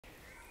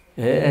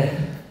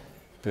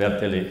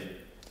Приятели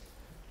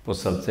по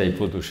сърце и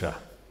по душа,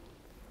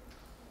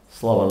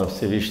 слава на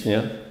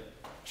Всевишния,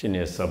 че ни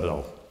е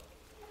събрал.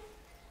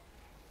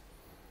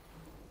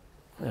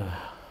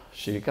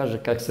 Ще ви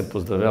кажа как се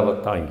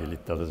поздравяват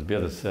ангелите,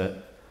 разбира се,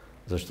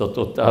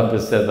 защото тази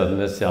беседа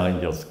днес е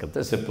ангелска.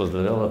 Те се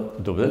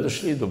поздравяват добре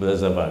дошли и добре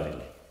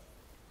заварили.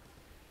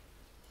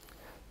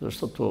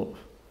 Защото,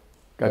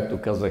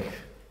 както казах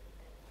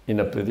и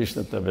на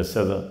предишната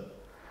беседа,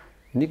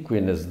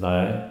 никой не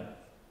знае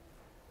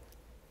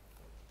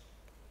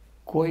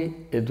кой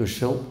е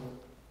дошъл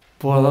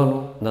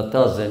по-рано на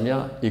тази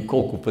земя и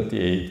колко пъти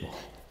е идвал.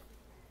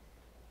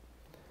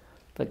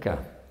 Така.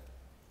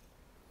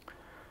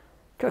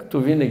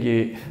 Както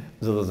винаги,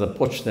 за да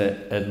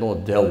започне едно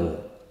дело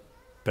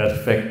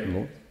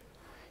перфектно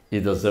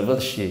и да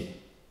завърши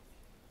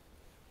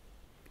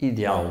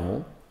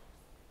идеално,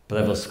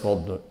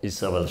 превъзходно и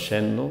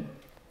съвършенно,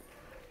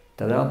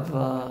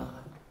 трябва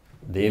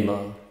да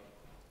има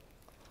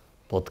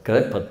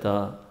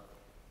подкрепата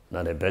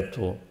на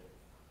небето,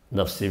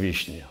 на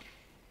Всевишния.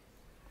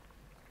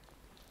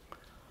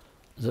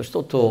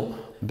 Защото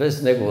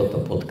без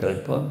неговата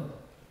подкрепа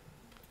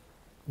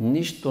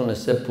нищо не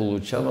се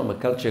получава,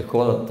 макар че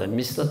хората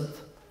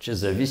мислят, че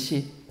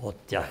зависи от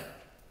тях.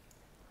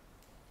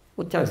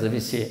 От тях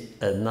зависи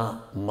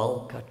една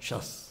малка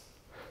част.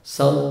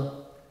 Само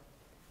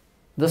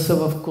да са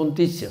в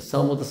кондиция,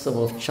 само да са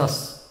в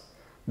час,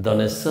 да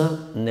не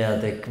са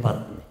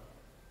неадекватни.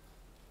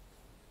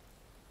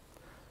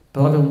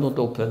 Правилно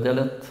да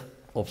определят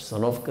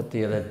обстановката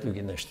и ред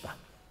други неща.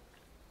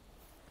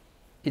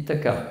 И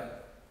така,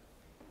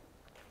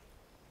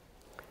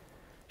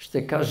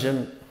 ще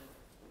кажем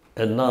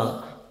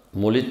една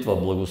молитва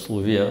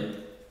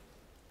благословия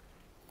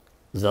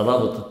за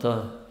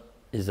работата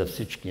и за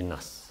всички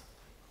нас.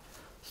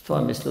 С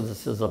това мисля да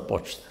се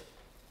започне.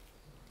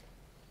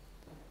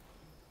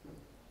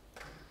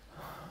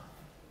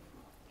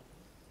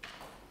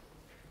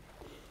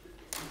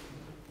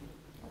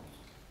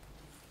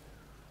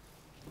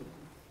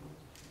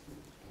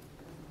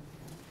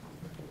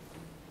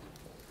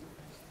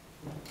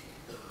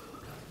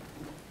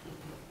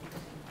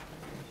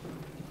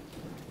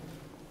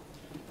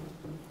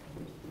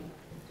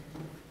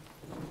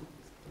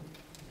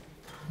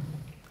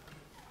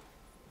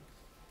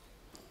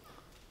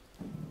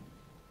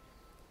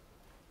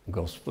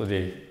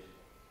 Господи,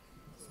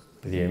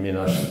 приеми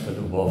нашата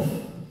любов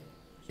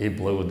и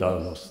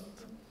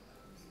благодарност.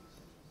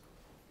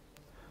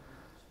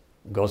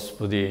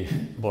 Господи,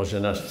 Боже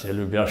наш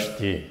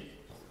вселюбящи,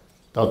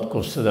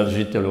 Татко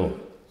Вседържителю,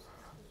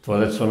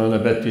 Творецо на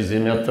небето и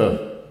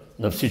земята,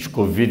 на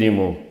всичко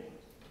видимо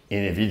и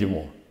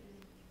невидимо,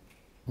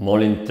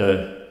 молим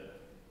Те,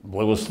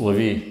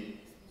 благослови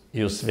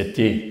и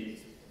освети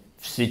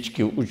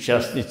всички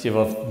участници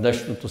в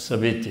днешното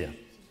събитие,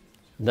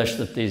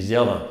 днешната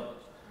изява,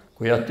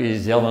 която е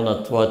изява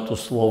на Твоето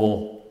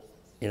Слово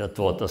и на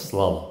Твоята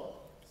слава.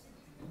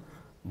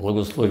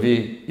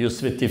 Благослови и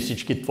освети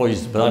всички Твои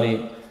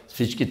избрани,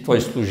 всички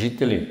Твои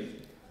служители,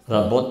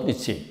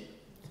 работници,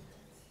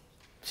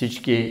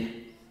 всички,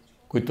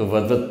 които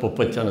вървят по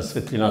пътя на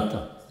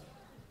светлината.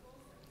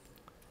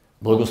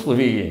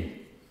 Благослови ги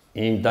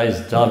и им дай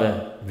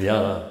здраве,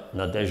 вяра,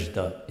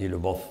 надежда и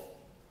любов.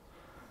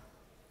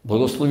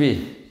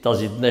 Благослови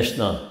тази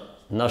днешна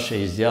наша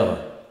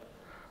изява,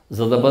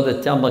 за да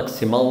бъде тя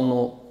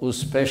максимално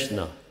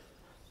успешна,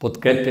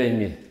 подкрепяй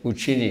ни,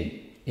 учи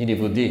ни и ни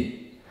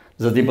води,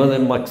 за да бъде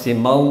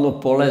максимално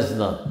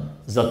полезна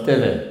за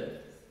Тебе,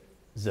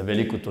 за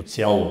великото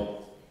цяло,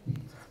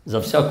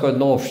 за всяко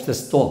едно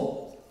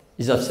общество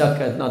и за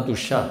всяка една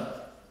душа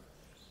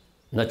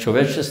на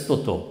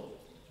човечеството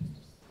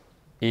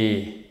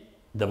и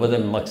да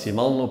бъдем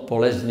максимално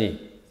полезни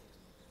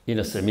и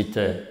на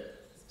самите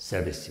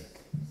себе си.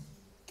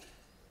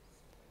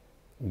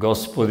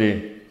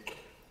 Господи,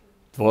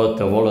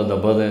 Твоята воля да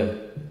бъде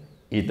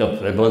и да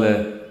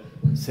пребъде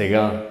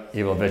сега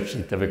и във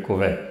вечните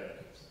векове.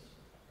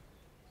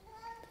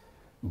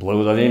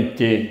 Благодарим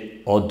Ти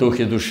от дух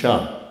и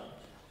душа,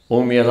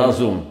 ум и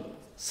разум,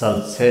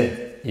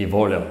 сърце и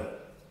воля.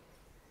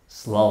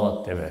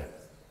 Слава Тебе!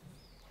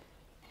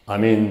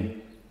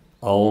 Амин,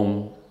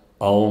 аум,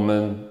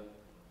 аумен,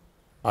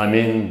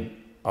 амин,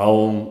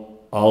 аум,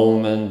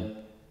 аумен,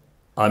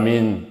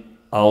 амин,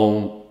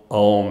 аум,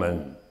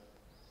 аумен.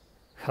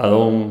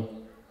 Харум,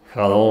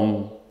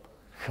 харом,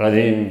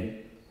 харим,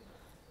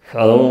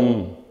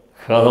 харум,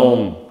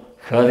 харом,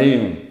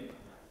 харим,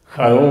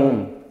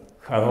 харум,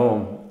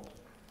 харом,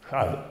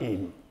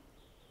 харим.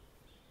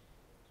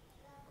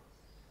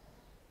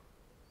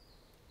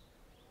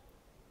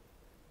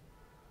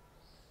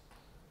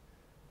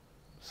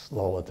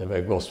 Слава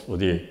Тебе,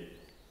 Господи,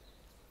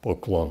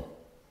 поклон.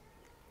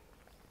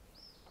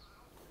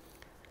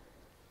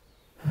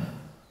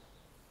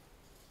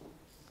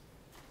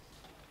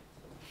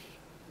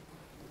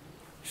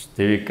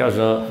 Ще ви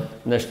кажа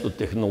нещо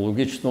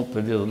технологично,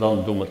 преди да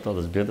дам думата,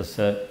 разбира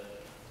се,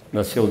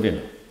 на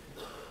СИЛВИНА.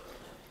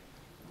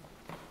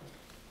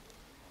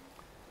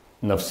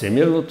 На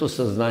всемирното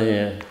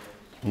съзнание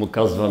му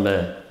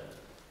казваме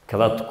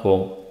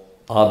кратко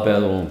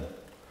Абелум.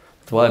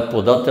 Това е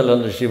подателя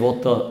на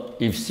живота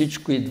и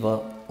всичко идва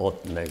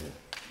от него.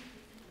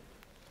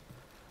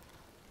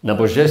 На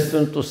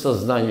Божественото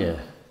съзнание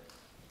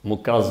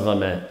му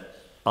казваме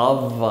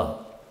Авва.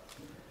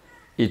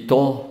 И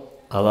то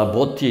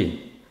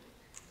работи,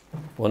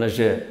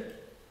 понеже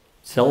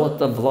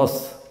цялата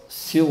власт,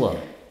 сила,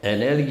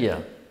 енергия,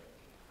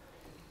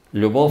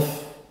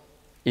 любов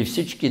и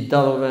всички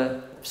дарове,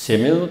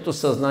 всемирното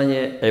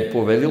съзнание е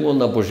поверило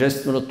на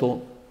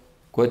Божественото,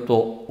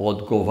 което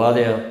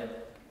отговаря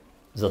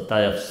за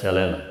тая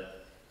Вселена.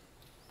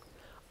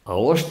 А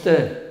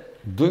още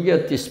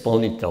другият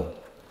изпълнител,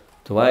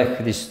 това е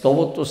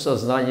Христовото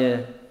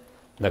съзнание,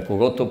 на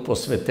когото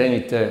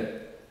посветените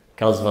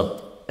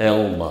казват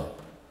Елма.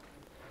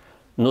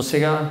 Но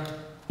сега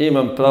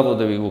имам право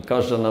да ви го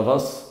кажа на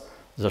вас,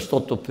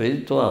 защото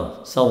преди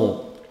това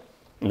само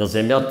на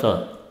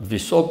земята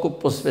високо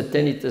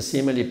посветените са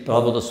имали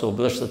право да се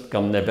обръщат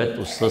към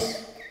небето с,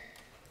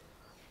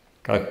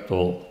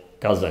 както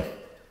казах,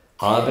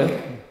 Абел,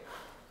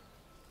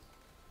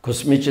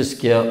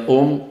 космическия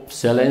ум,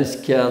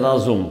 вселенския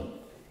разум,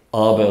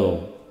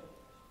 Абел.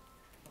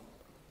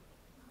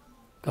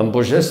 Към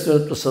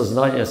Божественото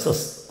съзнание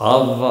с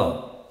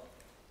Авва.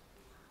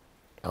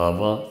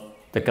 Авва,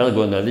 така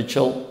го е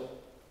наричал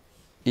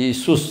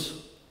Исус,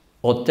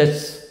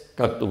 Отец,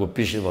 както го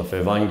пише в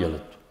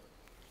Евангелието.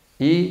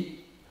 И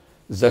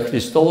за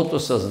Христовото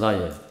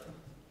съзнание,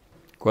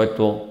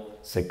 което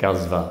се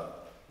казва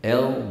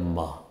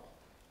Елма.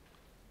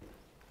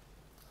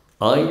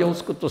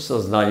 Ангелското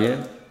съзнание,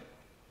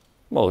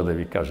 мога да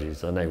ви кажа и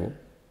за него,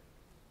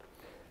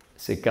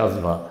 се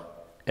казва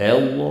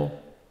Елмо,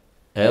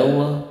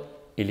 Елма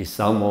или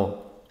само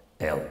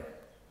Ел.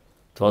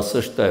 Това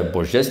също е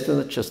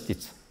божествена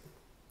частица,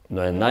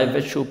 но е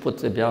най-вече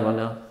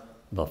употребявана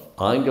в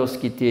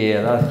ангелските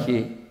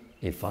иерархии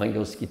и в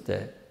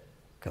ангелските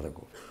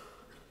кръгове.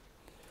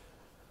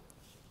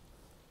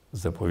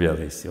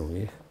 Заповядай,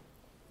 Силви.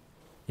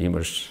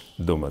 Имаш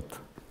думата.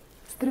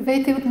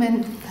 Здравейте от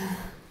мен.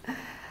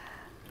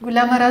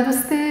 Голяма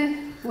радост е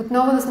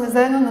отново да сме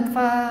заедно на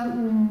това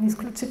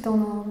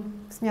изключително,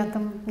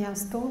 смятам,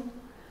 място.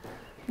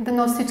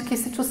 Дано всички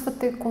се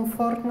чувствате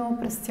комфортно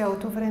през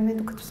цялото време,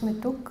 докато сме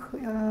тук.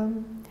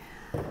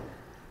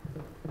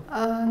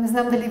 Не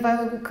знам дали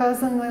Вайла го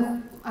каза,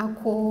 но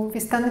ако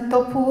ви стане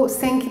топло,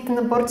 сенките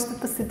на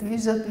борчетата се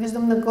движат.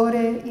 Виждам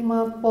нагоре,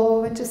 има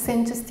повече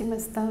сенчести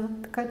места,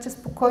 така че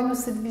спокойно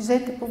се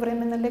движете по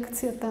време на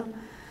лекцията,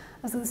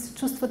 за да се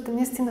чувствате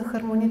наистина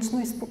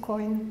хармонично и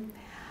спокойно.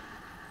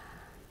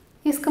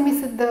 Иска ми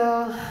се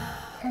да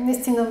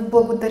наистина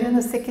благодаря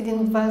на всеки един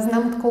от вас.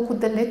 Знам от колко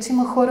далеч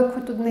има хора,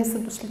 които днес са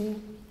дошли,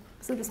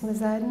 за да сме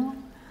заедно.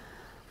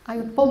 А и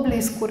от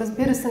по-близко,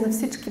 разбира се, на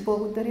всички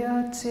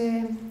благодаря,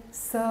 че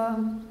са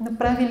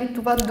направили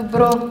това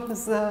добро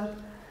за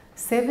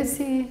себе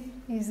си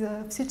и за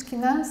всички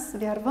нас,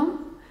 вярвам,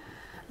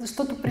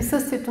 защото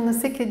присъствието на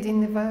всеки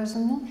един е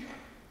важно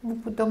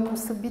на подобно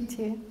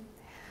събитие.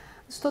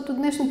 Защото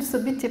днешното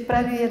събитие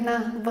прави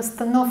една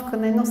възстановка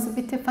на едно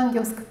събитие в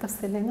Ангелската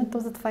Вселена, то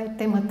затова и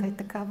темата е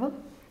такава.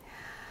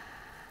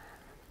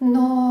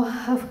 Но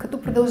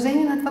като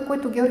продължение на това,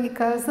 което Георги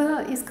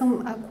каза,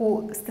 искам,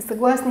 ако сте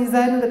съгласни,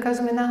 заедно да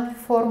кажем една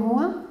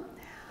формула,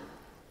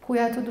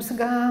 която до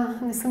сега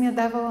не съм я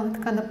давала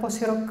така на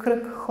по-широк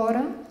кръг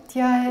хора.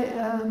 Тя е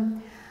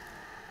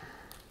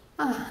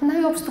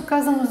най-общо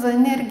казано за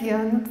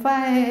енергия, но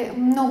това е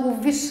много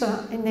висша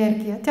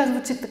енергия. Тя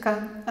звучи така.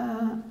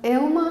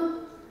 Елма,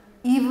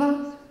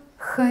 Ива,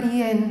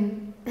 Хариен.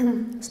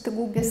 Ще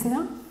го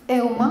обясня.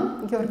 Елма,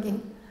 Георги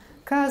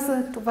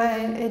каза, това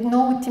е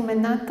едно от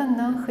имената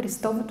на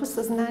Христовото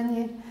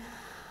съзнание.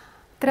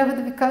 Трябва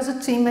да ви кажа,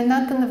 че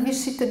имената на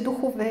висшите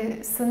духове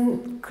са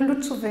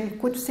ключове,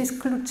 които са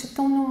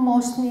изключително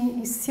мощни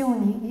и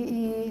силни.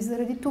 И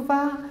заради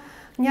това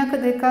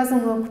някъде е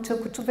казано, че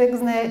ако човек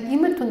знае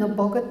името на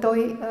Бога,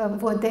 той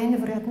владее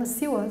невероятна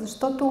сила,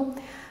 защото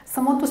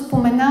самото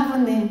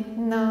споменаване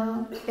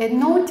на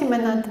едно от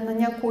имената на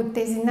някои от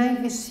тези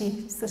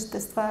най-висши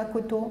същества,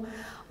 които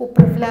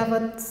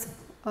управляват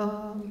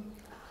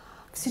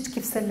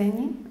всички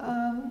вселени,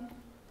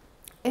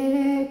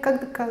 е, как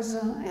да кажа,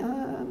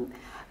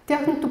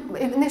 тяхното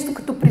е нещо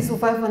като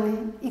призоваване.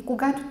 И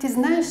когато ти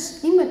знаеш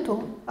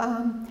името,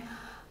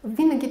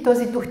 винаги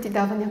този дух ти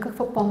дава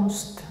някаква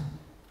помощ.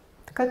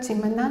 Така че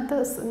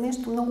имената са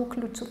нещо много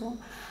ключово.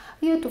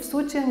 И ето в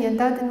случая ни е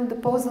дадено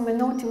да ползваме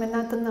едно от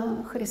имената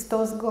на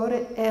Христос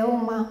горе,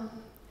 Елма.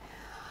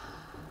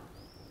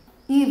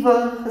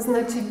 Ива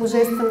значи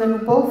божествена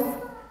любов.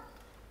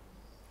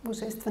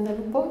 Божествена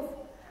любов.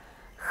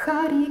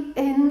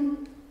 Хариен.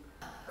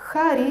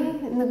 Хари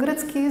на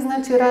гръцки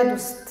значи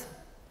радост.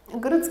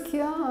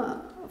 Гръцкия,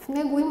 в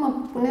него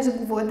има, понеже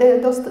го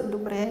владея доста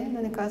добре,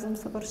 да не казвам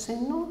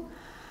съвършено,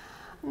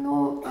 но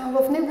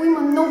в него има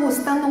много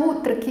останало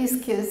от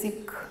тракийски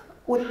език.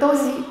 От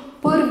този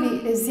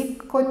първи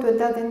език, който е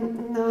даден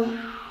на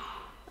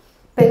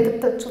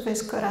петата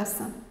човешка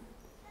раса.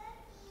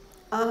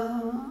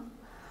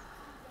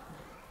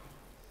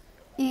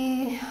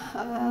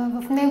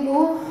 В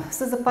него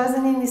са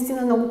запазени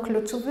наистина много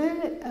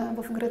ключове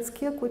в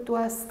гръцкия, които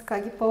аз така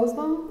ги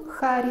ползвам.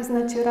 Хари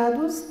значи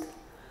радост.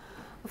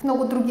 В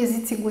много други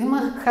езици го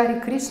има.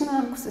 Хари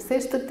Кришна, ако се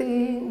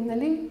сещате,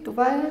 нали,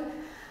 това е.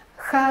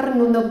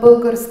 Харно на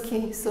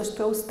български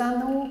също е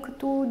останало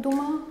като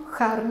дума.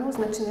 Харно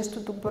значи нещо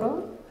добро.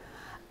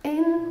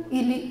 Ен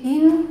или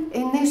ин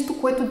е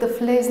нещо, което да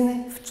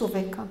влезне в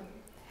човека.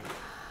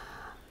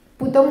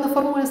 Подобна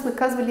формула сме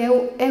казвали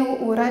ел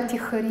орати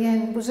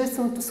хариен,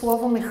 Божественото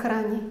Слово ме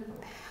храни.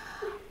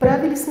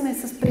 Правили сме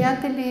с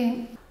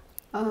приятели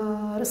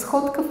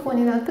разходка в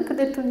планината,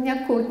 където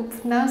някой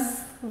от нас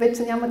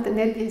вече нямат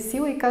енергия и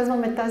сила и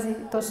казваме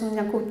точно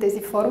някои от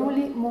тези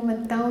формули,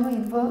 моментално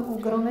идва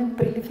огромен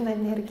прилив на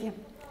енергия.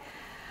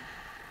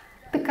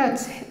 Така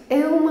че,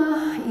 Елма,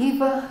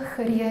 Ива,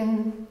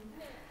 Хариен.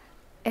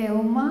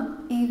 Елма,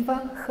 Ива,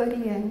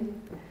 Хариен.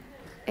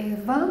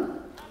 Ева,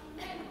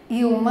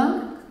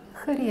 Илма,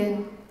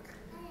 Хариен.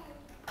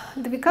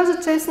 Да ви кажа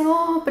честно,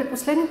 при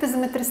последните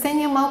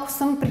земетресения малко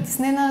съм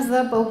притеснена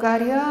за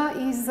България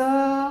и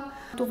за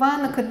това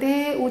на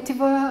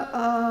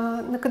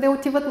къде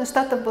отиват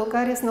нещата в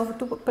България с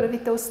новото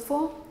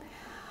правителство.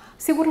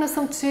 Сигурна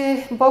съм,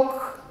 че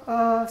Бог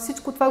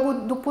всичко това го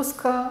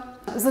допуска,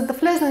 за да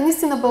влезне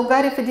наистина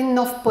България в един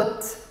нов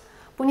път.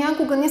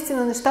 Понякога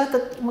наистина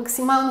нещата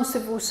максимално се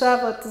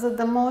влошават, за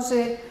да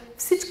може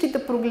всички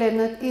да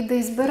прогледнат и да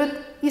изберат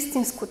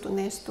истинското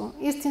нещо,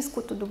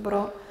 истинското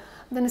добро.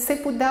 Да не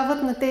се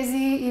поддават на тези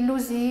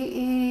илюзии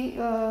и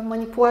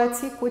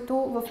манипулации, които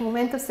в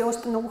момента все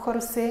още много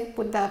хора се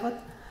поддават.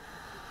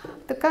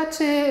 Така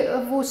че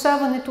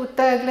влошаването от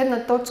тая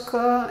гледна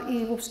точка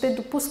и въобще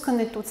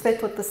допускането от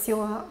светлата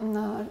сила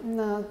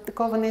на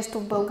такова нещо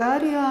в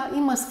България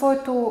има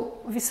своето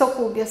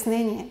високо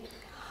обяснение.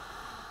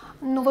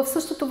 Но в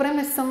същото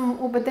време съм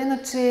убедена,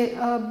 че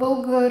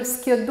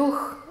българският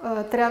дух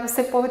трябва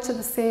все повече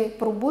да се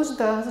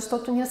пробужда,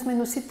 защото ние сме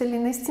носители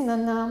наистина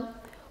на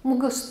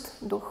могъщ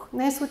дух.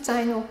 Не е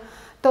случайно.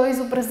 Той е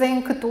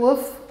изобразен като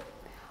лъв,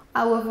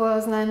 а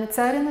лъва, знаем,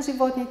 царя на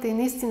животните и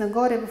наистина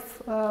горе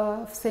в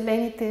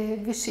вселените,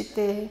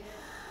 висшите,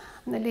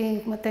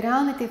 нали,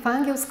 материалните и в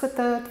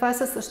ангелската, това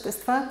са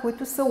същества,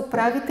 които са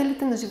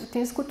управителите на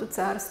животинското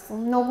царство.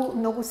 Много,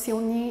 много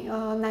силни,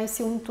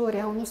 най-силното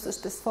реално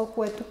същество,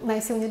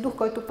 най-силният дух,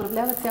 който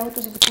управлява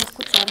цялото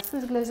животинско царство,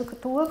 изглежда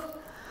като лъв.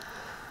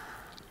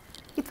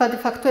 И това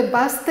де-факто е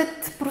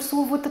Бастет,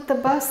 прословутата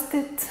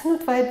Бастет, но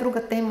това е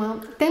друга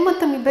тема.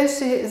 Темата ми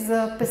беше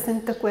за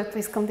песента, която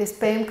искам да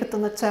изпеем като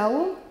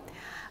начало,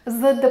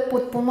 за да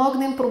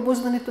подпомогнем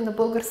пробуждането на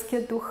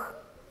българския дух.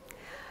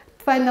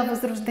 Това е една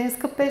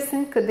възрожденска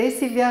песен, къде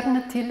си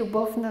вярна ти,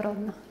 любов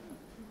народна.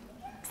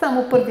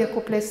 Само първия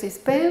куплет ще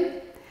изпеем.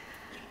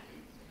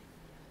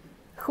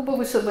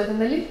 Хубаво ще бъде,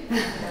 нали?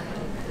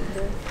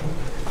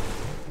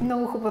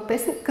 Много хубава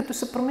песен, като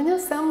ще променя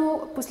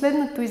само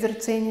последното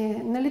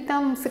изречение. Нали,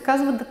 там се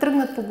казва да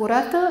тръгнат по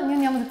гората, ние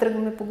няма да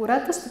тръгваме по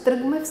гората, ще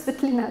тръгваме в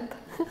светлината.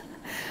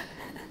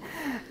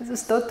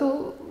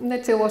 Защото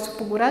не че е лошо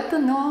по гората,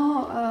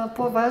 но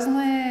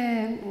по-важно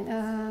е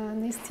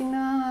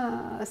наистина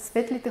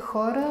светлите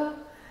хора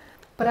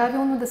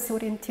правилно да се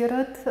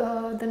ориентират,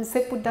 да не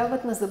се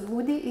поддават на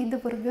заблуди и да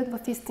вървят в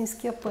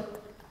истинския път.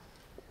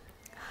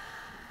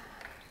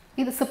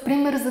 И да са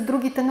пример за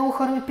другите. Много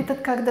хора ме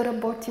питат как да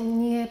работим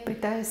ние при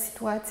тази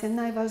ситуация.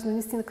 Най-важно е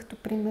наистина като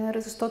пример,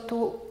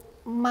 защото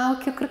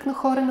малкият кръг на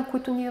хора, на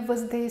които ние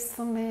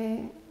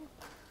въздействаме,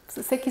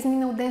 със всеки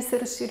изминал ден се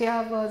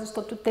разширява,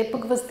 защото те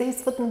пък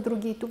въздействат на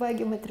други и това е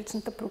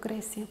геометричната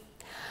прогресия.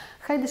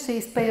 Хайде ще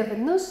изпея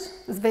веднъж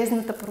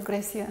звездната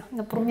прогресия.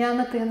 На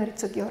промяната я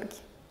нарича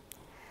Георги.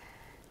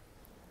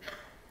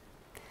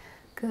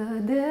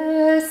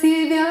 Къде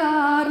си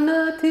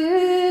вярна ти,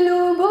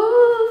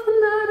 любов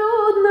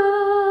народна?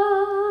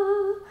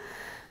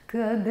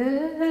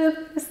 Къде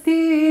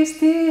блестиш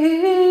ти,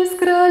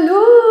 искра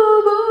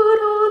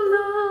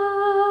любородна?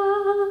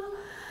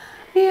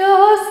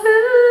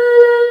 Ясен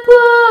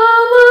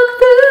пламък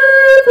те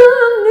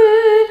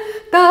тъмни,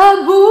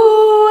 табу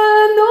е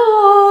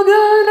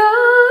нога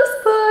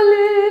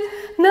разпали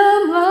на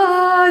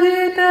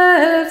младите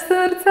в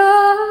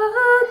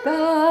сърцата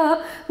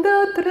да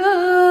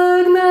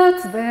тръгнат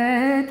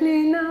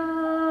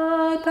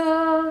светлината.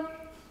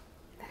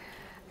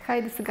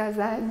 Хайде сега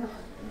заедно.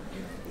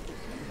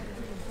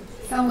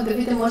 Само да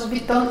видя, може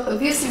би тон.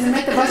 Вие си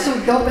вземете вашия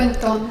удобен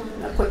тон.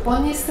 Ако е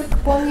по-нисък,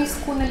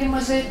 по-ниско, нали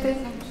мъжете?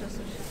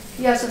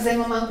 И аз ще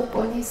взема малко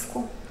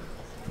по-ниско.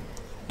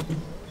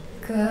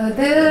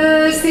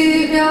 Къде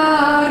си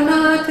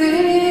вярна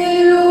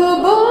ти,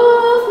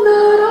 любов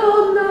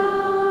народна?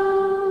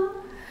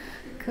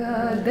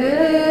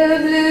 Къде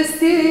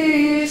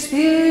блестиш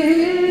ти,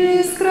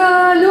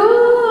 искра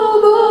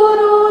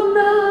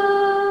любородна?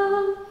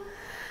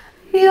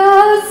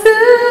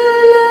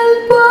 Ясен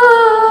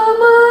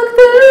пламък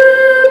те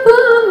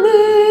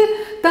пъмни,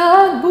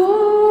 так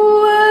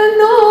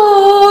буено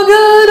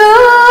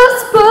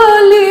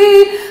разпали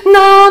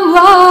на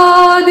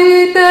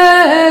младите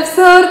в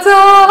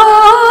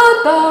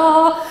сърцата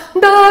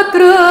да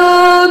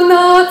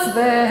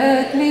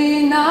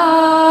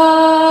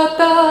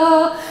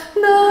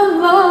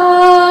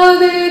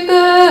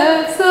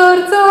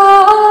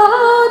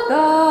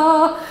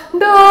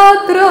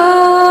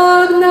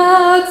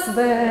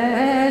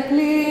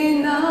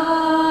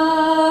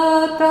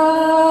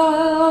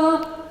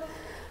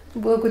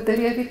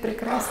Благодаря ви,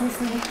 прекрасни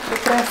сме,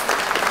 прекрасни.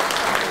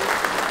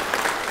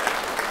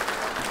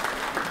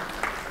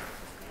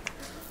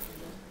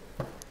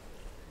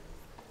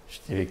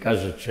 Ще ви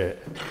кажа, че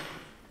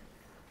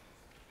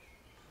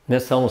не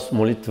само с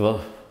молитва,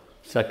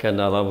 всяка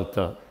една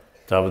работа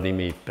трябва да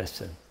има и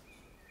песен.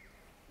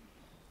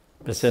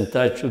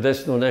 Песента е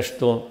чудесно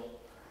нещо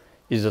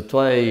и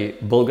затова е и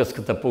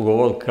българската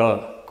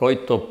поговорка: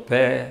 който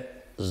пее,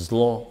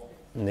 зло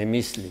не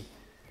мисли.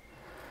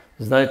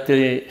 Знаете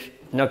ли,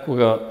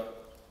 някога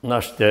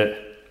нашите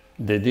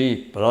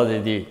деди,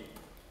 прадеди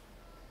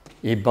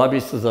и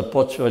баби са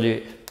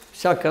започвали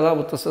всяка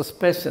работа с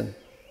песен,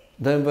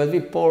 да им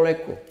върви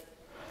по-леко.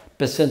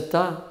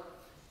 Песента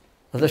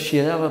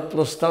разширява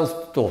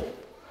пространството,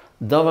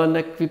 дава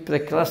някакви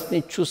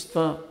прекрасни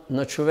чувства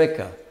на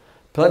човека,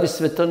 прави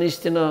света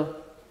наистина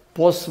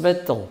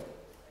по-светъл,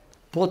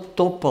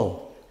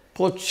 по-топъл,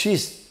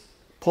 по-чист,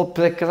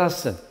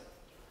 по-прекрасен.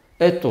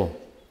 Ето,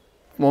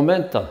 в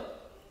момента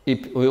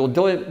и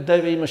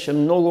отдоле имаше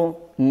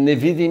много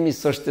невидими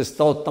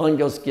същества от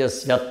ангелския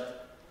свят.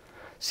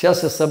 Сега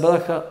се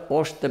събраха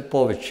още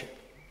повече.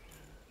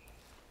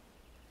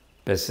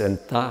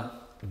 Песента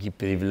ги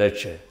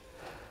привлече.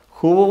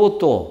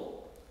 Хубавото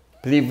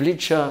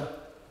привлича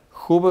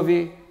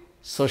хубави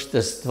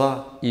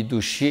същества и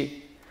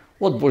души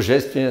от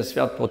Божествения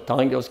свят, от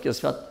ангелския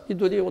свят и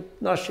дори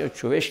от нашия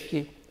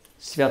човешки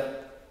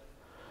свят.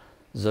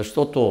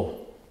 Защото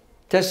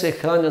те се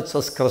хранят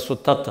с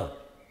красотата,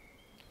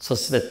 с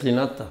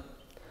светлината,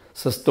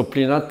 с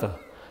топлината,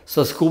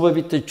 с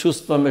хубавите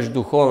чувства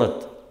между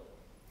хората.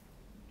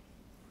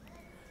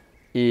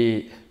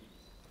 И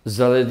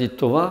заради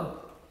това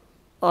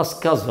аз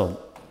казвам,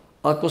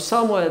 ако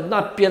само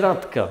една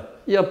пиратка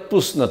я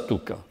пусна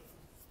тука,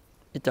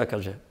 и тя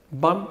каже,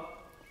 бам,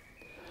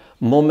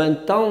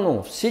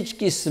 моментално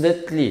всички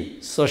светли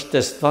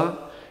същества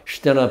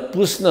ще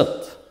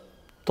напуснат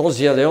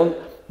този район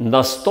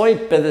на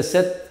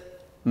 150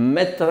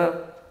 метра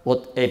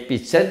от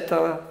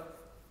епицентъра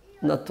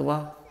на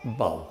това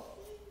бал.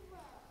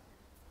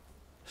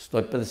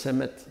 150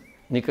 метра.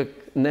 Никак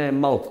не е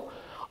малко.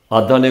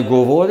 А да не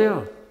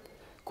говоря,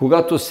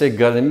 когато се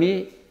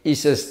гърми и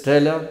се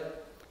стреля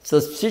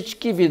с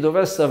всички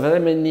видове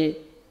съвременни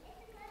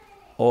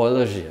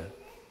оръжия.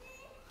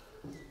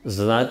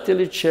 Знаете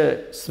ли,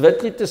 че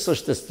светлите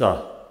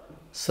същества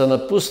са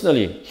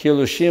напуснали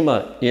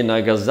Хирошима и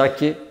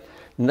Нагасаки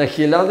на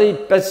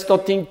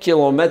 1500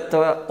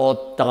 км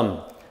от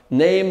там?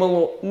 Не е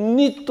имало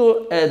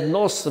нито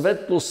едно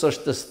светло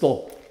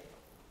същество,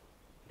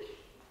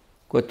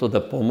 което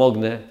да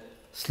помогне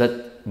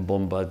след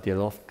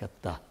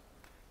бомбардировката.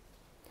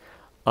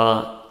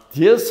 А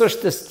тия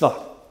същества,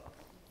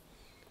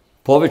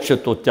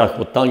 повечето от тях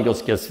от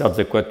ангелския свят,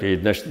 за което е и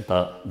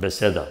днешната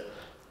беседа,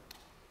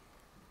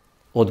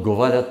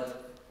 отговарят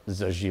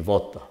за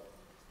живота.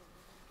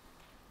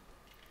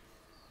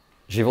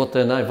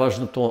 Живота е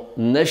най-важното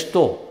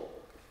нещо,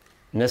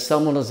 не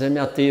само на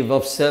Земята, и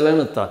във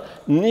Вселената.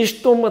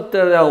 Нищо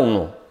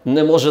материално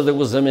не може да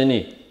го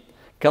замени.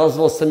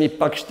 Казвал съм и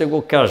пак ще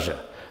го кажа.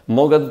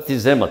 Могат да ти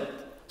вземат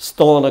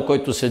стола, на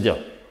който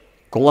седя,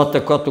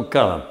 колата, която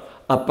карам,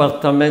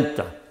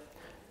 апартамента.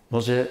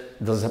 Може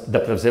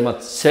да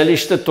превземат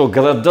селището,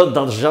 града,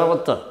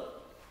 държавата.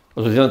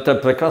 Родината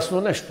е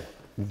прекрасно нещо.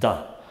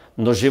 Да,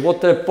 но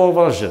живота е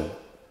по-важен,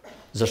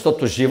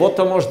 защото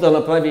живота може да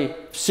направи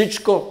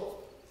всичко,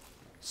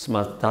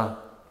 смъртта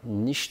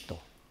нищо.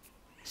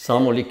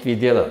 Само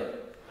ликвидира.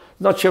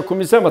 Значи, ако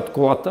ми вземат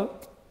колата,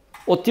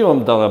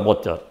 отивам да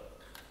работя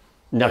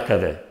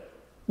някъде.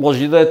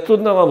 Може и да е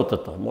трудна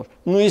работата,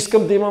 но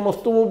искам да имам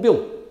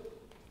автомобил.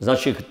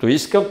 Значи, като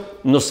искам,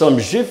 но съм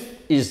жив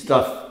и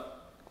здрав.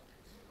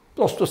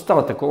 Просто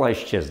старата кола е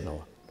изчезнала.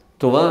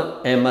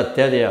 Това е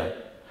материя.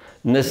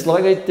 Не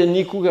слагайте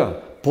никога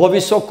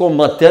по-високо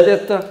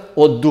материята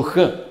от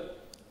духа.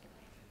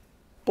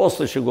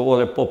 После ще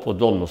говоря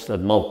по-подробно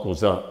след малко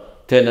за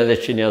те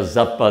наречения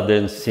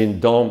западен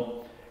синдром,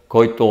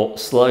 който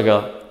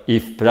слага и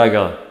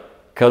впряга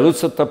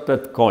каруцата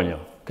пред коня.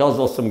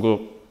 Казал съм го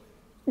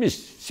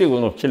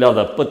сигурно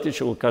 1000 пъти,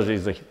 ще го кажа и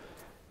за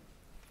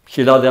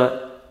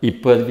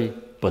 1001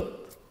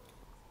 път.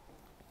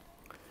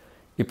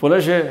 И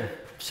понеже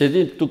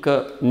седим тук,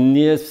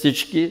 ние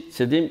всички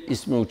седим и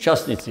сме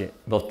участници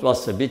в това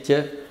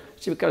събитие,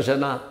 ще ви кажа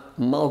една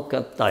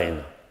малка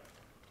тайна.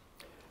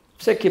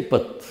 Всеки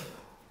път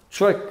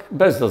човек,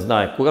 без да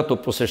знае, когато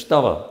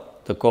посещава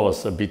такова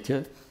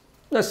събитие,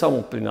 не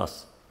само при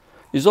нас,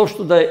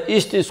 изобщо да е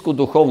истинско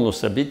духовно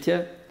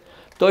събитие,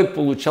 той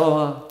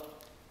получава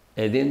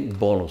един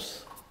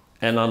бонус,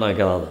 една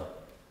награда.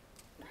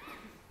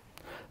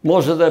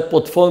 Може да е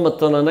под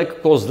формата на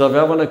някакво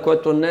оздравяване,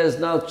 което не е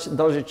знаел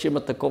даже, че има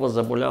такова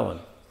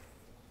заболяване.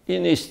 И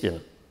наистина.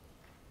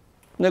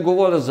 Не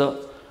говоря за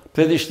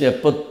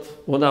предишния път,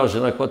 една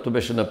жена, която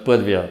беше на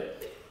първия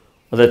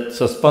ред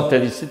с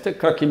патериците,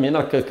 как и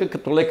мина кръка,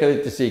 като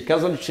лекарите си и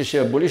казали, че ще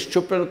я боли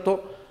счупеното,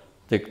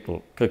 тъй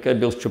като кръка е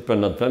бил счупен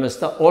на 2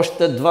 места,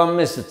 още 2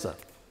 месеца.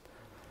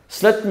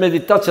 След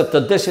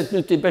медитацията 10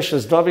 минути беше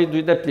здрава и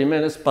дойде при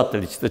мене с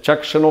пателиците.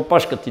 Чакаше на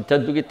опашката и те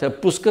другите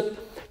я пускат.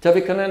 Тя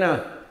вика, не,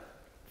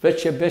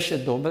 вече беше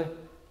добре.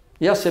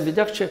 И аз се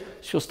видях, че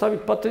си остави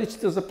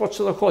пателиците,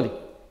 започна да ходи.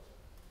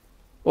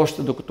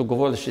 Още докато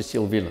говореше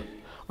Силвина.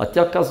 А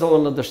тя казала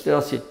на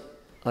дъщеря си,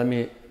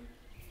 ами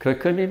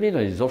крака ми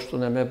мина, изобщо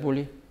не ме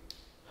боли.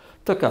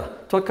 Така,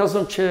 това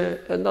казвам, че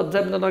е една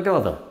дребна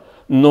награда.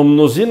 Но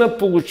мнозина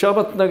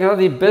получават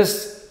награди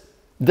без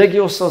да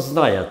ги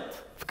осъзнаят.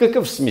 В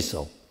какъв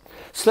смисъл?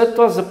 След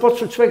това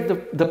започва човек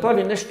да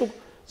прави нещо,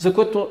 за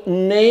което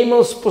не е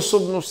имал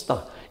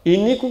способността. И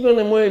никога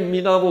не му е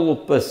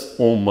минавало през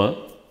ума,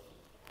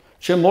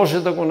 че може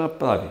да го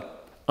направи.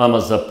 Ама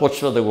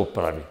започва да го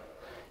прави.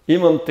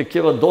 Имам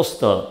такива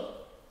доста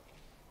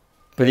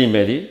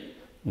примери,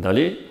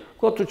 нали,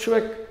 когато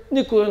човек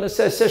никога не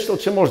се е сещал,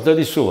 че може да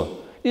рисува.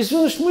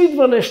 Изведнъж му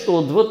идва нещо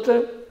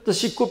отвътре, да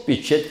си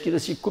купи четки, да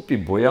си купи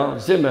боя,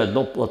 вземе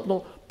едно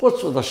платно,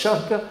 почва да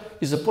шарка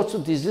и започва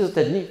да излизат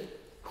едни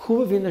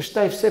хубави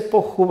неща и все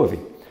по-хубави.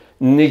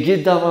 Не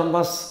ги давам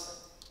аз,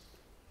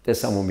 те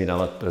само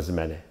минават през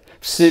мене.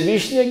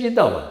 Всевишния ги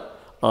дава.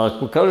 А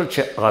ако кажа,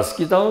 че аз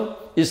ги давам,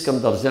 искам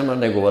да взема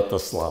неговата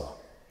слава.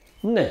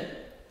 Не.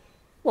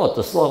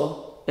 Моята слава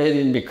е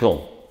един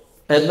микрон.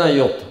 Една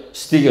йота.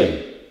 Стига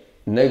ни.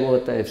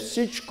 Неговата е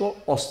всичко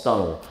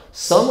останало.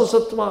 Само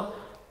за това,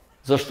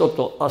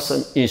 защото аз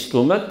съм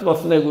инструмент в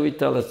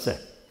неговите ръце.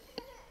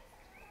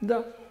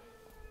 Да.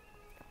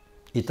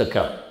 И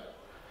така.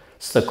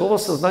 С такова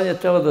съзнание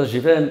трябва да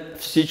живеем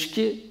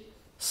всички,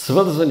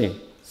 свързани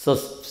с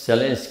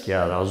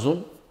вселенския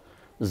разум,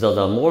 за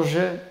да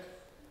може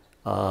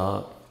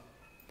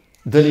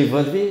да ни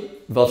върви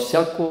във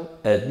всяко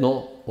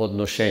едно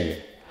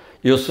отношение.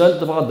 И освен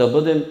това да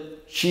бъдем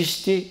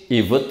чисти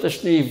и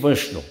вътрешно, и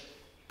външно.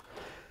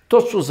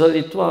 Точно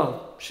заради това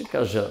ще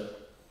кажа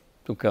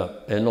тук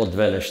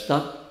едно-две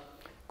неща,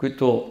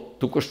 които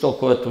току-що,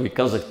 когато ви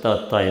казах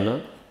тази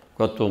тайна,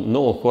 която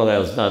много хора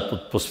я знаят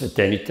от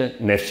посветените,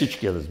 не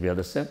всички,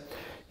 разбира се,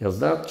 я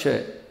знаят,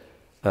 че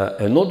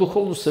едно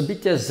духовно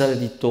събитие е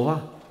заради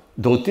това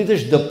да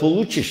отидеш да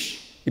получиш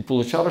и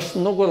получаваш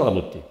много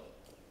работи.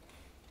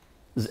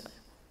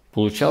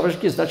 Получаваш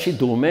ги, значи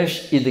да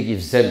умееш и да ги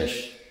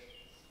вземеш.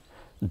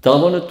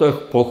 Даването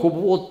е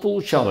по-хубаво от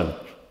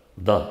получаването.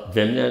 Да,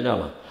 земния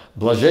няма.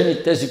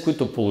 Блажени тези,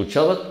 които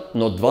получават,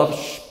 но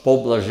дваж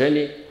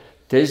по-блажени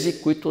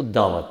тези, които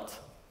дават.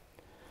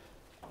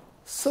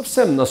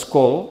 Съвсем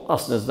наскоро,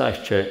 аз не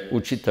знаех, че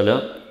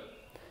учителя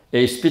е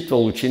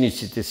изпитвал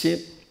учениците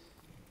си,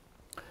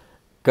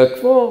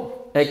 какво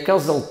е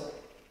казал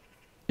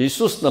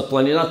Исус на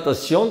планината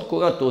Сион,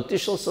 когато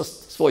отишъл с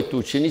своите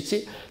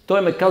ученици. Той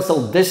им е казал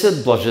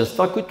 10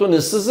 блаженства, които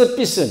не са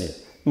записани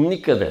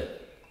никъде.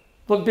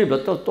 В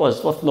Библията, т.е.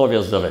 в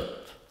Новия Завет.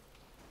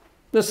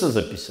 Не са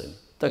записани.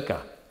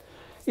 Така.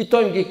 И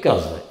той им ги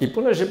казва. И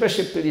понеже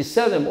беше преди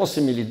 7,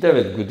 8 или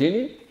 9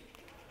 години,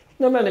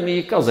 на мене ми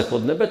ги казах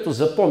от небето,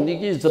 запомни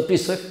ги и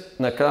записах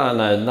на края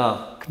на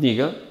една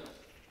книга,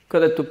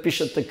 където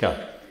пише така.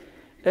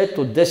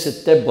 Ето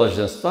 10-те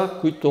блаженства,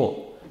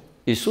 които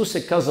Исус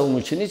е казал на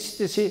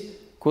учениците си,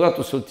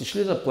 когато са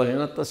отишли на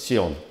планината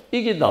Сион.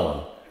 И ги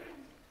давам.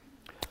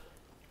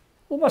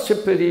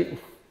 Обаче преди,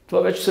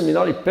 това вече са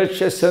минали 5,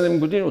 6, 7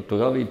 години от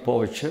тогава и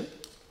повече,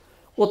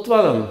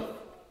 отварям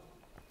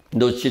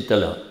до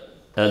учителя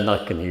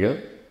една книга,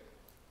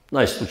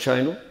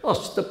 най-случайно,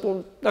 аз чета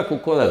по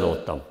няколко реда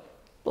оттам.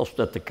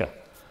 Просто е така.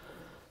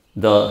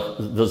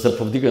 За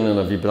повдигане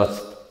на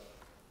вибрацията.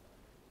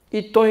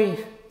 И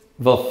той,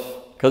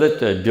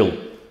 където е бил,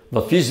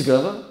 в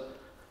изгрева,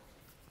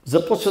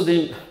 започва да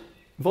им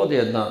води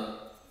една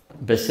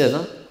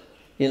беседа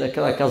и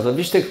накрая казва,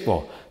 вижте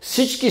какво,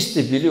 всички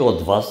сте били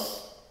от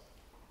вас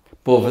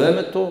по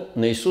времето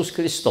на Исус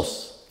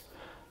Христос.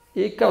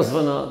 И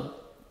казва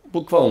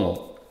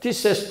буквално, ти,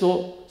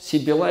 сестро,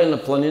 си била и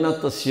на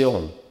планината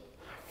Сион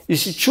и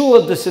си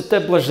чула 10-те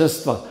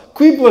блаженства.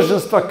 Кои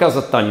блаженства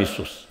каза там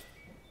Исус?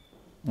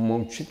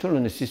 Момчето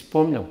не си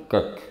спомнял.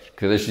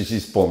 Къде ще си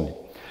спомни?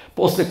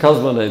 После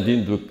казва на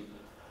един друг,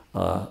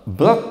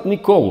 брат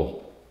Николо,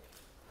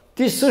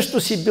 ти също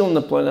си бил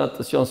на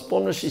планината Сион,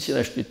 спомняш ли си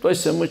нещо? И той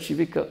се мъчи и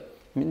вика,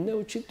 не,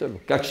 учителю,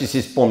 как ще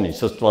си спомни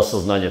с това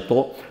съзнание?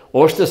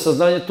 Още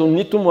съзнанието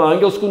нито му е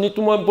ангелско,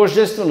 нито му е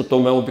божествено.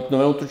 То е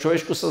обикновеното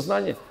човешко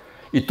съзнание.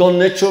 И то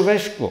не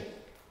човешко,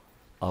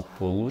 а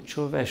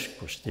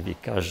получовешко, ще ви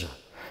кажа.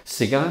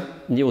 Сега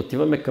ние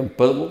отиваме към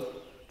първо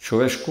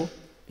човешко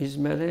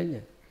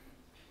измерение.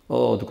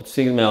 Докато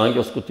стигнем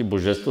ангелското и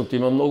божественото,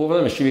 има много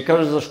време. Ще ви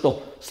кажа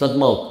защо, след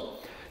малко.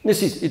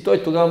 И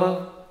той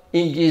тогава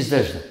им ги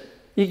извежда.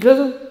 И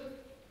гледам,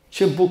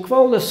 че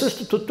буквално е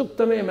същото. Тук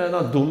там има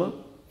една дума,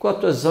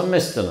 която е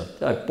заместена.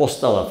 Тя е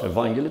по-стара в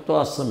Евангелието,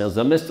 аз съм я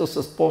заместил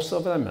с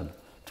по-съвременно.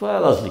 Това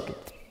е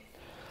разликата.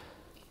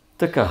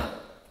 Така,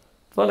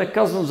 това не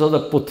казвам, за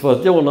да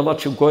потвърдя онова,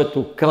 че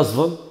което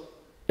казвам,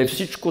 е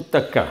всичко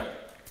така.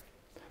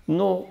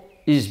 Но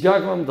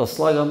избягвам да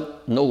слагам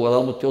много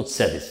работи от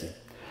себе си.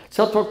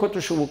 Сега това,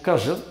 което ще го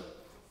кажа,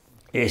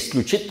 е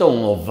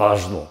изключително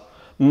важно,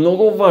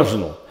 много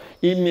важно.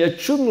 И ми е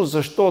чудно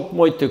защо от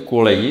моите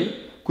колеги,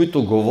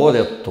 които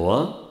говорят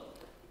това,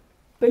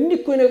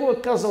 никой не го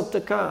е казал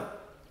така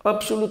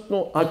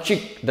абсолютно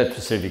ачик,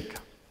 дето се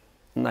вика.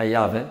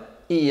 Наяве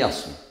и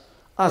ясно.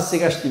 Аз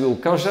сега ще ви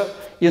го кажа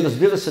и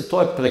разбира се,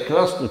 то е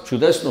прекрасно,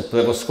 чудесно,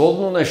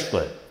 превъзходно нещо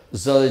е.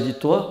 Заради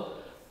това,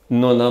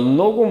 но на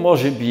много,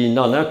 може би и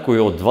на някой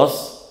от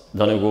вас,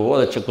 да не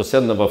говоря, че ако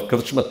седна в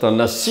кръчмата,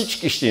 на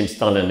всички ще им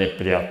стане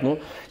неприятно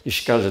и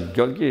ще кажат: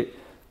 Георги,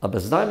 абе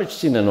знаем, че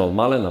си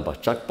ненормален, ама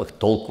чак пък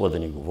толкова да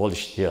ни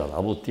говориш тия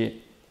работи.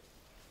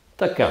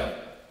 Така,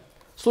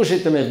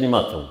 слушайте ме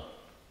внимателно.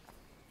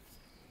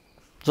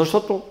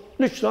 Защото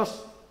лично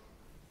аз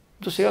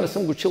до сега не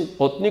съм го чул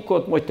от никой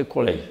от моите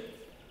колеги.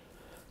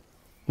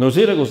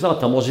 Мнозина го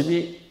знаят, а може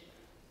би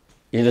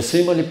и не са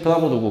имали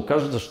право да го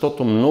кажат,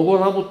 защото много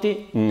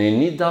работи не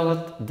ни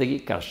дават да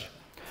ги кажем.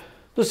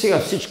 До сега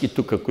всички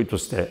тук, които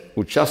сте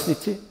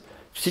участници,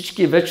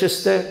 всички вече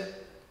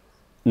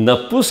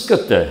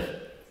напускате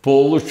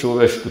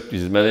получовешкото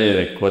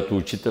измерение, което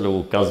учителя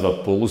го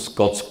казва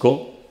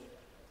полускотско,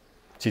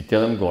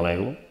 цитирам го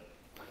него.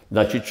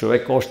 Значи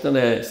човек още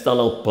не е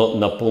станал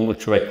напълно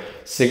човек.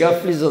 Сега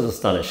влиза да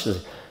стане. Ще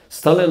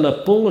стане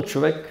напълно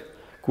човек,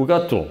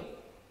 когато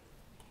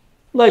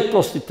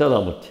най-простите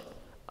работи.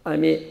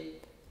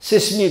 Се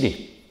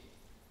смири.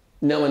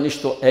 Няма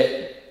нищо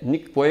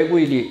никакво его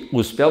или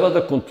успява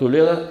да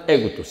контролира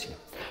егото си.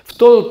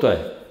 Второто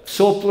е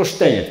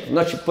всеопрощението.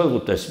 Значи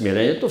първото е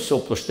смирението,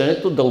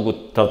 всеопрощението,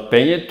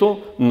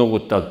 дълготърпението,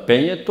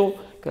 многотърпението,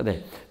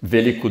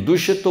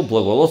 великодушието,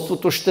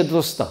 благородството,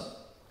 щедростта.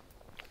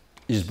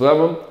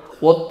 Избравям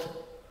от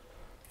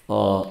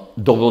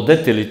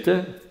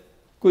добродетелите,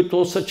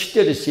 които са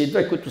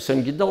 42, които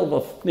съм ги дал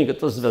в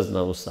книгата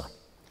Звездна роса.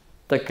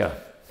 Така,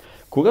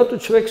 когато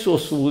човек се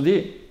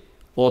освободи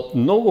от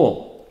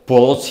много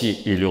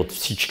пороци или от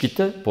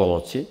всичките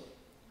пороци,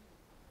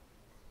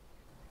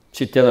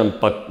 цитирам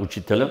пак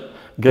учителя,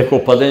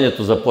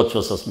 грехопадението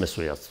започва с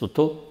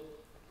месоядството,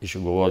 и ще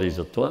говори и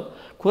за това,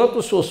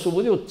 когато се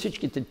освободи от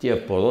всичките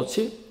тия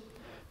пороци,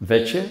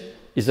 вече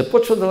и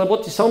започва да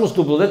работи само с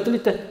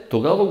добродетелите,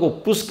 тогава го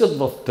пускат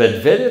в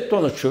предверието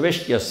на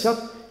човешкия свят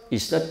и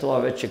след това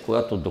вече,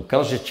 когато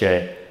докаже,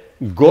 че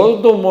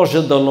гордо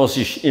може да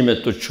носиш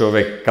името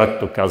човек,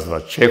 както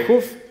казва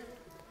Чехов,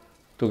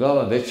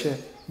 тогава вече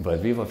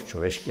върви в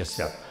човешкия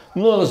свят.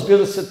 Но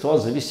разбира се, това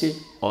зависи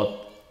от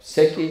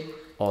всеки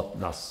от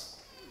нас.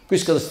 Ако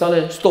иска да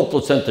стане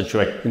 100%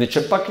 човек,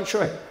 иначе пак е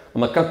човек.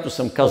 Ама както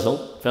съм казал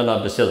в една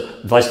беседа,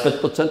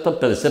 25%,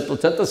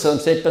 50%,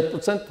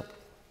 75%.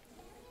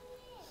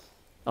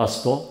 А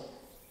 100?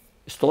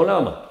 100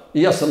 няма.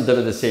 И аз съм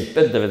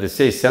 95,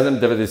 97,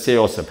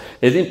 98.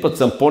 Един път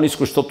съм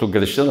по-ниско, защото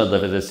греша на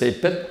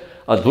 95,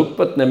 а друг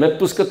път не ме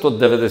пускат от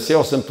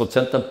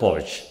 98%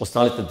 повече.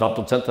 Останалите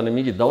 2% не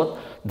ми ги дават.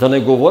 Да не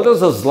говоря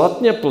за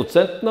златния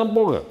процент на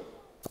Бога.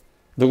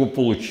 Да го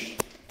получиш.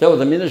 Трябва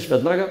да минеш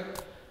веднага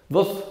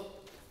в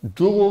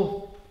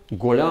друго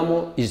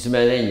голямо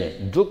измерение,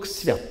 друг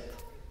свят.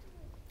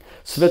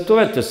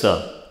 Световете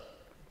са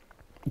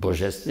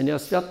Божествения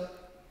свят,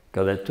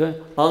 където е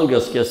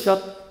ангелския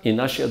свят и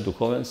нашия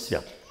духовен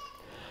свят.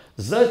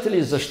 Знаете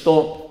ли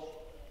защо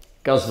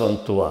казвам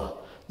това?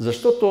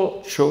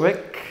 Защото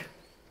човек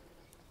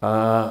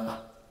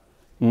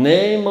не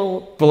е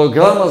имал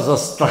програма за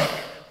страх.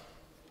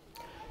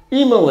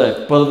 Имал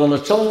е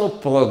първоначално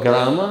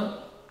програма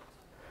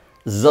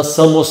за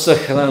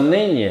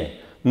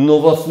самосъхранение, но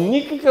в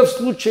никакъв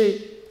случай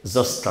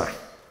за страх.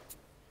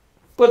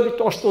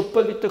 Още от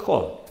първите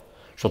хора.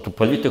 Защото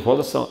първите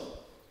хора са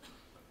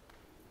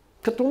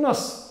като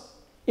нас.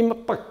 Има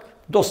пак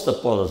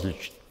доста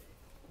по-различни.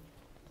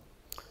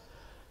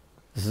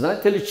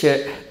 Знаете ли,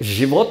 че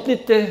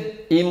животните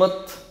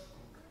имат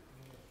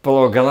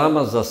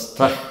програма за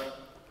страх,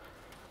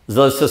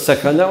 за да се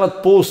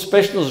съхраняват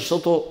по-успешно,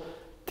 защото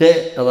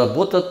те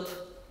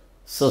работят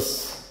с,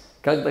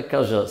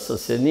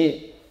 с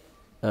едни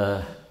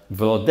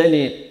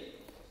вродени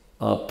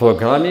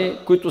програми,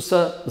 които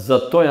са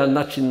за този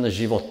начин на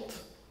живот.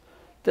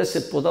 Те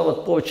се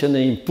подават повече на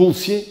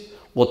импулси,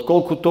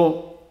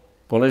 отколкото,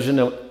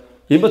 понеже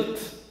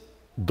имат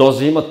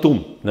доза, имат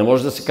ум, не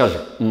може да се каже,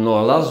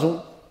 но разум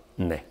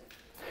не.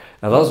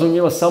 Разум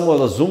има само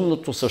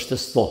разумното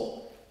същество,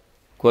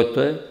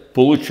 което е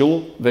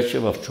получило вече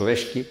в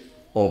човешки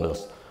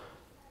образ.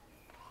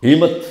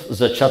 Имат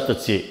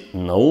зачатъци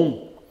на ум,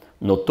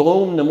 но този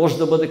ум не може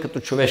да бъде като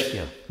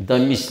човешкия, да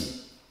мисли.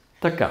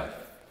 Така,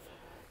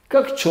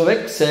 как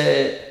човек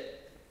се е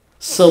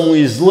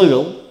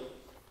самоизлъгал,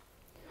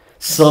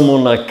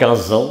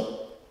 самонаказал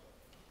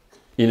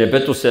и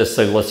небето се е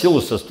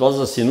съгласило с това, за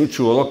да си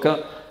научи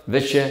урока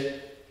вече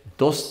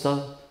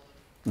доста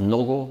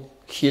много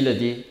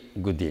хиляди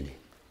години.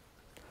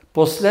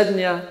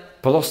 Последния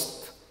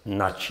прост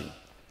начин,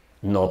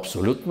 но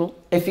абсолютно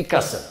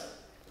ефикасен.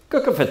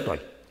 Какъв е той?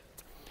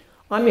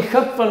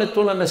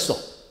 Хапването на месо.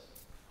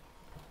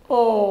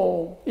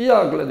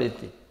 Я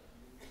гледайте.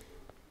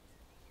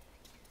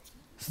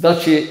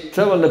 Значи,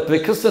 трябва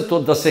непрекъснато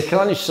да се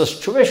храниш с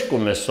човешко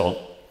месо,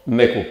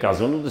 меко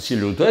казано, да си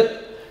людоед,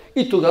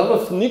 и тогава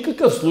в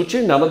никакъв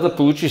случай няма да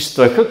получиш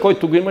страха,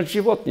 който го имат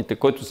животните,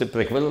 който се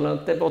прехвърля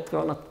на тебе от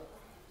храната.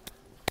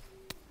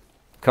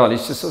 Храни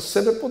се с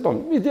себе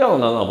подобно.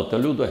 Идеална работа,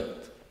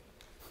 людоед.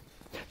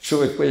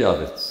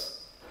 Човекоядец.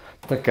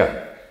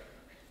 Така.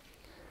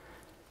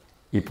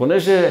 И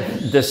понеже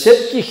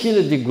десетки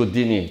хиляди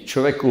години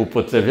човек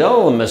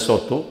употребявал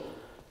месото,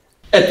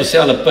 ето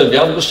сега на 1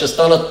 август ще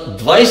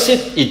станат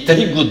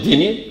 23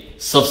 години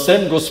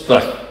съвсем го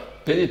спрах.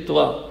 Преди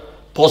това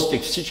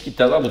постих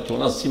всичките работи, у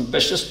нас им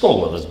беше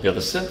строго,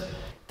 разбира се,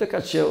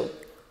 така че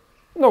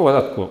много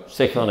рядко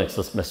се хранех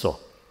с месо,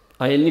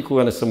 а и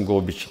никога не съм го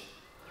обичал.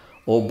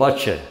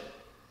 Обаче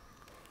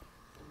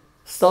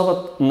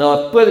стават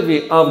на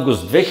 1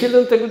 август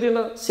 2000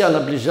 година, сега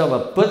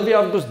наближава 1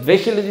 август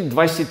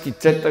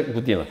 2023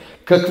 година.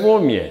 Какво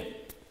ми е?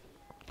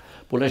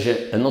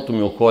 Понеже едното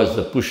ми око е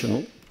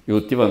запушено и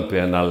отивам при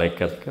една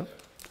лекарка,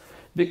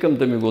 викам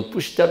да ми го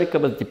отпуши, тя вика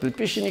да ти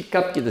припише ни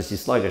капки да си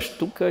слагаш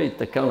тук и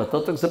така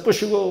нататък.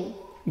 Запуши го,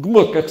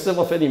 гмърках се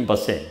в един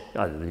басейн,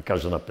 айде да ви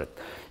кажа напред.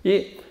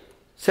 И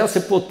сега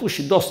се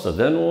поотпуши доста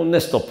ден, но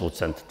не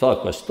 100%. Това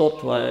ако е 100,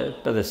 това е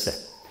 50.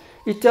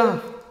 И тя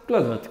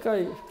гледаме така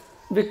и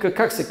вика,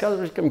 как се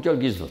казва? Викам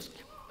Георги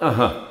Извърски.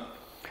 Аха.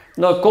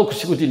 На колко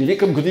си години?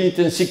 Викам,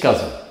 годините не си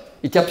казвам.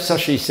 И тя писа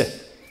 60.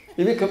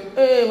 И викам,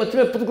 ма ти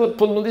ме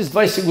подмоли с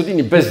 20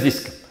 години, без да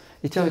искам.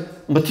 И тя вика,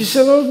 ма ти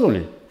сериозно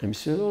ли? Еми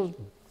сериозно.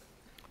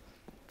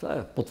 Това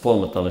е под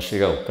формата на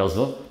шега, го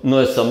казвам, но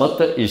е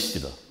самата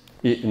истина.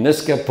 И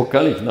днеска я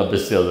поканих на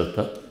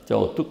беседата, тя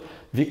от тук,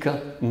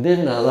 вика, не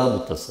на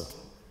работа са,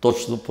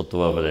 точно по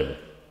това време.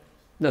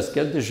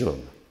 Днеска е дежурна.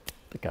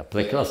 Така,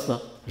 прекрасна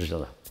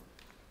жена.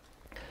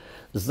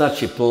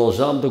 Значи,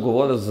 продължавам да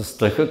говоря за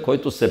страха,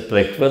 който се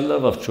прехвърля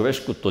в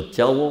човешкото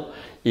тяло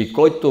и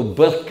който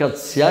бърка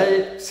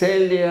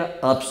целия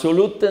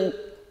абсолютен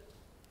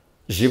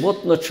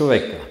живот на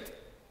човека.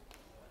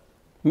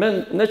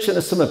 Мен не, че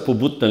не са ме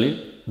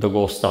побутнали да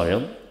го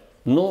оставям,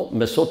 но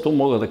месото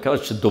мога да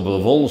кажа, че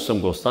доброволно съм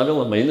го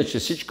оставил, ама иначе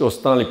всички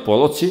останали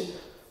пороци,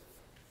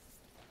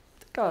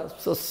 така,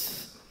 с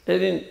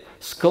един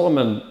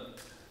скромен,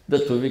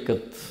 дето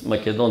викат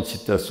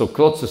македонците, со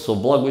кроце, со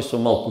благо и со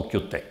малко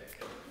кютек.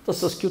 Та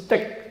с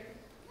кютек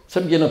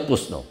съм ги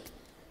напуснал.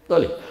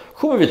 Дали?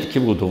 Хубави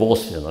такива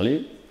удоволствия,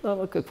 нали?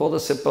 Ама какво да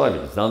се прави?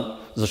 Знам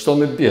защо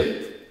ме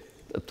бият.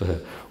 Ето е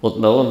от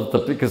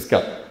народната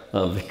приказка.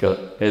 Вика,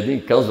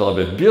 един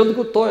казва, бият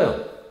го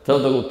тоя.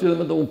 Трябва да го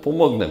отидем да му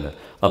помогнем.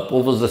 А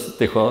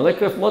по-възрастните хора,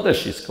 някакъв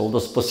младеж искал да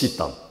спаси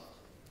там.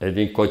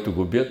 Един, който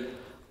го бият,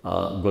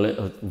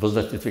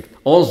 възрастните викат,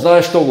 он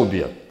знае, що го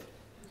бият.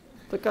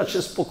 Така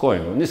че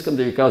спокойно. Не искам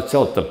да ви кажа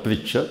цялата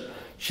притча,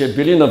 че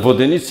били на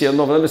воденици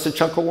едно време се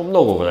чакало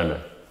много време.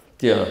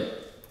 Тия,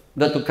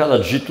 дето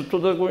карат житото,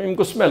 да им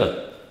го смелят.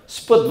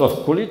 Спът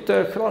в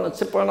колите, хранят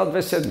се по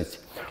 1-2 седмици.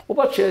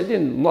 Обаче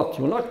един млад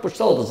юнак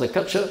почнал да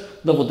закача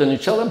на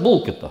воденичара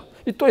булката.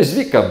 И той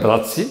извика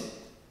брат си,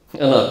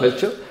 една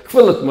вечер,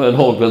 хвърлят му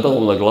едно огледало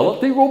на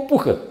главата и го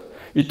опухат.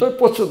 И той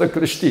почва да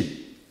крещи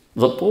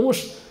за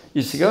помощ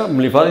и сега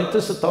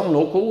мливарите са там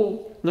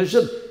наоколо,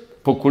 лежат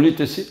по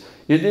колите си.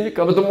 И един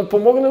вика, да му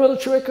помогнем на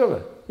човека, бе.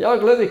 Я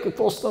гледай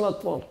какво стана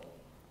това.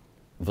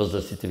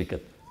 Възрастите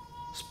викат,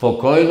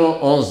 спокойно,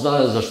 он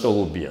знае защо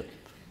го бият.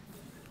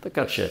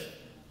 Така че,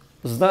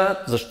 знаят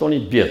защо ни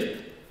бият.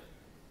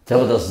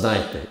 Трябва да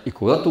знаете. И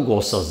когато го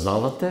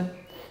осъзнавате,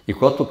 и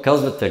когато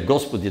казвате,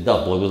 Господи,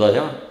 да,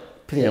 благодаря,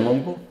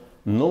 приемам го,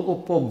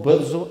 много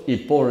по-бързо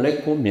и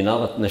по-леко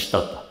минават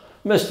нещата.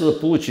 Вместо да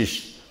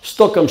получиш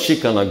 100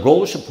 камшика на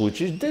голо, ще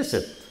получиш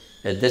 10.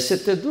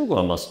 10 е друго,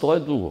 ама 100 е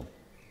друго.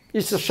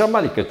 И с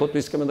шамали, каквото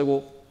искаме да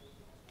го...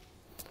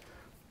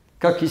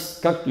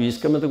 Както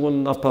искаме да го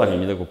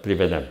направим и да го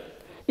приведем.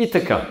 И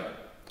така,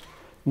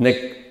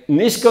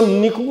 не искам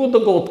никого да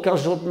го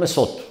откажа от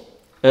месото.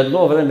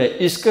 Едно време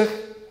исках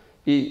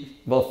и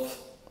в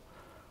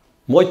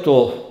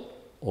моето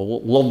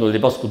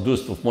ловно-рибарско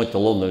дружество, в моята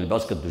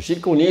ловно-рибарска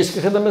дружинка, ние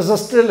искаха да ме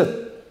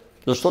застрелят.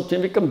 Защото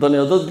им викам да не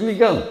ядат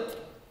глиган,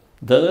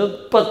 да не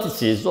ядат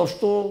патици,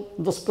 изобщо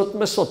да спят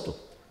месото.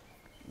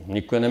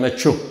 Никой не ме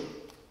чу.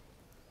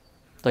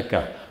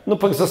 Така. Но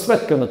пък за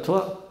сметка на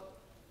това,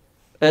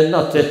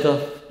 1/3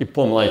 и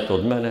по-младите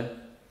от мене,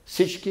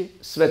 всички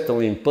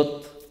светъл им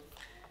път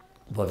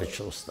във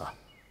вечността.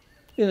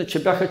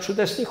 Иначе бяха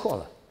чудесни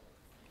хора.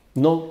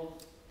 Но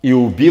и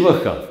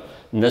убиваха.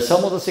 Не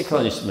само да се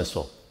храни с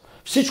месо.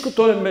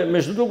 Всичкото е,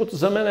 между другото,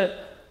 за мен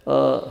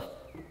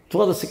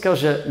това да се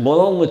каже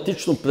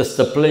морално-етично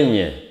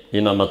престъпление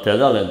и на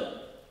материален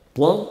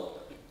план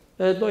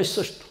е едно и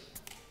също.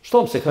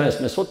 Щом се храни с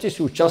месо, ти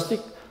си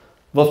участник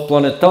в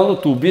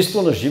планетарното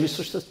убийство на живи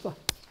същества.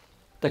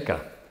 Така.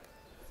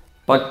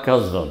 Пак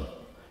казвам,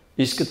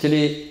 искате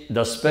ли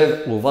да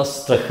спре у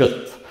вас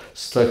страхът?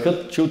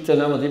 Страхът, че утре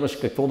няма да имаш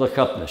какво да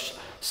хапнеш.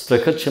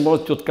 Страхът, че може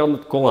да ти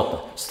откраднат колата.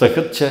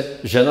 Страхът, че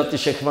жена ти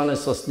ще хване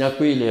с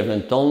някой или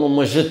евентуално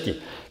мъжът ти.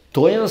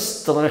 Този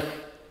страх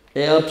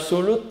е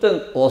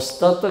абсолютен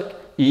остатък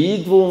и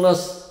идва у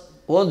нас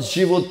от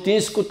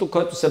животинското,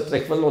 което се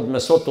прехвърля от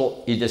месото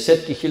и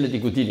десетки хиляди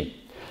години.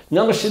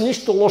 Нямаше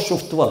нищо лошо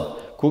в това.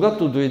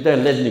 Когато дойде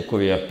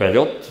ледниковия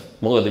период,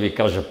 мога да ви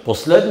кажа,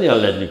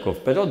 последния ледников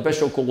период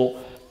беше около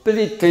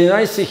преди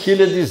 13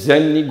 000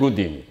 земни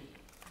години.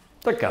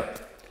 Така.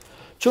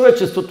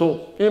 Човечеството,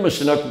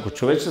 имаше няколко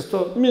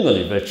човечества,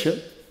 минали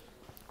вече,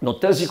 но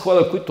тези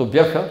хора, които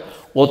бяха,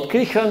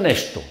 откриха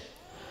нещо.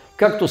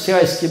 Както сега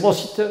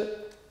ескимосите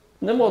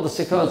не могат да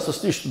се хранят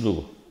с нищо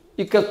друго.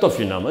 И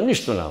картофи няма,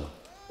 нищо няма.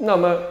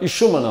 Няма и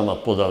шума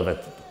няма по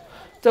дърветата.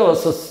 Трябва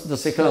да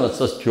се хранят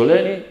с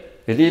тюлени,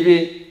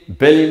 риби,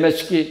 бели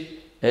мечки,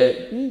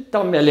 и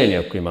там мелени,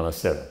 ако има на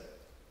север.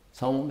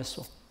 Само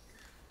месо.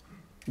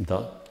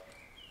 Да,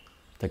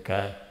 така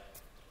е.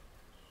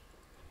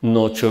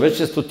 Но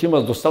човечеството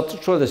има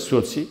достатъчно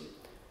ресурси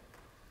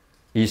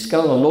и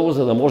изкарва много,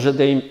 за да може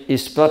да им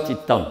изпрати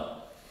там.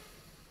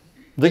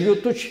 Да ги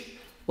отучи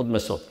от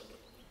месото.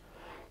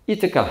 И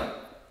така,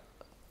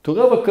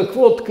 тогава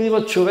какво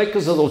открива човека,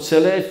 за да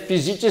оцелее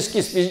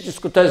физически с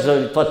физическото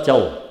заради това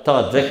тяло,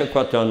 тази дреха,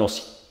 която я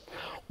носи?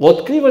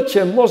 Открива,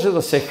 че може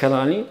да се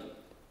храни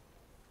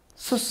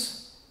с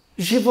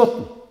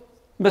животно.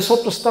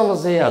 Месото става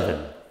за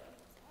ядене.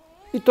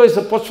 И той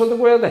започва да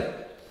го яде.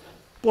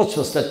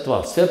 Почва след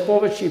това все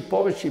повече и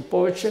повече и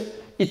повече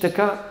и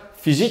така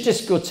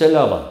физически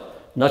оцелява.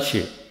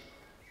 Значи,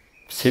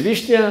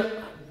 Всевишния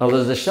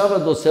разрешава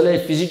да оцелее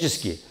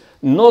физически,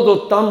 но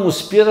до там му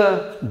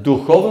спира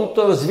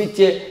духовното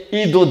развитие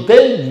и до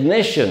ден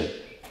днешен,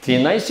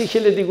 13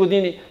 000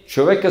 години,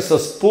 човека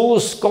с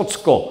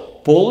полускотско,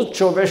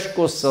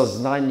 получовешко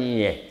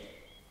съзнание.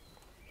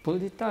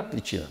 Поради тази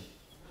причина.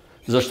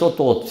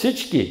 Защото от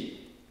всички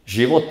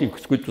животни,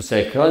 с които се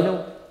е хранил,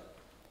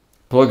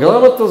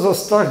 програмата за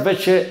страх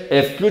вече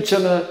е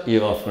включена и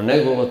в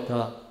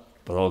неговата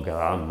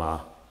програма.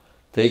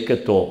 Тъй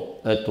като,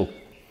 ето,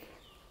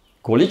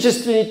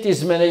 количествените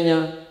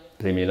изменения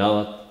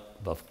преминават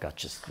в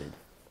качествени.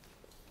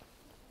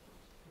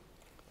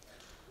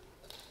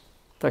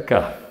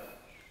 Така.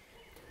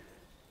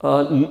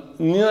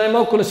 Ние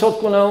най-малко не се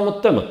отклоняваме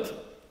от темата.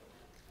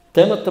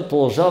 Темата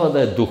продължава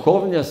да е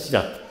духовният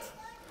свят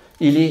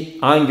или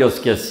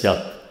ангелския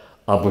свят.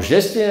 А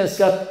божественият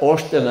свят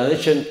още е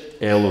наречен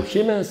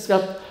елохимен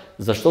свят,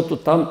 защото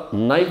там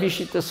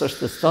най-висшите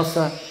същества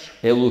са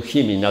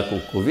елохими,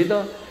 няколко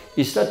вида,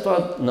 и след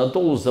това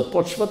надолу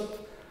започват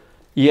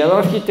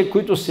иерархиите,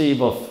 които са и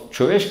в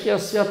човешкия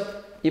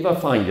свят, и в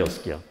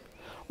ангелския.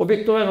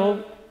 Обикновено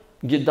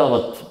ги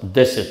дават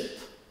 10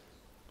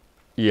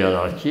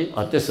 иерархии,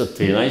 а те са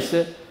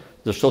 13,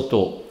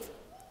 защото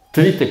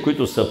трите,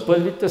 които са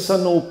първите, са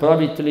на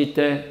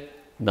управителите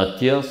на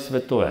тия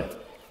светове.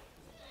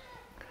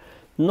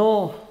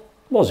 Но,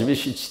 може би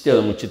ще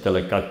цитирам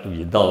учителя, както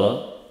ги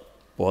дава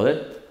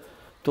поред.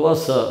 Това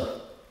са...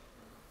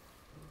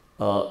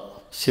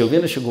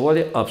 Силвина ще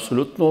говори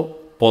абсолютно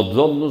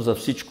подробно за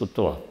всичко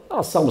това.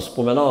 Аз само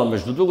споменавам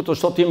между другото,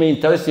 защото има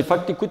интересни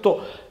факти, които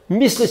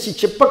мисля си,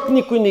 че пък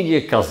никой не ги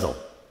е казал.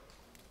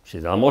 Ще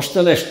дам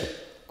още нещо,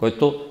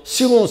 което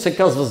сигурно се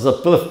казва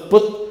за пръв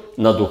път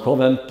на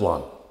духовен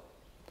план.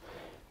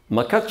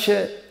 Макар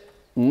че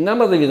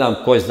няма да ви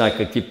дам кой знае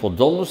какви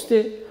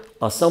подробности,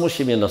 а само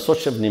ще ви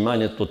насоча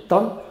вниманието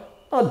там,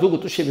 а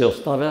другото ще ви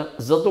оставя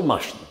за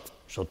домашните,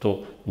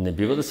 защото не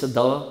бива да се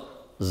дава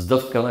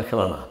сдъвкана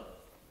храна.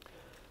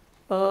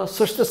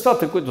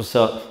 Съществата, които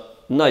са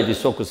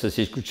най-високо,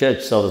 с изключение,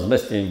 че са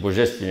разместени в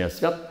Божествения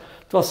свят,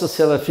 това са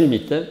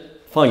серафимите,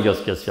 в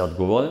ангелския свят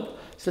говорим,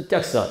 след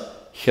тях са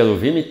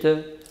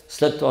херовимите,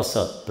 след това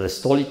са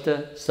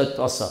престолите, след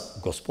това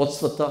са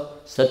господствата,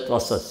 след това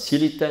са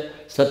силите,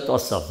 след това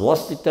са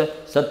властите,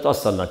 след това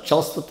са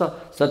началствата,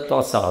 след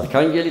това са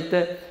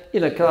архангелите и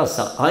накрая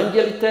са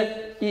ангелите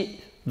и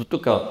до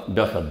тук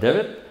бяха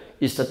 9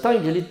 и след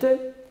ангелите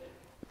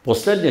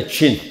последният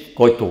чин,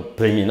 който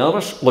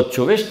преминаваш от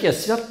човешкия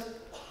свят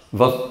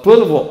в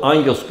първо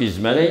ангелско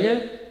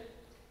измерение,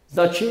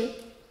 значи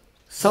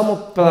само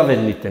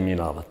праведните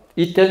минават.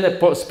 И те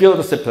не спират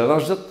да се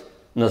прераждат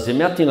на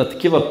Земята и на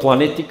такива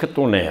планети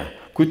като нея,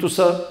 които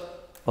са,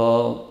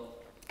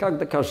 как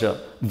да кажа,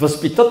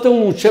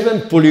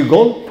 възпитателно-учебен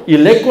полигон и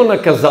леко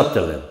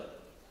наказателен.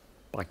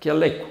 Пак е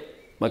леко,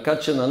 макар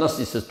че на нас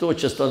ни се струва,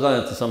 че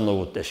страданията са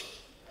много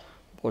тежки.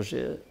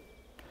 Боже,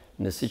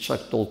 не си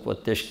чак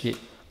толкова тежки,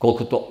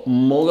 колкото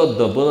могат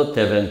да бъдат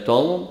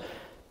евентуално,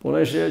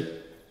 понеже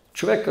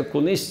човек,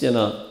 ако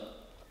наистина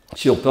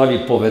си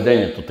оправи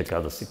поведението, така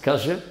да се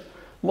каже,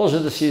 може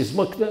да се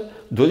измъкне,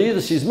 дори и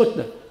да се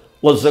измъкне.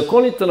 От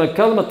законите на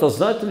кармата,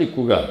 знаете ли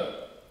кога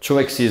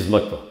човек се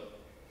измъква?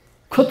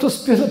 Когато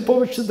спира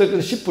повече да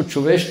греши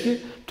по-човешки,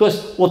 т.е.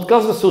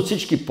 отказва се от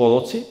всички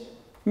пороци,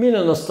 мине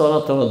на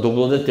страната на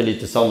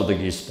добродетелите само да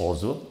ги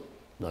използва,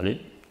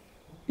 нали?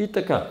 И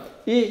така.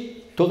 И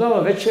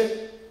тогава вече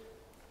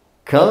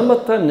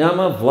кармата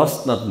няма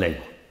власт над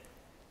него.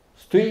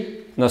 Стои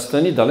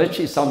настрани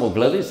далече и само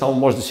гледа и само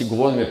може да си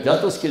говорим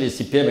приятелски или да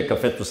си пиеме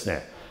кафето с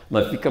нея.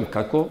 Ма викам,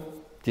 како?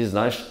 Ти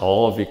знаеш,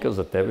 вика,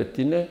 за тебе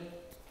ти не.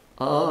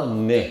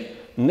 Не.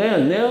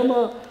 Не,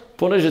 ама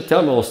понеже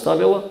тя ме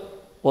оставила,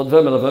 от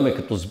време на време,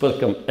 като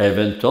сбъркам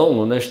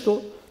евентуално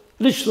нещо,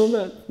 лично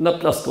ме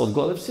напляска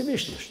отгоре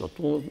Всевишния,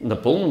 защото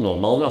напълно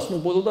нормално аз му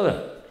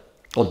благодаря.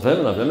 От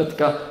време на време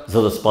така,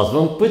 за да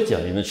спазвам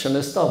пътя, иначе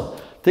не става.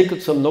 Тъй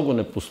като съм много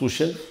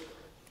непослушен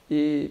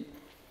и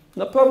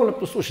направо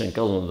непослушен,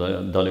 казвам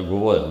да не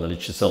говоря, нали,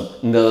 че съм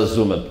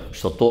неразумен,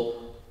 защото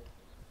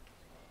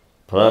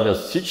правя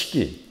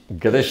всички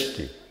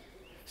грешки,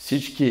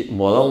 всички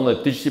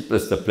морално-етични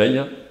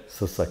престъпления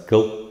с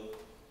акъл.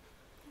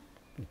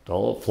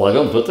 То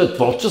влагам вътре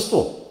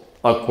творчество.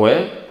 Ако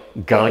е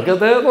гарга,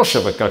 да е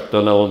рошева, както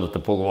е народната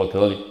поговорка,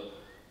 нали?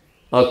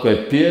 Ако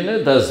е пиене,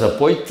 да е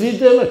запой 3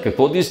 дена.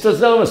 Какво да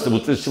изтрезняваме?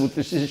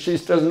 Утре ще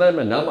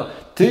изтрезнеме. Няма.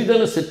 3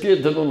 дена се пие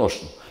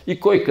денонощно. И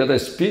кой къде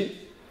спи,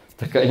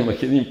 така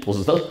имах един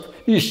познат,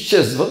 и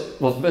изчезва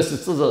в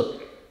месеца за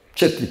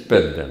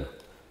 4-5 дена.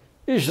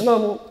 И жена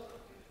му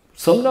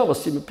съмнява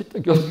си, ме пита: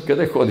 Георги,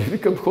 къде ходи?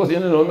 Викам: ходи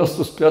на едно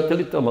място с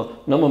приятелите, ама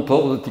нямам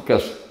право да ти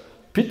кажа.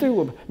 Питай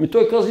го.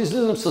 Той каза: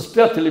 излизам с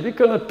приятели,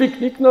 вика, на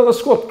пикник, на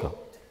разходка.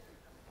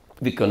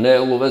 Вика: не е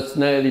ловец,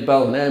 не е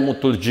рибар, не е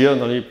моторджия,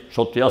 нали,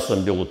 защото аз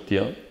съм бил от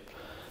тия.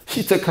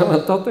 И така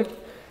нататък.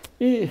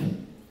 И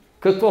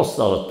какво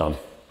става там?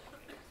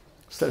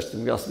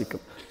 Срещам го, аз викам: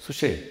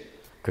 слушай,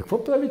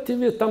 какво правите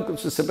вие там,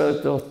 като се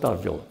съберете в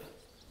тази вила?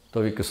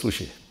 Той вика: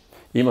 слушай,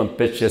 имам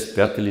 5-6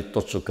 приятели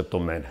точно като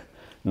мене.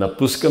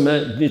 Напускаме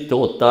дните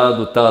от тая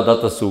до тая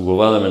дата, се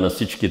уговаряме на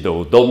всички да е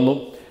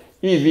удобно.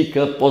 И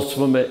вика,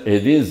 почваме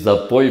един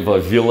запой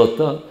във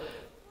вилата,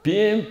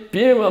 пием,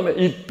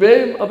 и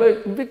пеем,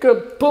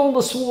 вика,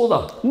 пълна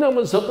свобода.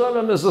 Няма,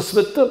 забравяме за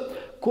света,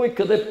 кой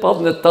къде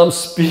падне, там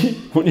спи,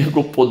 они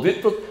го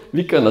подвитат,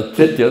 вика, на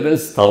 3-я ден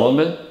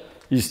ставаме,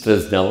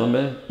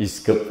 изтрезняваме,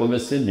 изкъпваме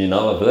се,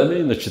 минава време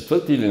и на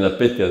 4-ти или на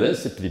 5-я ден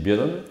се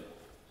прибираме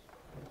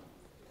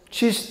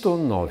чисто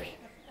нови.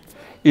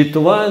 И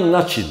това е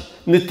начин.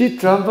 Не ти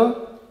трябва,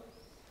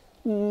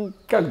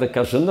 как да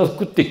кажа,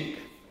 наркотик.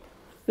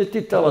 Не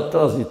ти трябва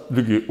тази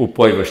други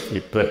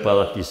упойващи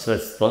препарати и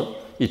средства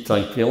и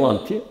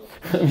транквиланти,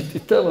 ами ти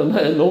трябва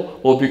на едно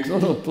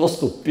обикновено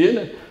просто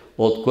пиене,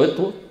 от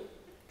което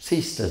се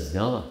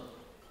изтезнява.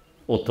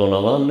 От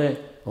онова не.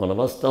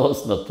 Онова става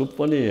с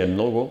натрупване и е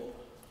много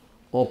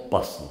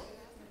опасно.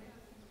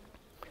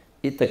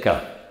 И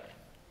така,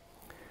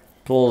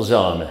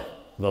 продължаваме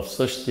в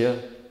същия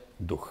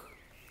дух.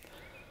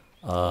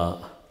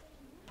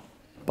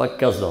 Пак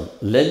казвам,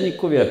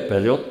 ледниковия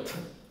период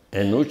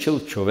е научил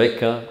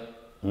човека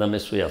на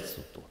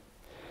месоядството.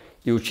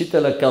 И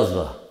учителя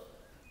казва: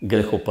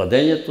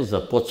 грехопадението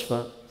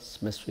започва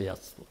с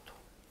месоядството.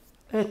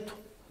 Ето,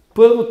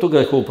 първото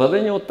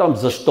грехопадение оттам.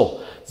 Защо?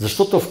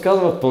 Защото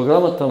вкарва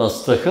програмата на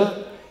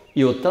страха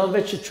и оттам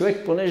вече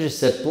човек, понеже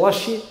се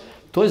плаши,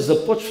 той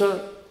започва,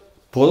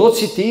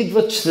 пророците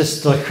идват чрез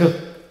страха.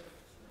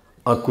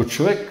 Ако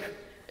човек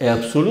е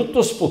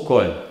абсолютно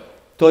спокоен,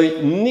 той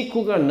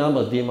никога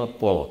няма да има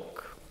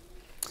порок.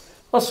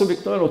 Аз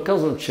обикновено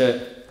казвам,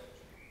 че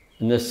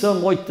не са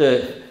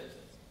моите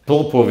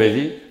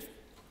проповеди,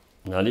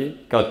 нали,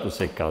 както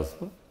се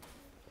казва,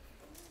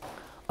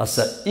 а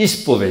са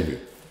изповеди.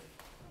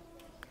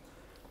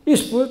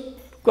 Изповед,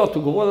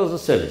 когато говоря за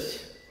себе си.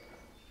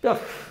 Бях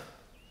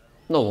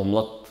много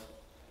млад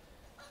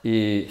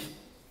и,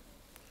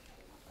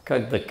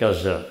 как да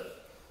кажа,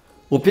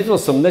 опитвал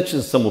съм, не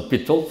че съм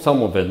опитвал,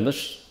 само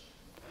веднъж,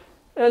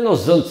 едно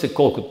зънце,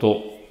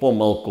 колкото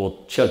по-малко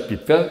от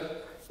черпипер,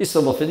 и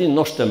съм в един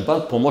нощен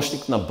бар,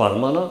 помощник на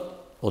бармана,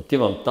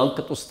 отивам там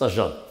като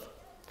стажант.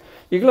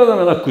 И гледам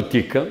една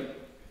кутийка,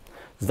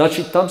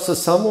 значи там са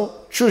само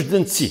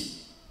чужденци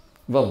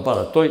в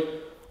бара. Той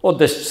от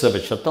 10 часа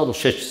вечерта до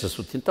 6 часа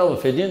сутринта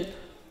в един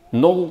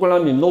много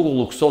голям и много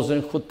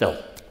луксозен хотел.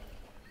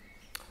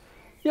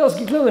 И аз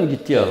ги гледам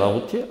тия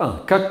работи.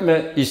 Как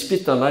ме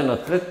изпита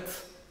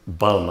най-напред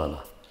бармана.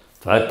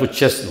 Това е по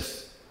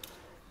честност.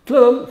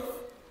 Гледам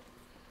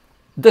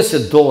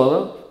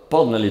 $10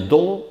 паднали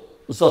долу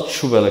зад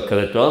шувера,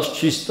 където аз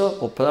чиста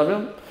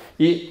оправям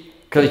и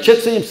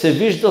крайчеца им се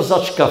вижда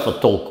зад шкафа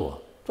толкова.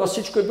 Това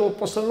всичко е било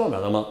после номер,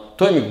 ама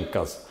той ми го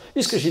каза.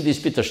 Искаш ли да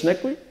изпиташ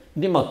някой?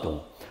 Внимателно.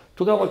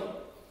 Тогава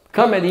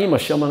камери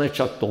имаше, ама не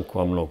чак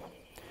толкова много.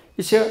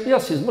 И сега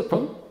аз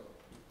измъквам.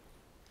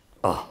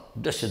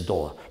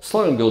 $10.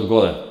 Слагам ги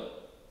отгоре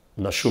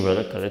на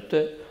шувера, където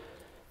е.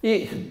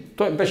 И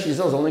той беше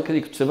излязал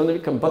някъде, като се върна,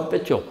 викам: бат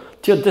Петьо,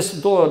 тия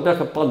 $10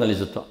 бяха паднали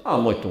за това.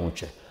 Моето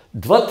момче.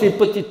 2-3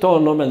 пъти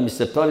този номер ми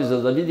се прави,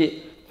 за да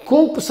види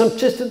колко съм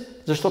честен,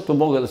 защото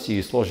мога да си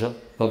ги сложа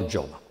в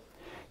джоба.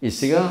 И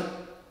сега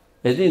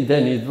един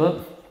ден идва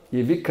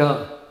и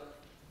вика,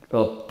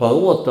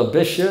 паролата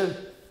беше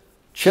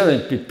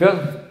черен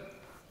пипер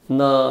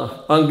на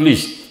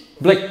английски.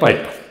 Black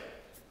Piper.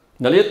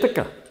 Нали е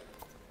така?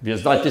 Вие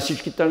знаете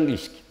всичките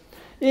английски.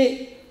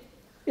 И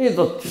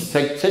идват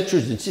все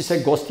чужденци,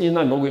 все гости, и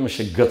най-много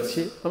имаше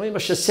гърци, ама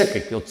имаше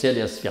всякакви от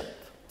целия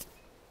свят.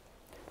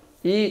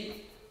 И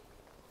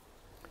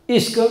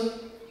иска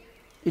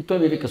И той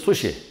ми вика,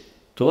 слушай,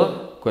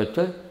 това,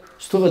 което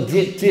струва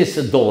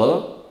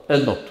 $30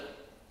 едното.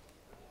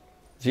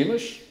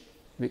 Взимаш,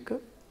 вика,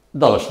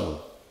 даваш му.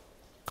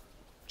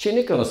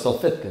 Чиника на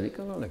салфетка,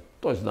 вика, но не,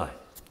 той знае.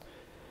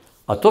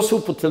 А то се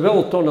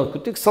употребява този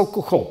наркотик с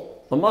алкохол.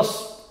 Ама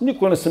аз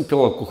никога не съм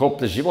пил алкохол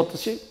през живота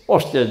си.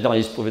 Още една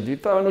изповед ви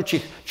правя,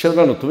 научих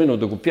червеното вино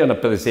да го пия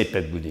на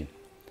 55 години.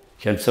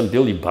 Хем съм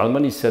бил и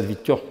барман, и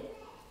сервитьор.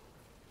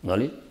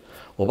 Нали?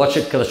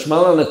 Обаче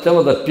кръчмана не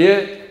трябва да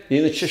пие,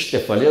 иначе ще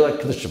фалира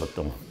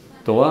кръчмата му.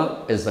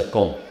 Това е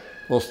закон.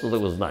 Просто да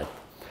го знаете.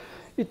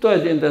 И той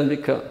един ден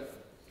вика,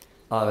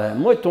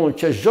 моето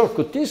момче,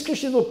 Жорко, ти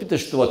искаш ли да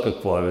опиташ това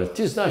какво е?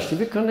 Ти знаеш ли?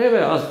 Вика, не бе,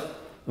 аз...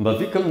 Ама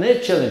викам, не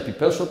е черен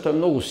пипер, защото е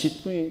много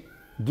ситно и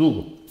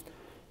друго.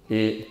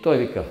 И той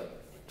вика,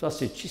 това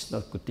си е чист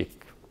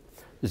наркотик.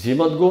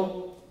 Взимат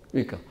го,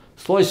 вика,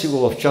 слой си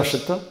го в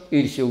чашата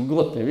или си го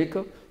глътне,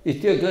 вика,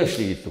 и тия гледаш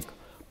ли ги тук.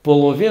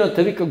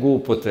 Половината, вика, го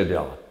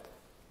употребяват.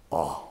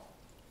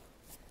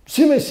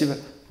 Взимай си, бе.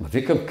 Ма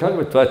викам, как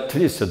бе, това е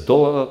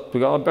 $30,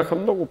 тогава бяха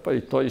много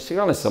пари. Той и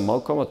сега не са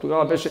малко, ама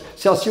тогава беше,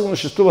 сега сигурно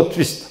ще струва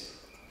 300.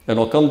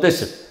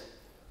 1:10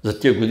 за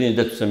тия години,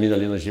 дето са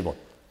минали на живот.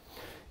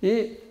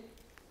 И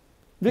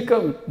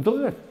викам,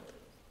 добре,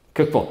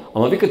 какво?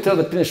 Ама вика,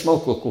 трябва да пинеш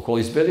малко алкохол,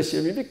 избери си,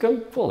 ами викам,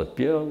 какво да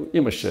пия?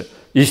 Имаше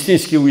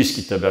истински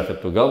уиските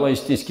бяха тогава,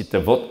 истинските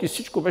водки,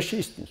 всичко беше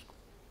истинско.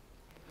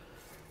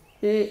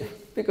 И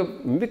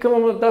викам,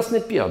 ама да аз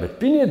не пия, бе,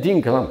 пини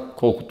 1 грам,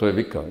 колкото е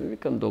викам. И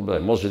викам, добре,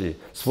 може ли?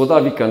 С вода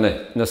вика,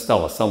 не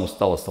става, само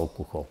става с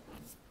алкохол.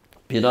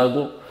 Пина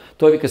го,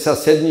 той вика, сега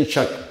седни и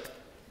чакай.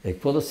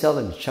 Какво да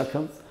сядам и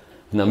чакам?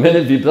 На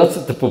мене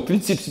вибрацията по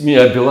принцип ми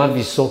е била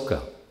висока.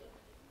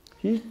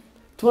 И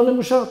това не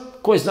можа,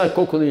 кой знае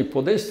колко да ми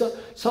подейства,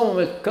 само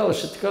ме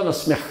караше така на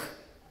смях.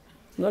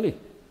 Нали?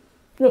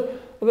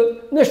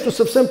 Нещо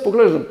съвсем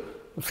поглеждам.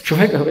 В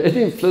човека,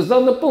 един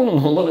влездан напълно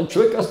нормален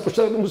човек, аз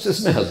почнах да му се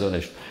смея за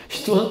нещо.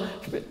 И това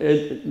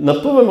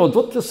напълваме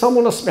отвътре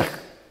само на смях.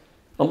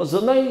 Ама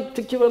за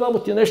най-такива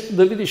работи нещо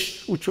да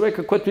видиш у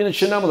човека, което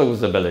иначе няма да го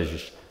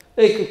забележиш.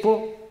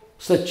 Какво?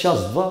 След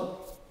час-два,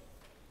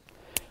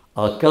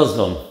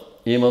 казвам,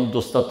 имам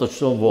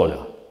достатъчно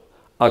воля.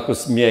 Ако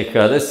ми е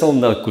харесал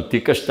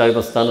наркотика, щях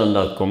да стана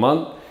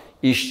наркоман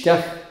и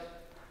щях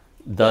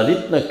да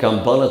ритна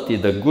камбаната и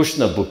да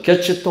гушна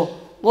букетчето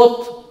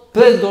от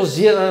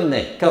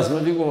предозиране.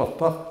 Казвам ви го в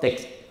прав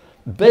текст.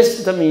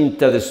 Без да ме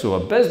интересува,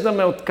 без да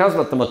ме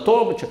отказват, ама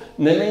това обича,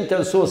 не ме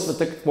интересува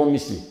света какво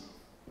мисли.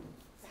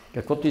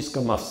 Каквото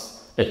искам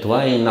аз.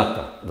 Това е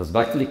ината.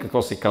 Разбрахте ли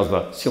какво се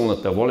казва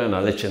силната воля,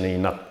 наречена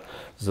инат?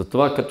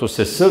 Затова като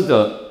се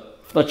сърда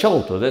в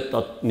началото,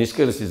 не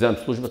иска да си вземем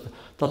службата,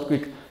 татко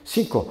вика,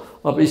 синко,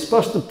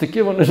 изпращат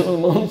такива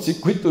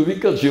ненормалници, които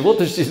викат,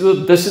 живота ще си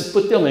дадат 10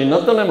 пъти, а на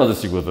ината няма да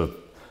си го дадат.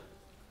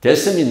 Те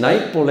са ми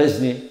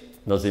най-полезни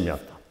на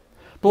земята.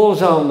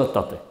 Продължавам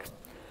нататък.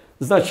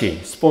 Значи,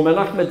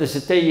 споменахме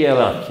 10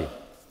 иерархии,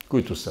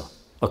 които са.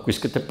 Ако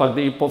искате пак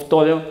да ги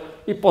повторя,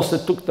 и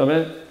после тук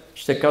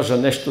ще кажа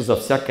нещо за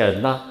всяка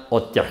една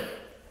от тях.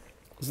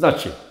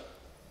 Значи,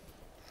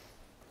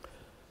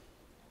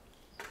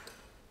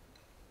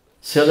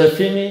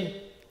 серафими,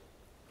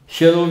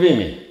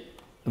 херовими.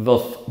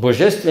 В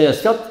Божествения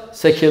свят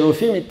са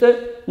херовимите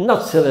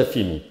над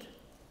серафимите.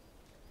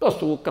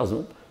 Просто го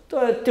казвам.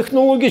 Това е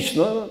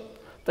технологично.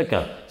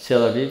 Така,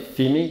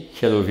 серафими,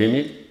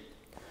 херовими,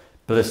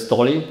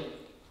 престоли,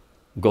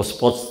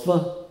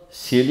 господства,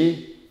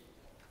 сили,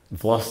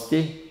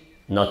 власти,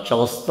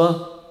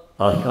 началства,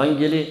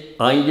 архангели,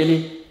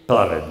 ангели,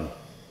 праведни.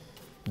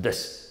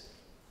 10.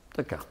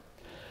 Така.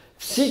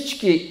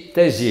 Всички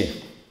тези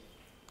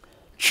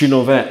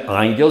чинове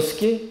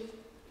ангелски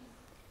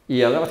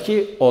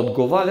иерархии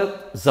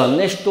отговарят за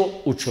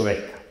нещо у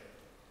човека.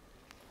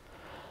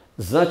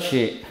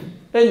 Значи,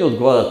 едни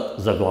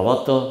отговарят за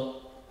главата,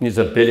 ни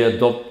за белия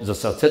дроб, за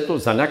сърцето,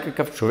 за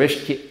някакъв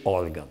човешки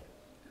орган.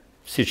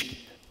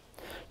 Всичките.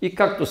 И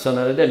както са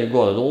наредени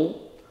горе-долу,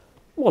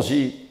 може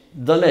и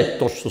да не е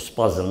точно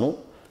спазено,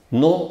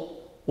 но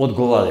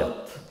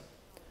отговарят.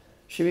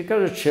 Ще ви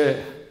кажа, че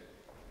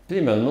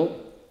примерно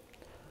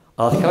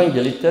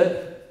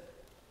архангелите,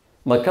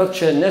 макар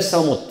че не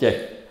само от тях,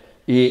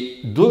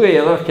 и друга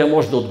иерархия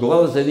може да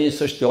отговаря за един и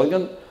същи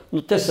орган,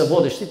 но те са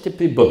водещите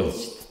при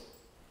бъбреците.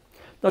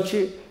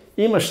 Значи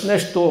имаш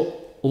нещо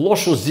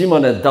лошо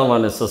взимане,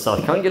 даване с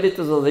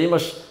архангелите, за да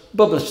имаш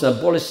бъбречна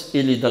болест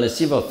или да не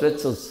си в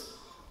ред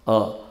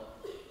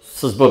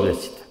с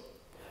бъбреците.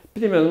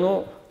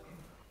 Примерно,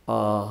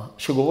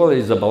 ще говоря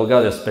и за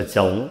България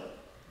специално,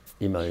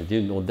 има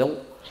един отдел,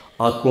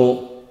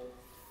 ако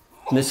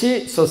не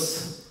си с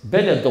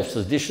белия дроб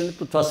с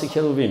дишането, това са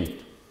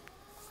херовимите.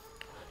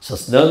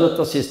 С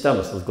нервната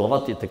система, с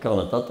главата и така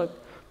нататък,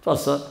 това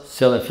са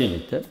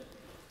серафимите.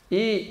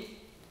 И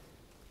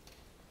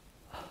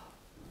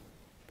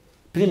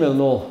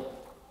примерно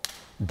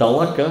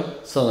далака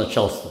са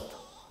началствата.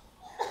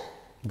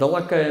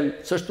 Далака е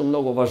също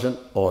много важен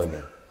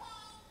орган.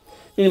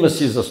 Има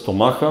си за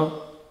стомаха,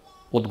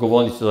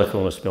 отговорници за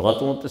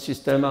храносмилателната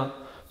система,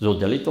 за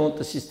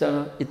отделителната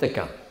система и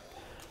така.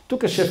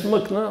 Тук ще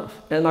вмъкна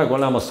една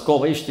голяма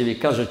скоба и ще ви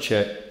кажа,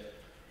 че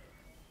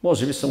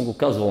може би съм го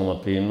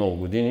казвал преди много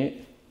години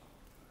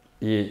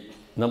и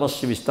на вас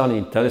ще ви стане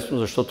интересно,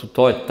 защото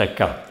то е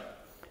така.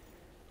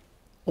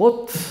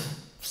 От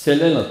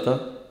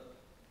Вселената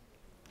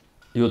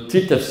и от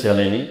трите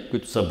вселени,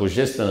 които са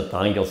Божествената,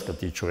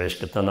 Ангелската и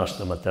човешката,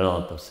 нашата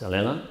материалната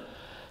вселена,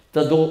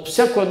 да до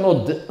всяко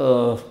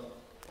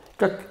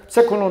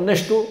едно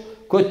нещо,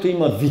 което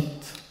има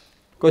вид,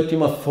 което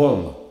има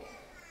форма.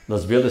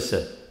 Разбира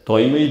се,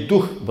 той има и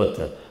дух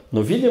вътре,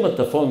 но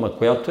видимата форма,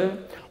 която е,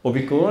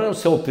 обикновено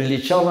се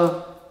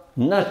оприличава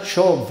на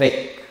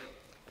човек.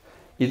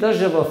 И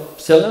даже в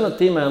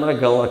Вселената има една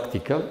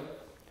галактика,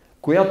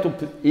 която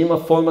има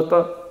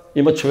формата,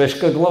 има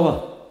човешка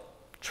глава,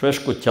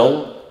 човешко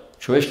тяло,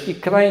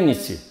 човешки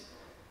крайници.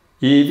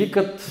 И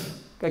викат,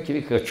 как и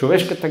викаха,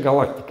 човешката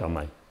галактика,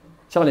 май.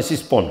 Сега не си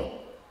спомням.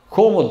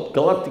 Хомо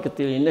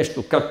галактиката или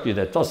нещо, както и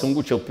да е. Това съм го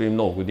учил преди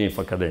много години в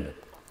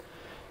академията.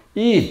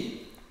 И,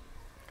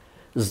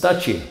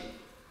 значи,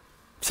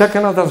 всяка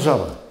една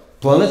държава,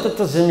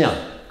 планетата Земя,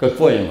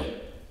 какво има?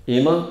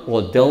 Има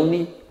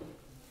отделни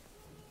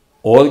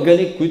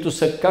органи, които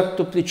са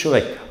както при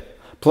човека.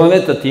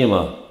 Планетата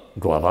има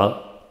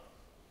глава,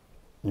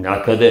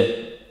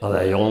 някъде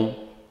район,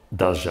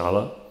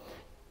 държава.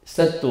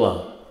 След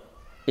това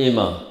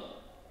има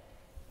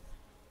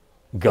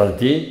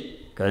гърди,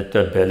 където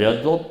е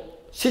белият дроб.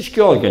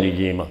 Всички органи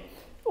ги има.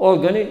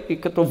 Органи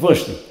и като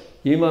външни.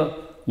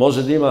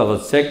 Може да има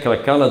ръце,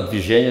 крака на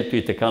движението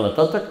и така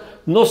нататък,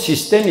 но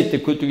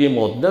системите, които ги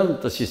има от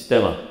нервната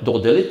система до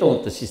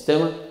отделителната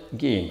система,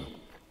 ги има.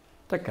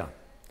 Така.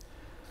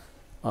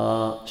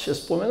 Ще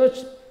спомена,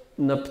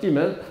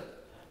 например,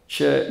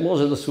 че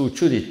може да се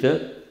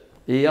учудите,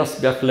 и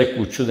аз бях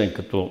леко учуден,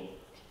 като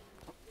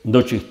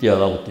научих тия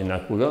работи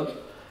някога,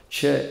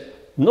 че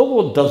много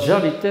от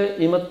държавите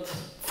имат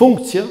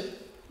функция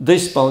да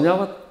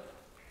изпълняват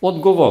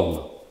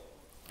отговорно.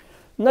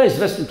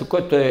 Най-известното,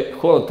 което е,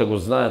 хората го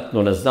знаят,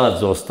 но не знаят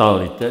за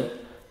останалите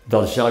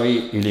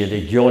държави или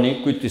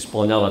региони, които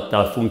изпълняват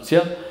тази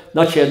функция.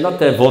 Значи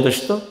едната е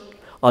водеща,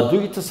 а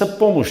другите са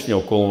помощни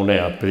около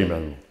нея,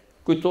 примерно,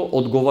 които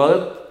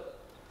отговарят,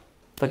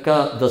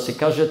 така да се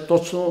каже,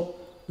 точно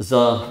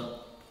за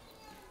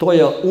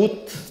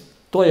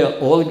тоя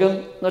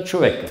орган на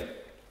човека.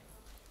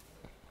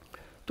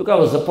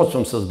 Тогава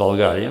започвам с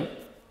България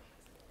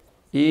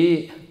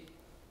и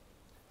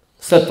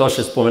след това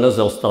ще спомена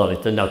за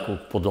останалите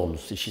няколко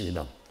подробности ще ви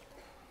дам.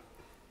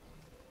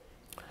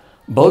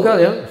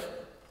 България,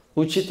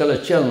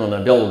 учителят черно на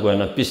бяло го е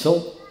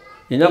написал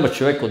и няма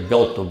човек от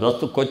бялото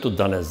братство, който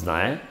да не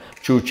знае,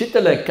 че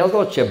учителят е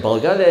казал, че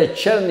България е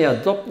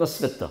черният дроб на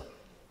света.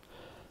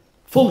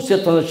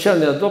 Функцията на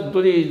черния дроб,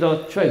 дори и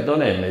да човек да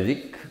не е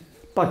медик,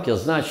 пак я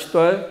знае, че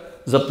това е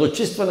за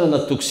прочистване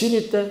на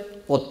токсините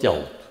от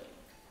тялото.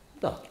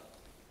 Да.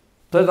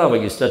 Предава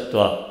ги след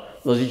това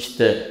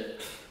различните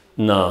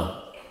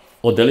на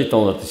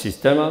отделителната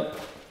система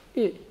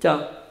и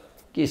тя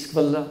ги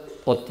изхвърля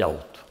от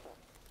тялото.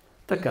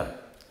 Така.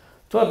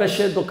 Това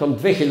беше до към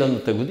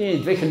 2000-та година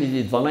и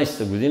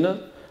 2012 година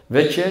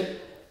вече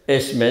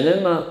е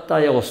сменена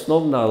тая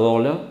основна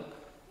роля,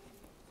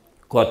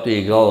 която е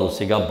играла до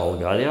сега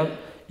България,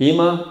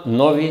 има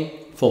нови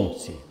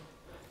функции.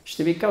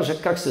 Ще ви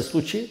кажа как се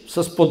случи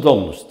с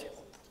подробности.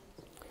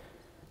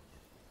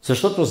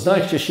 Защото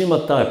знаех, че ще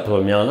има тая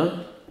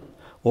промяна,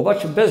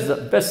 обаче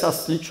без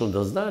аз лично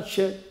да знае,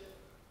 че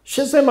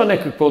ще взема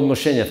някакво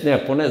отношение в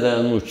нея, поне да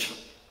я науча.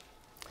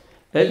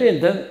 Един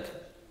ден,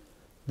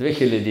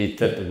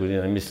 2003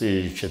 година, мисля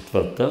или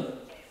 2004,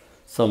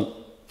 съм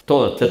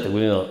втора-трета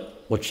година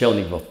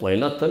учебник в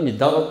планината, ми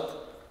дават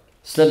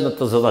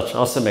следната задача.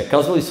 Аз съм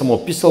казал и съм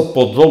описал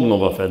подробно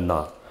в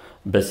една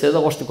беседа,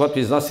 още когато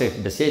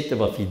изнасях беседите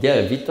в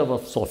Идея Вита в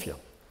София.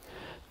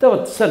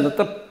 Дават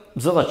следната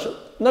задача.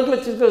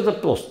 Наглед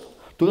изглежда просто.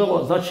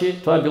 Тогава, значи,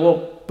 това е било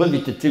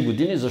първите 3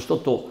 години,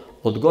 защото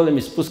отгоре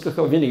ми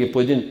спускаха винаги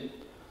по един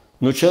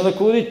научен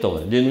ръководител,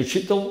 един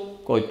учител,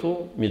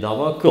 който ми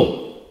дава акъл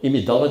и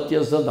ми дава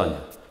тия задания.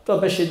 Това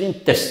беше един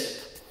тест.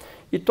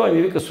 И той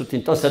ми вика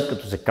сутринта, след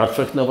като се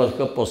качвах на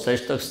върха,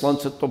 посрещах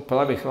слънцето,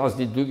 правих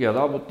разни други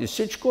работи,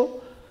 всичко,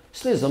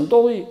 слизам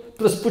долу и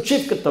през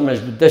почивката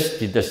между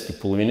 10 и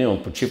 10:30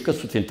 имам почивка,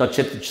 сутринта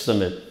 4 часа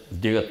ме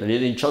вдигат, нали,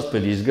 1 час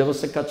преди изгрева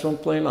се качвам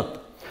в планината.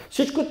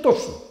 Всичко е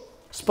точно.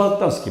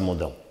 Спартански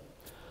модел.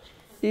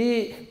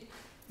 И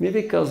ми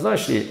вика,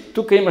 знаеш ли,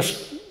 тук имаш...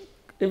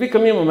 И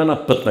викам, имам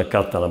една пътна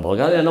карта на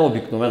България, една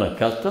обикновена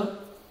карта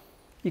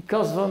и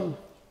казвам,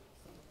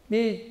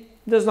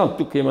 не знам,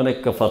 тук има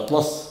някакъв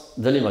атлас,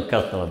 дали има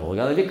карта на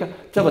България. Вика,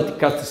 трябва ти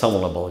карта само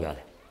на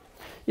България.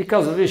 И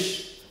казва,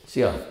 виж,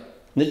 сега,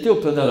 не ти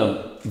определям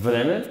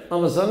време,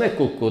 ама за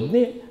няколко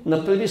дни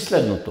направи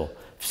следното.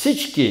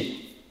 Всички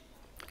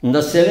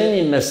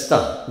населени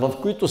места, в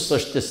които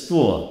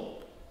съществува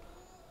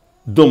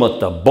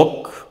думата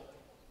Бог,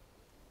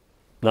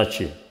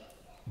 значи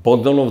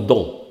Богданов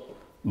дол,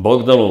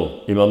 Богданово,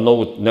 има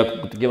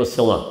няколко такива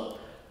села,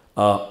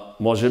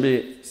 може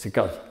би се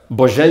казва,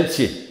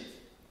 боженци,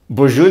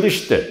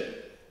 божурище,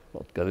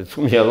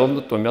 откъдето ми е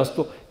родното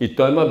място и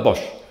той има Бож.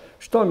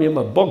 Щом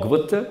има Бог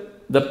вътре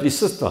да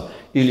присъства.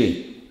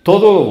 Или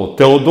Тодорово,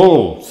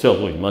 Теодорово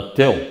село има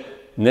Тео.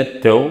 Не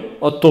Тео,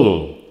 а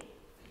Тодорово.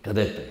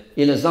 Където е.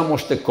 И не знам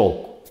още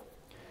колко.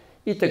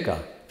 И така,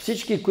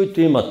 всички,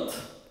 които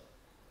имат,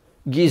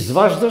 ги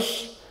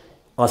изваждаш,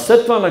 а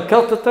след това на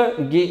картата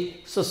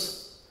ги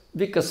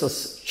вика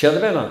с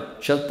червена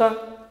черта,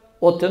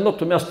 от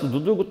едното място до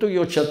другото ги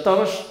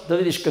очертаваш, да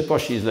видиш какво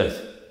ще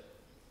излезе.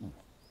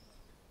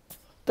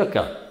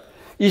 Така.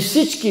 И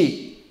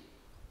всички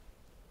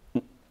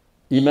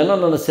имена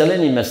на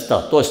населени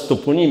места, т.е.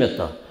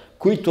 топонимета,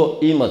 които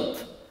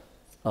имат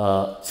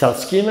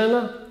царски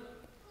имена,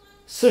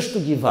 също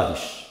ги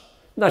вадиш.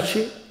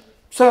 Значи,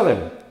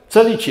 Царево,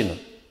 Царичина,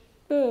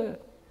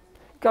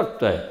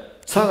 както е,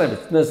 Царевец,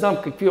 не знам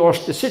какви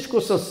още,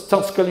 всичко с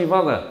царска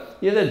ливада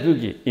и не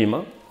други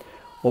има.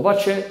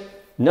 Обаче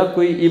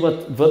някои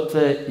имат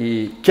вътре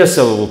и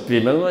Кесарово,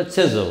 примерно е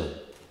Цезарово.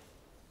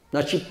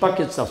 Значи пак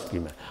е царско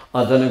име.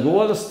 А да не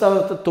говоря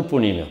старата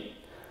топонимия.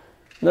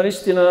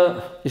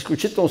 Наистина,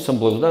 изключително съм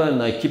благодарен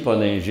на екипа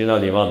на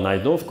инженер Иван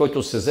Найденов,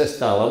 който се взе с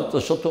тази работа,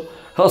 защото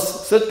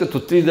аз след като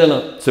 3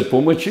 дена се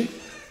помъчих,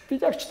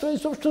 видях, че това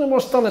изобщо не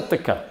може да стане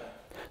така.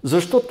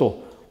 Защото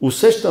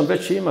усещам,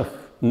 вече имах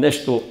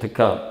нещо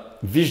така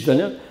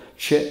виждане,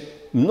 че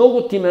много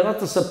от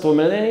имената са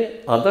променени,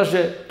 а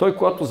даже той,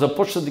 когато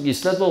започна да ги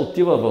изследва,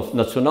 отива в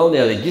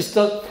Националния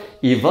регистър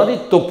и вади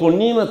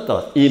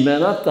топонимата,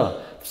 имената,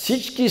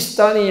 всички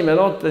стари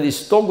имена от преди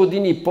 100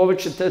 години и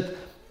повече,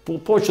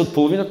 повече от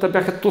половината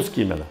бяха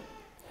турски имена.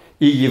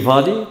 И ги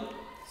вади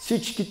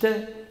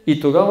всичките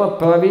и тогава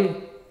прави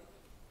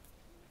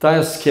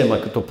тая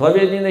схема, като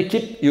прави един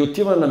екип и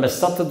отива на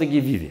местата да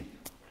ги види.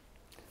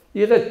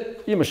 И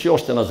имаше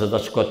още една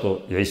задача,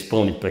 която я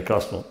изпълни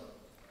прекрасно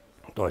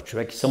този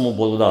човек и съм му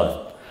благодарен.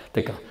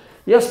 Така.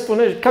 И аз,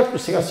 понеже, както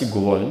сега си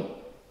говорим,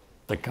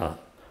 така,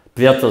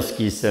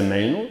 приятелски и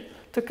семейно,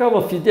 така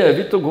в идея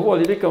Вито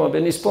говори, викам,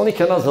 не изпълних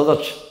една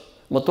задача,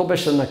 но то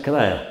беше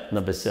накрая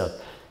на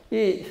беседата.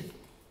 И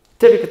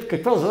те викат,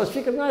 каква задача?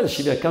 Викам, да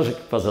ще ви я кажа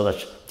каква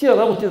задача. Тия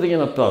работи да ги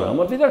направя.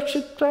 Ама видях,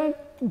 че това е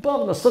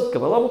бавна,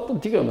 съдкава работа,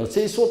 дигам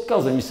ръце и се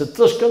отказвам и се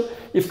тръжкам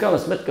и в крайна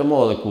сметка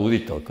мога да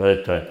колорител,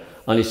 където е.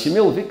 А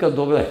Нисимил вика,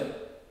 добре,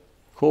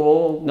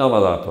 хубаво, няма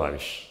да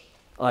направиш.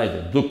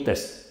 Айде, друг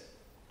тест.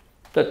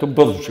 Ето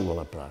бързо ще го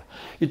направя.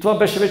 И това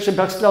беше вече,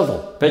 бях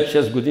слязал.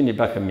 5-6 години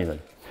бяха минали.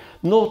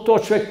 Но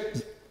този човек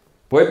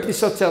пое при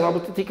сърце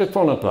работата и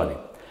какво направи?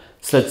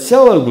 След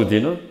цяла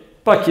година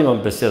пак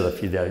имам беседа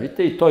в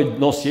идеалите и той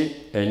носи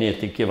едни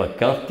такива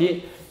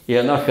карти и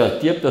една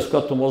хартия, през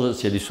която може да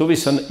се рисува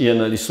и е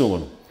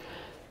нарисувано.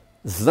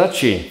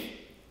 Значи,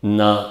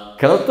 на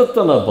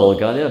картата на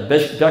България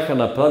бяха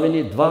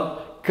направени 2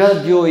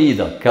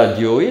 кардиоида.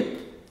 Кардиоид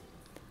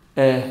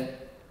е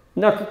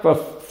някаква,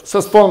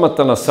 с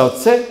формата на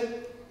сърце,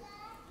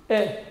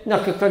 е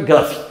някаква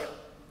графика.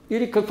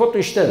 Или каквото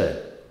и ще да е.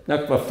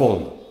 Някаква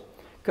форма.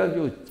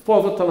 Кардиоид.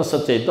 Формата на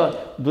сърце. Да,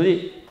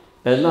 дори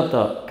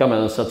едната камера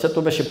на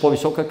сърцето беше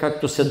по-висока,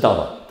 както се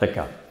дава.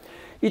 Така.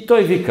 И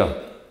той вика,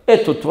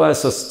 ето това е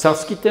с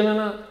царските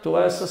имена,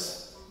 това е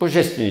с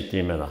божествените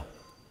имена.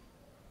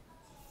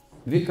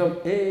 Викам,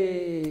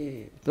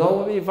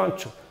 браво ви,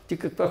 Иванчо, ти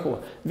каква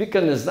хубава.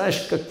 Вика, не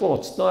знаеш какво,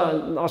 от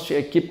нашия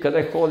екип,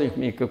 къде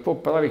ходихме и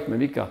какво правихме,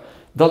 вика,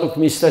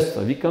 дадохме и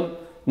средства. Викам,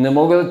 не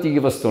мога да ти ги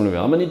възстановя.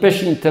 Ама ни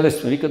беше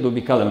интересно, вика, да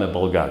обикаляме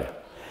България.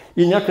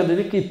 И някъде,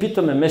 вика, и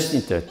питаме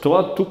местните,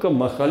 това тук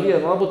махали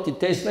работи,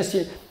 те сме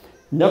си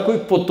някои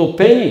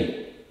потопени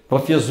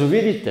в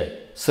язовирите,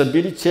 са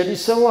били цели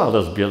села,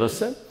 разбира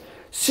се.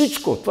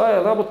 Всичко, това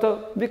е работа,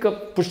 вика,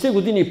 почти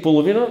години и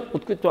половина,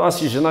 от които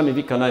аз и жена ми,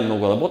 вика,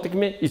 най-много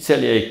работихме и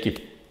целият екип.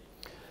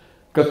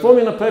 Какво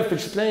ми направи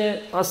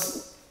впечатление?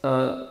 Аз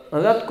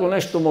рядко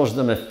нещо може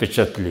да ме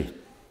впечатли,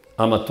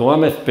 ама това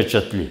ме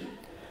впечатли.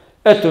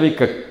 Ето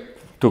вика,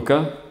 тук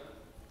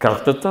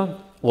картата,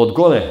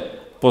 отгоре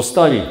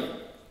постави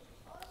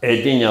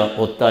единя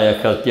от тая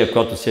хартия,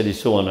 която се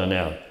рисува на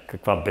нея,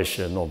 каква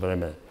беше едно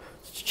време,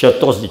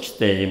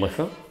 чертозниците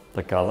имаха,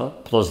 такава,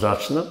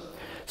 прозрачна.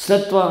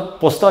 След това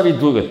постави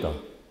другата.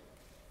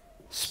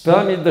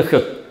 Спря ми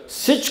дъхът.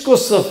 Всичко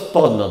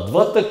съвпадна.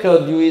 Двата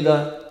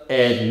кардиоида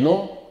е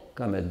 1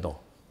 към 1.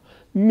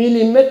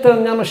 Милиметър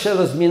нямаше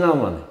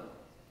разминаване.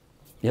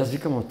 И аз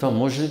викам, това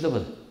може ли да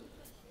бъде?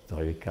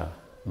 Той вика,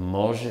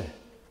 може.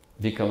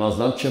 Викам, аз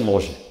знам, че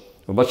може.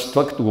 Обаче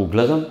това като го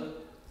гледам,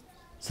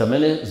 за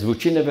мен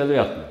звучи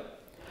невероятно.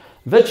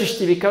 Вече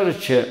ще ви кажа,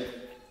 че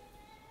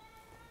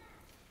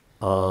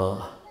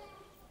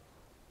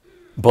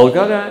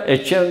България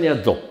е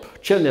черния дроб.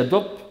 Черният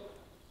дроб,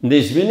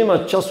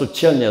 неизменима част от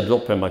черния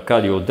дроб е,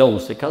 макар и отделно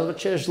се казва,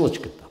 че е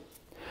жлъчката.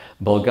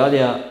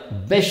 България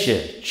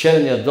беше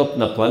черният дроб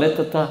на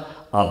планетата,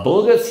 а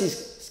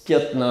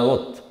българският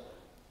народ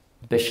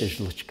беше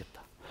жлъчката.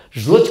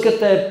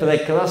 Жлъчката е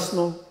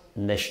прекрасно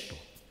нещо.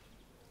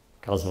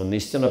 Казва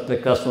наистина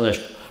прекрасно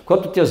нещо.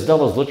 Когато тя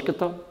сдава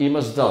жлъчката,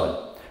 има здраве.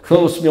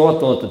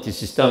 Храносмилателната ти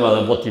система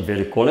работи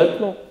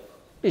великолепно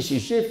и си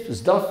жив,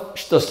 здрав,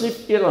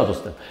 щастлив и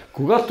радостен.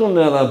 Когато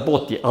не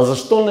работи, а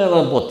защо не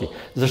работи?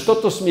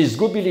 Защото сме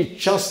изгубили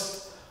част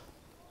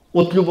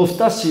от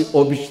любовта си,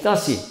 обичта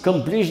си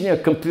към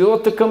ближния, към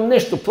природата, към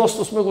нещо.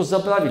 Просто сме го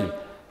забравили.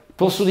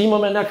 Просто да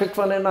имаме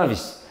някаква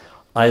ненавист.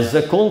 А е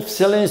закон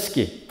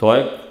вселенски. Той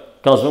е,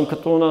 казвам,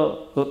 като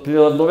при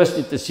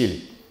равновесните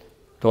сили.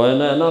 Той е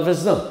на една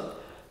везна.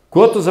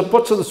 Когато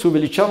започва да се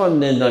увеличава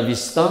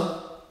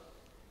ненавистта,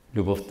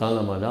 любовта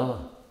намалява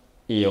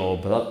и е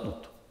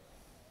обратното.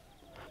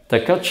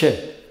 Така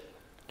че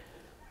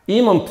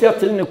имам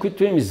приятели, на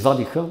които им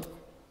извадиха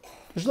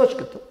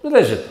жлъчката,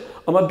 режета.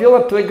 Ама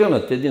била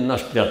прегънат един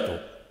наш приятел,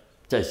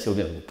 тя и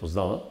Силвина го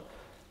познава,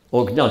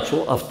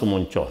 огнячо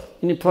автомонтьор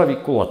и ни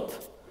прави колата.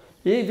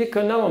 И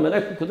вика, нямаме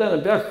няколко дена,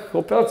 бях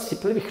операция,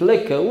 си правих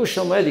лека,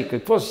 уша меди,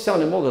 какво си сега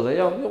не мога да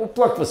ям,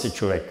 оплаква се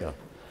човека.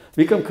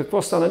 Викам,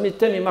 какво стана?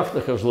 Те ми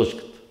махнаха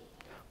жлъчката.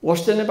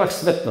 Още не бях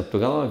светнат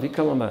тогава,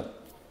 викам,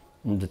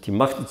 да ти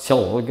махне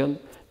цял орган.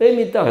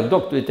 Да,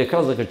 докторите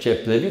казаха, че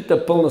е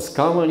плевита, пълна с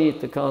камъни и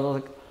така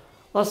нататък.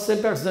 Аз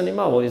се бях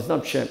занимавал и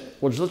знам, че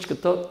от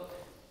жлъчката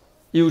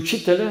и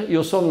учителя, и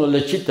особено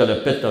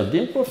лечителя Петър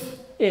Димпов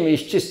има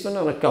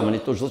изчистване на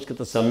камъните от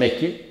жлъчката са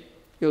меки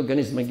и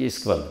организма ги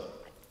изхвърля.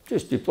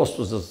 Чисто и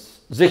просто за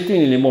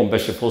зехтин и лимон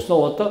беше в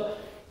основата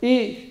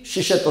и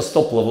шишета с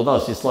топла вода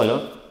си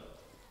слага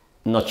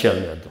на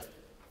черния дън.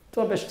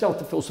 Това беше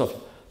цялата философия.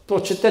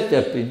 Прочетете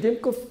я при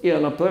Димков и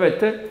я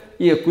направете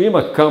и ако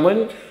има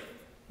камъни,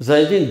 за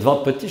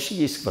един-два пъти ще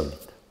ги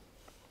изхвърлите.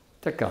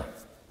 Така.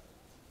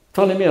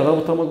 Това не ми е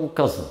работа, ама го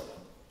казвам.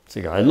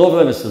 Сега, едно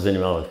време се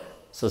занимавах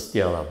с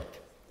тия работи.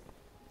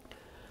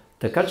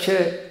 Така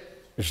че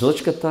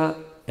жлъчката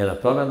е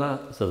направена,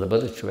 за да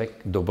бъде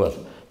човек добър.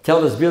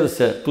 Тя, разбира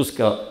се,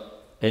 пуска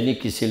едни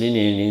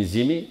киселини или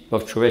ензими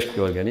в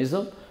човешкия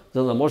организъм,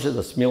 за да може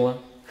да смила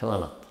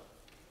храната.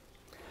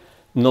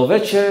 Но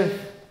вече,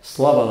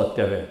 слава на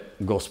Тебе,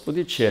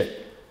 Господи, че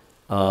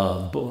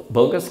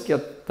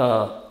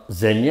българската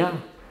земя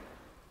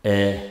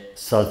е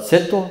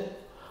сърцето,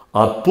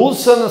 а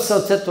пулса на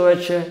сърцето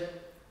вече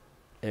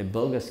е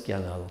българския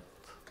народ.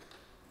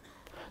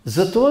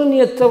 Затова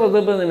ние трябва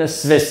да бъдем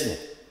свестни.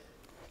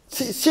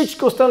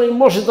 Всички останали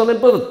може да не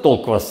бъдат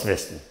толкова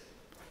свестни,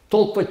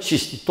 толкова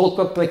чисти,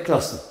 толкова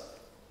прекрасни.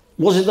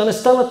 Може да не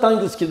станат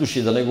ангелски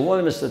души, да не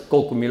говорим след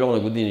колко милиона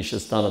години ще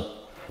станат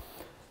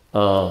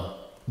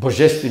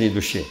божествени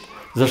души.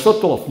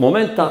 Защото в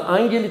момента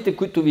ангелите,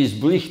 които ви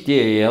изброих,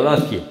 тия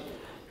иерархии,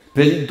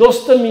 преди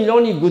доста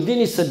милиони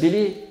години са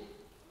били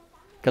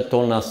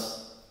като нас.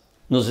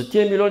 Но за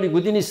тия милиони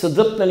години са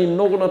дъпнали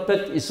много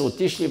напред и са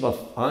отишли в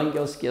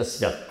ангелския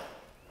свят.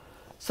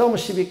 Само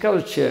ще ви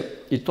кажа, че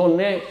и то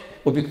не е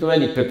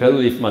обикновени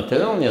пеперуди в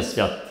материалния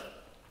свят.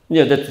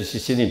 Ние дето си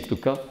седим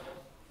тук,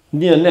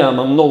 ние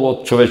нямаме много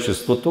от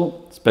човечеството,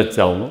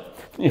 специално.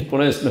 Ние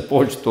поне сме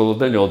повечето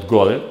родени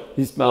отгоре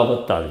и сме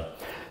аватари.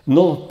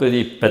 Но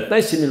преди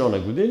 15 милиона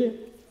години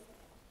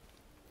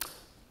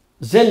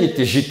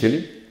земните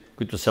жители,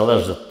 които се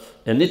раждат,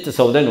 едните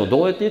са родени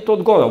отдолу, едните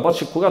отгоре.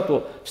 Обаче,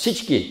 когато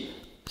всички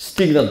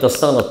стигнат да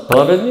станат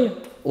праведни,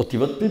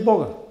 отиват при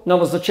Бога.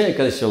 Няма значение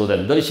къде си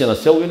роден, дали си на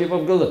село или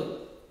в града.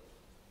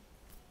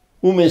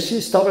 Умен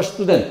си, ставаш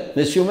студент.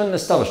 Не си умен, не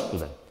ставаш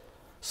студент.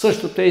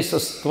 Същото е и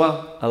с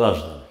това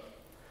раждане.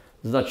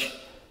 Значи,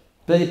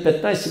 преди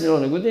 15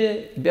 милиона години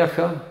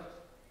бяха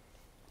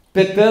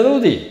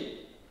пеперуди,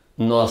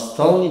 но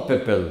астрални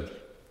пеперуди.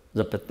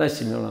 За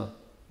 15 милиона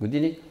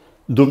години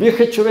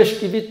добиха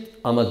човешки вид,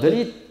 ама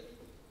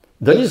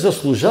дали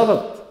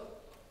заслужават?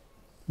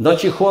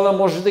 Значи хора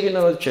може да ги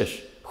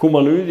наречеш.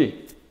 Хуманоиди,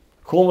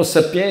 хомо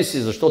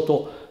сапиенси,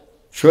 защото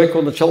човек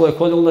отначало е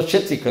ходил на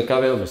 4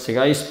 крака,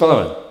 сега е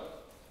изправен.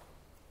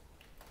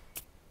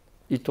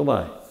 И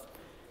това е.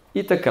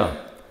 И така.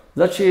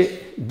 Значи,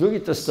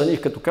 другите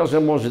страни, като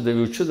кажа, може да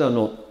ви очудя,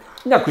 но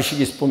някой ще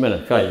ги спомена.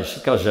 Хайде,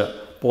 ще кажа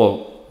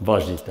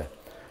по-важните.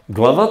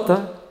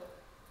 Главата,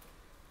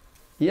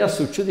 и аз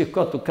се очудих,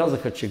 когато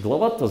казаха, че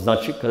главата,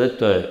 значи,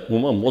 където е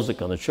ума,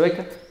 мозъка на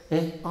човека,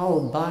 е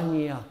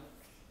Албания.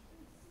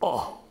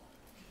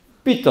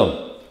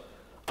 Питам,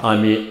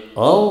 ами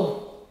Ал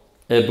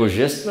е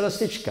божествена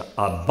всичка,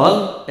 а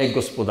Бан е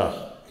господар.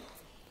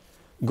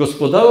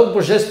 Господар от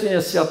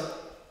божествения свят.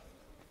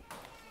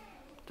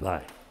 Това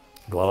е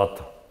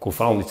главата,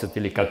 кофалницата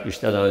или както и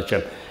ще да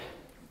наречем.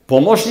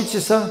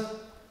 Помощници са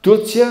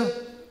Турция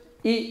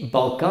и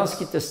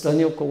балканските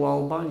страни около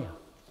Албания.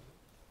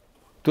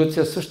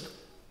 Турция също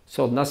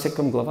се отнася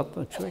към главата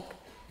на човек.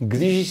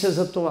 Грижи се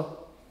за това.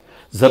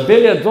 За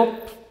белия дроб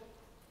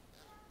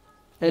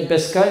е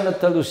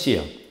безкрайната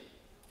Русия.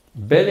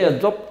 Белия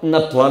дроб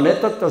на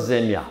планетата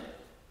Земя.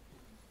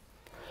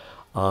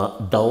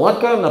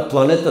 Далака на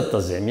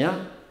планетата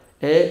Земя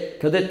е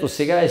където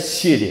сега е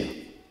Сирия.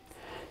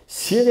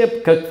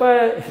 Сирия, каква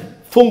е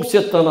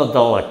функцията на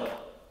Далак?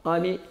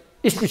 Ами,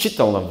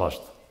 изключително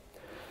важна.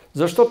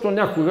 Защото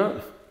някога,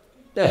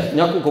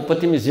 няколко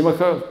пъти ми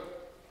взимаха,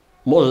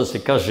 може да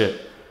се каже,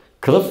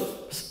 кръв,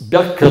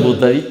 бях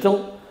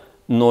кръводарител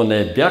но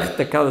не бях,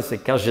 така да се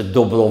каже,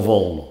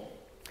 доброволно.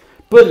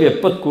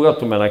 Първият път,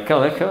 когато ме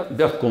накараха,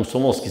 бях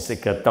комсомолски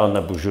секретар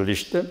на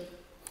Божурище.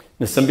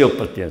 Не съм бил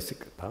партиен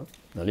секретар,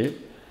 нали?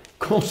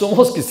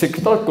 Комсомолски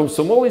секретар,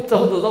 комсомол и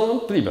трябва да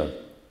давам пример.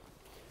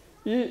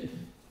 И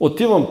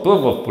отивам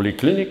пръв в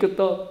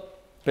поликлиниката,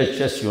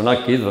 5-6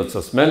 юнаки идват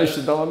с мене,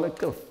 ще даваме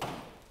кръв.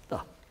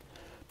 Да.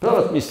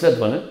 Правят ми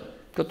изследване,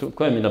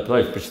 кое ми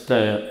направи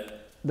впечатление,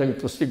 да ми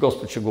прости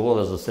Господ, че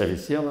говоря за себе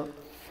си,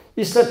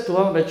 и след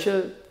това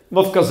вече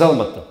в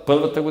казармата.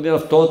 Първата година,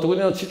 втората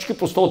година, всички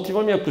по 100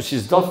 отиваме, ако си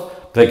здрав,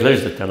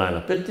 преглеждате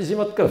най-напред и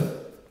взимат кръв.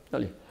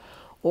 Нали?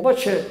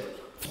 Обаче,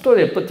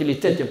 втория път или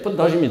третия път,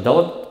 даже ми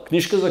дават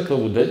книжка за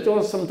кръводетел,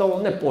 аз съм давал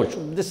не повече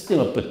от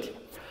 10 пъти.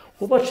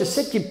 Обаче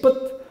всеки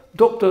път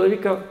доктора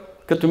вика,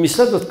 като ми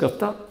следват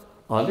кръвта,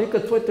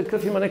 вика, твоята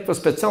кръв има някаква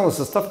специална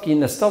съставка и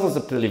не става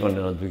за преливане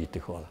на другите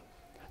хора.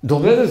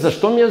 Добре,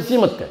 защо ми я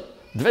взимате?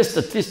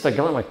 200-300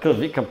 грама кръв,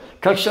 викам,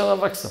 как ще я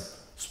наваксам?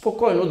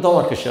 Спокойно,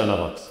 далака ще я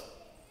наваксам.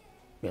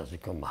 И аз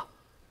викам,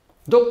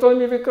 доктор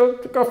ми вика,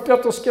 така в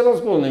приятелски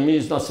разговор, не ми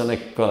изнася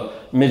някаква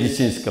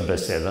медицинска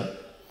беседа.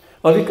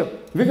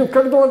 Викам,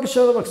 как далака ще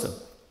я наваксам?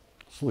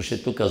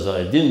 Слушай, тук за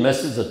един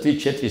месец, за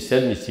 3-4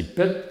 седмици,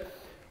 5,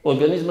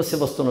 организма се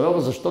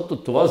възстановява, защото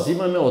това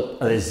взимаме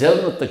от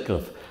резервната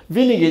кръв.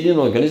 Винаги един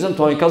организъм,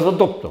 това ми казва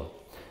доктор,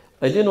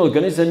 един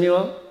организъм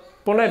има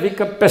поне,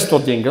 вика,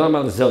 500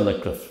 грама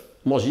резервна кръв.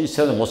 Може и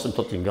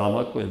 700-800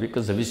 грама, ако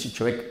вика, зависи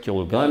човек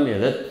килограми,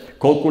 ред,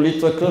 колко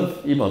литра кръв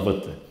има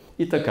вътре.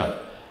 И така.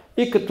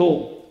 И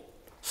като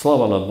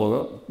слава на Бога,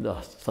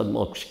 след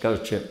малко ще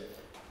кажа, че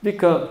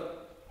вика,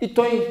 и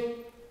той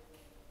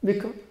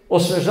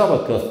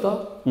освежава кръвта,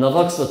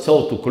 наваксва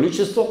цялото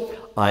количество,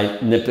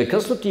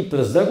 непрекъснато и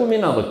през него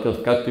минава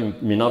кръв, както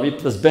минава и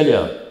през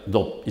белия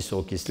дроб и се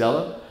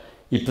окислява,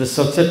 и през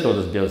сърцето,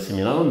 разбира се,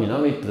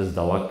 минава и през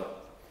далака.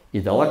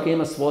 И далака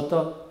има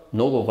своята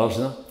много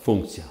важна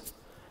функция.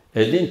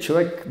 Един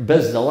човек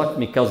без далак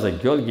ми каза,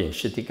 Георги,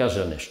 ще ти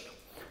кажа нещо.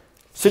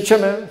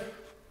 Сечеме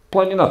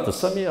планината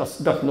сами,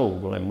 аз бях много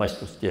голем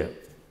майстор с тия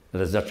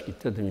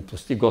резачките, да ми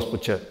прости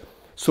Господ, че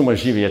сума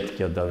живи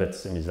такива дървета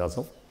съм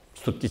излязал,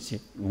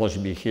 стотици, може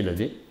би и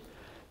хиляди.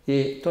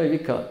 И той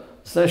вика,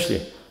 знаеш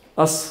ли,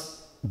 аз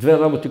две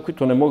работи,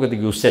 които не мога да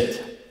ги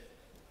усетя.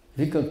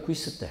 Викам, кои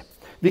са те?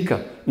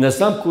 Вика, не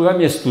знам кога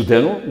ми е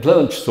студено,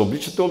 гледам, че се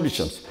обличате,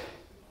 обличам се.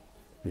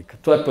 Вика,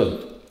 това е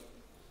първото.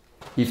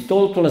 И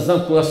второто, не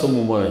знам кога съм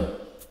уморен.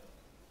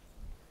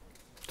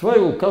 Това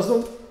го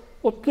казвам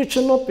от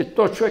личен опит.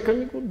 Той човека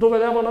ми го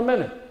доверява на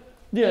мене.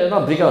 Ние една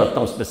бригада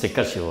там сме се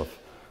качили в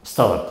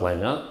Стара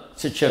планина,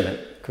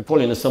 сечеме, какво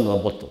ли не съм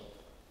работил.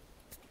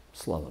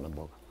 Слава на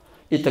Бога.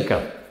 И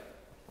така.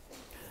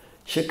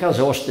 Ще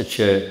кажа още,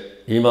 че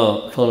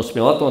има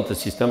храносмилателната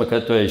система,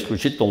 която е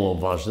изключително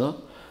важна.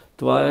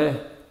 Това е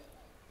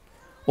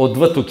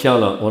отвъд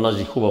океана,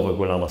 онази хубава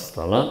голяма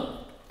страна.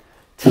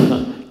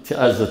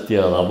 Тя е за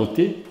тия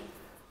работи.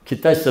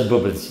 Китай са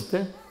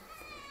бъбреците.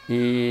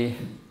 И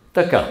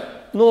така.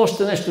 Но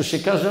още нещо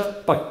ще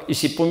кажа пак. И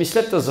си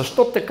помислете,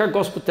 защо така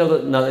Господ е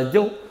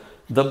наредил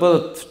да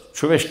бъдат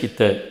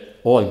човешките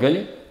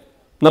органи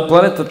на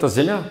планетата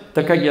Земя,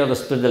 така ги е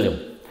разпределил.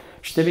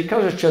 Ще ви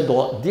кажа, че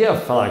до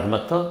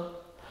диафрагмата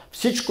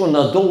всичко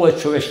надолу е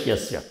човешкия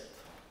свят.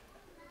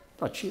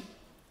 Значи,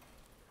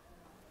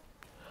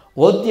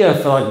 от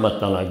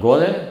диафрагмата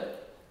нагоре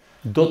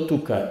до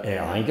тук е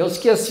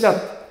ангелския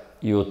свят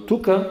и от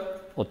тук,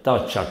 от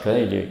тази чакра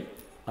или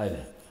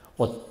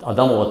от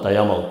Адамовата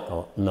яма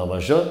на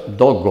мъжа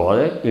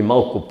догоре и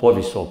малко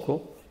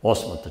по-високо,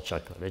 8-та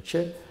чакра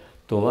вече,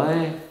 това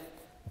е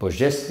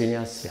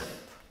Божествения свят.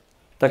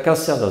 Така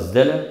се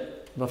разделя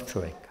в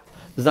човека.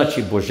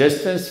 Значи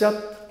Божествен свят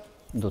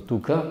до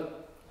тук,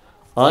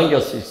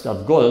 ангелски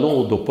свят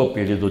горе-долу до пъп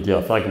или до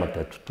диафрагмата,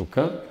 ето тук,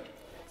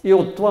 и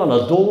от това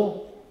надолу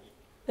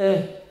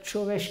е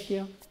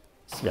човешкия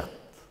свят.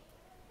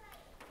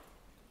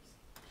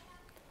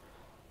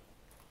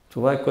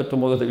 Това е, което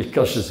мога да ви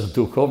кажа за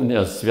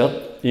духовния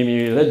свят. Има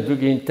и ред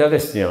други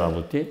интересни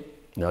работи,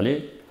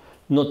 нали?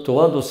 Но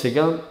това до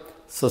сега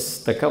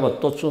с такава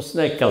точност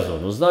не е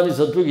казано. Знам и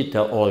за другите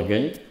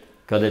органи,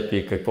 където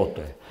и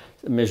каквото е.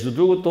 Между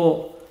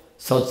другото,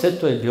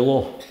 сърцето е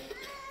било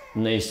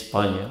на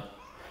Испания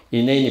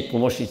и нейни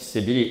помощници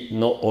са били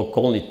на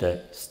околните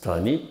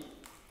страни,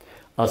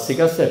 а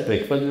сега се е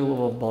прехвърлило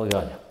в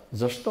България.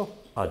 Защо?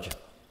 Аджа.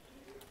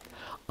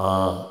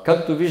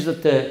 Както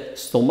виждате,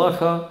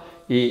 стомаха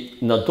и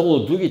надолу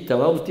другите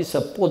работи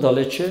са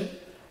по-далече,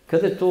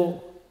 където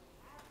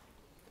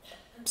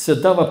се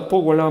дава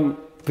по-голям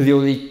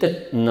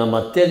приоритет на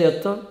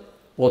материята,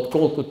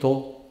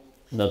 отколкото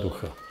на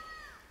духа.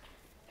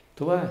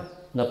 Това е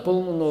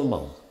напълно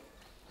нормално.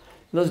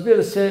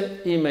 Разбира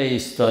се, има и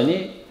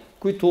страни,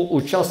 които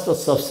участват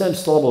съвсем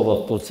слабо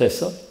в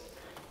процеса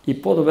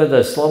и по-добре да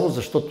е слабо,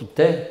 защото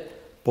те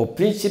по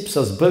принцип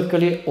са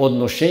сбъркали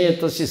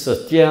отношенията си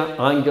с тия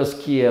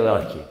ангелски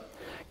иерархии.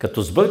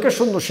 Като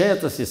сбъркаш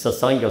отношенията си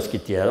с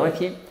ангелските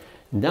иерархии,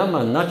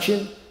 няма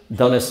начин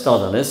да не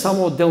страда не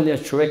само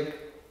отделният човек,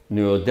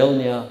 но и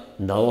отделния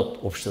народ,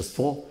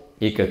 общество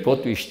и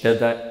каквото и ще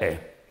да е.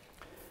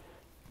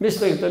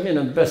 Мислех да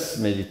минем без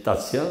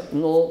медитация,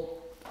 но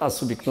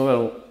аз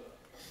обикновено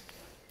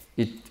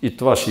и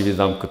това ще ви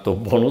дам като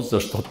бонус,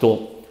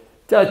 защото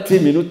тя е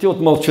 3 минути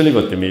от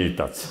мълчаливата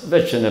медитация.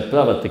 Вече не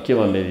правя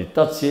такива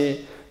медитации,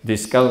 да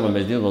изкарвам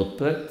един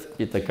отпред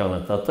и така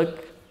нататък.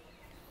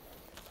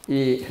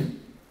 И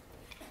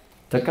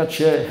така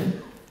че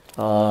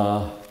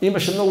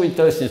имаше много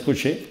интересни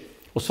случаи,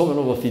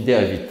 особено в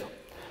Идея Вита.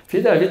 В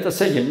Идея Вита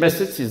всеки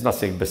месец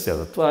изнасях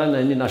беседа. Това е на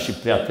едни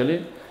наши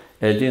приятели,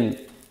 един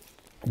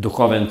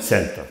духовен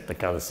център,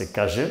 така да се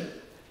каже.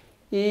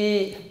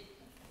 И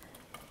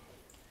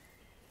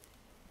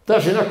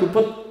даже някой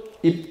път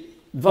и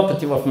 2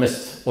 пъти в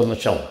месец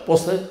отначало.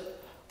 После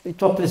и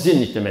това през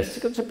зимните месеци,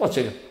 като се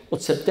почеха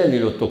от септември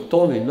или от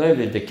октомври,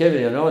 ноември,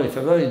 декември, януари,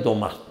 февруари до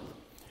март.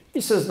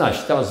 И се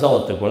знаеш, тази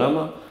залата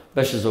голяма,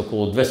 беше за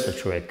около 200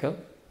 човека,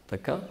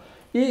 така,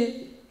 и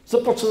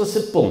започва да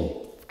се пълни,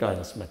 в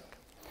крайна сметка.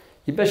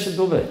 И беше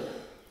добре.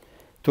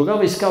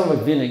 Тогава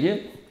изкарвах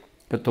винаги,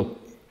 като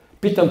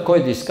питам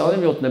кой да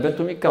изкарвам, и от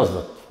небето ми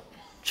казват: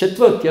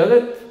 4-тия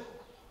ред,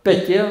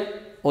 5-тия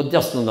от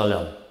дясно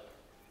наляво.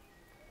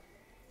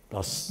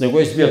 Аз не го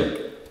избирам.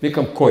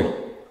 Викам кой?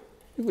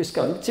 И го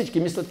изкарвам. Всички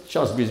мислят, че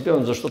аз го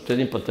избирам, защото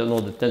един път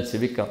едно детенце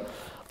вика: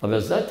 абе,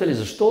 знаете ли,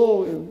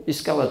 защо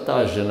изкарва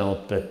тази жена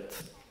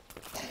отпред?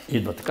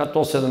 Идва така,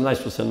 то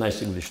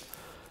 17-18 годишно.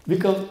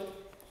 Викам,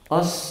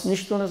 аз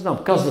нищо не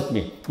знам. Казват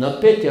ми,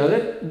 на 5-тия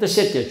ред,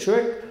 10-тия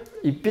човек,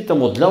 и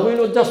питам отляво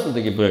или отдясно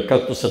да ги броя,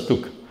 както са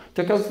тук.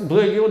 Те казват,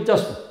 броя ги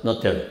отдясно на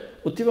тебе.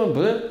 Отивам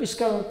броя и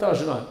изкарвам тази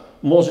жена.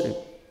 Може,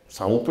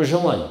 само по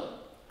желание.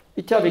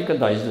 И тя вика,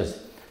 да, излезе.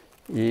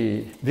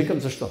 И викам,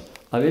 защо?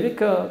 Ами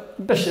вика,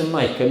 беше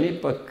майка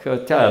ми, пък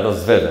тя е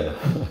разведена.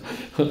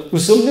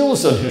 Усъмнило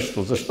съм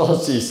нещо, защо да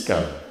се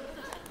изкарва.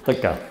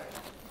 Така.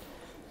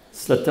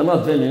 След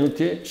 1-2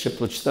 минути ще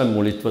прочетем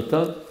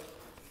молитвата,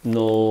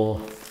 но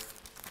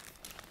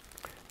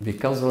ви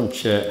казвам,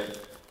 че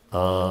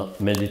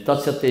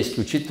медитацията е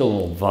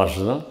изключително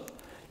важна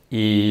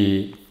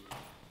и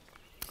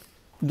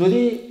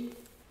дори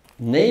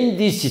не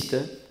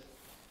индийците,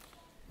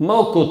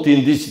 малко от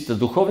индийците,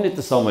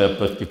 духовните само я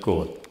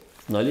практикуват.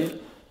 Нали?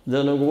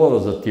 Да не говоря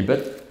за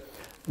Тибет,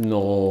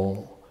 но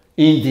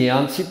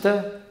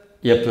индианците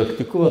я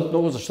практикуват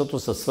много, защото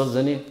са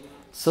свързани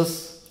с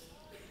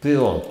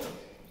природата.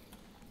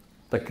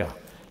 Така.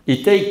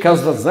 И те и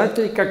казват,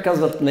 знаете ли как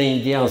казват на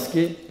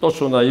индиански?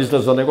 Точно на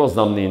израза не го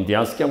знам на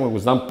индиански, ама го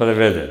знам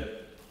преведен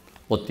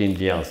от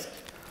индиански.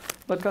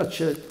 Така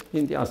че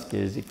индиански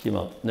език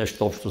има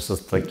нещо общо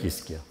с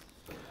тракийския.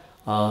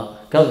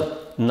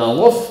 Казват, на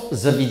лов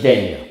за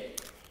видения.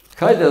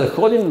 Хайде да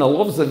ходим на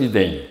лов за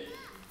видения.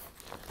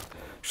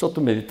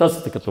 Защото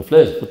медитацията, като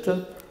влезе вътре,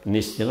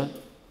 наистина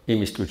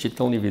има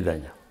изключителни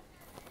видения.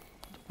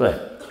 Добре.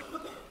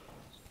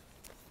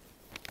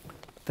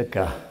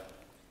 Така.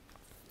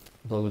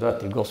 Благодаря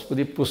ти,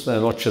 Господи, пусна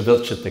едно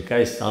чадърче така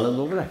и стана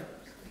добре.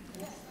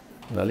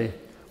 Нали?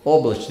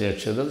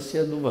 Облачният чадър си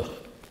е добър.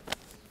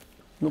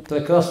 Но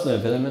прекрасно е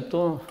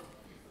времето.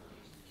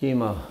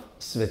 Има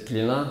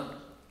светлина.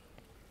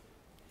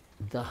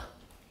 Да.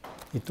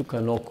 И тук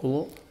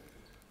наоколо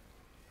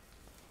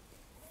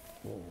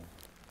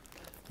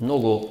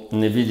много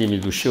невидими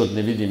души от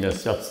невидимия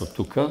свят са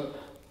тук.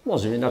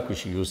 Може би някой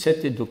ще ги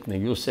усети, друг не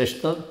ги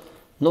усеща,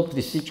 но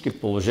при всички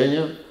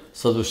положения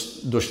са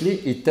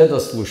дошли и те да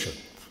слушат.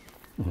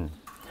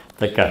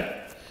 Така.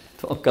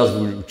 Това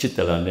казва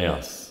учителя, не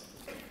аз.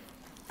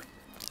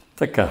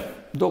 Така.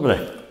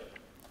 Добре.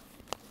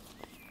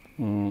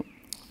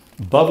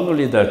 Бавно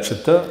ли да я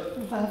чета?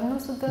 Бавно,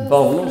 за да...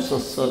 Бавно,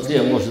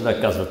 вие може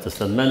да казвате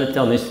след мене.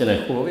 Тя наистина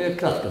е хубава и е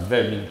кратка,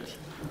 2 минути.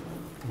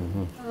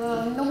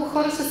 Много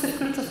хора ще се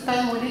включат в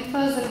тази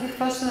молитва, заради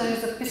това ще я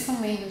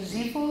записваме и на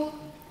живо.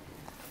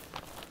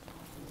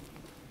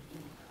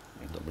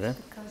 Добре.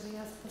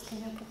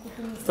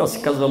 Ще това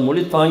се казва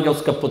молитва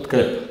Ангелска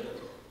подкрепа.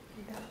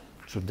 Да.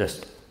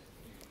 Чудесно.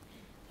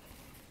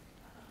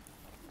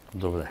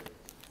 Добре.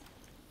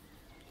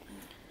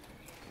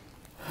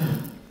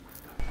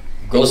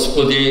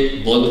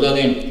 Господи,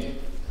 благодарим Ти.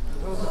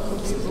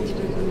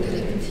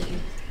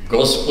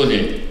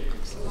 Господи,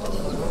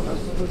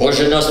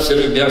 Боже нас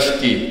вселюбящ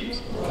Ти,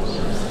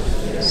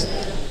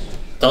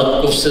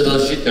 Татко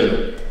Вседържителю,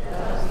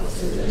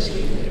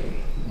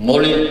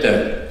 молим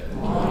Те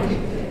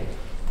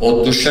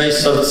от душа и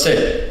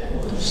сърце,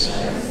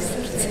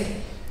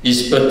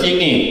 изпрати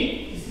ни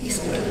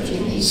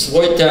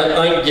своите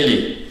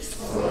ангели,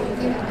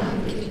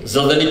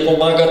 за да ни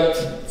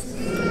помагат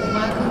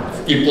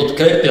и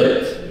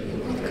подкрепят,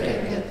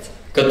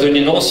 като ни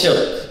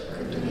носят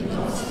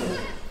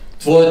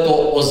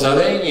Твоето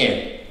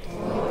озарение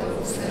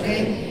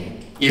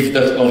и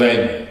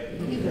вдъхновение,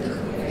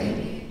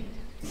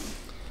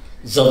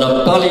 за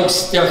да палим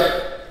с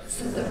тях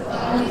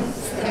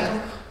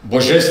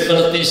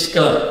Божествената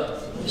искра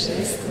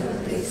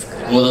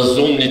у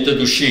разумните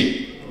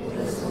души,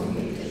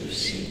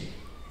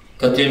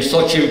 като им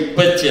сочим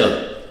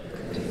пътя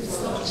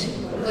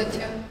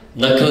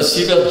на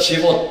красивият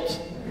живот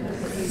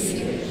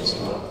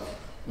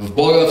в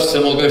Бога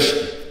Всемогъщи,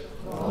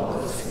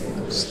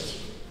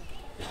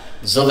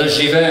 за да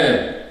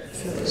живеем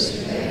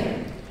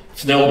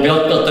в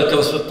необятната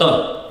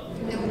красота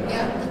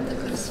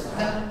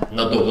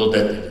на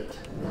добродетелите,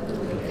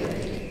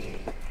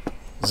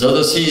 за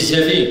да се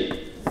изяви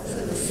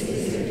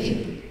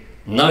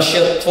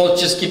нашият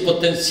творчески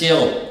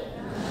потенциал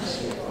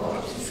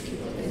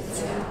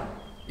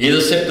и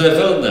да се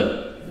превърнем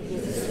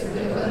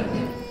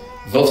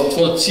в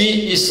творци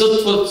и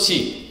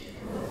сътворци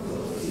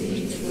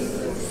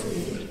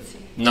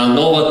на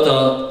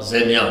новата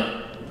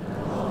земя,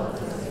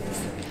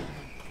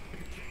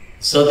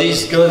 за да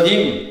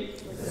изградим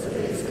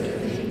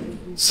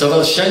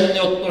съвършени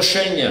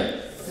отношения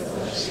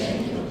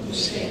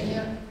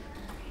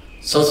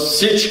с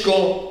всичко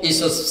и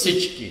с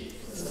всички,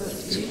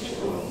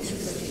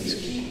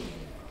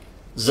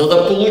 за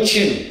да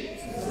получим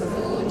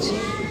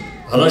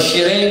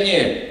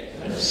разширение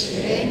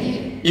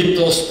и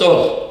простор,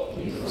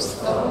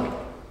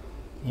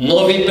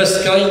 нови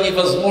безкрайни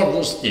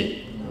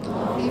възможности,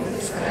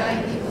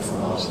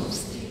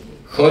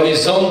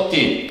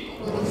 хоризонти,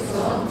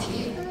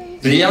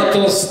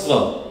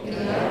 приятелства,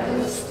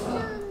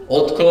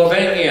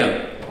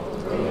 откровения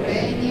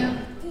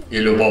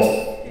и любов.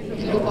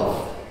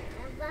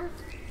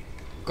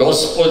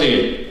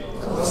 Господи,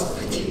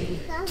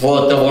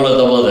 Твоята воля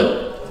да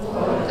бъде.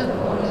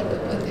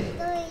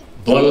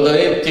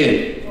 Благодарим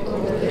Ти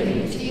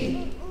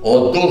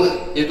от дух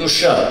и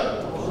душа,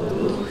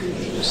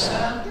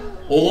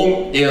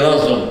 ум и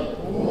разум,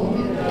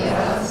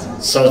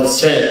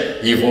 сърце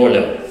и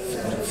воля.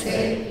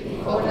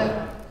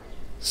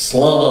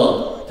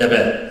 Слава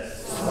Тебе!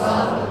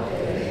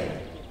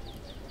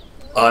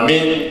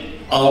 Амин,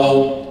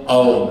 аум,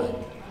 ауме.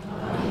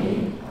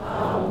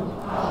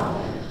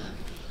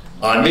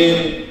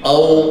 Амин,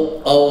 аум,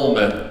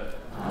 ауме.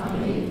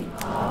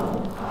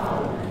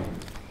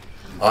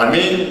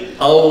 Амин,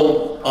 аум,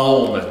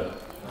 ауме.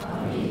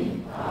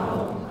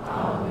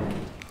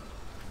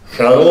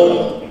 Харум,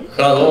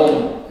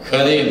 харум,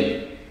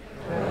 харим.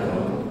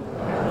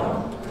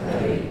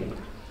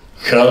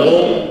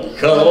 Харум,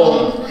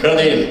 харум,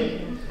 харим.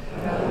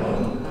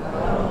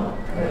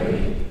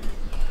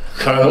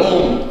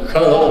 Харум,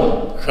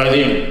 харум,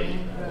 харим.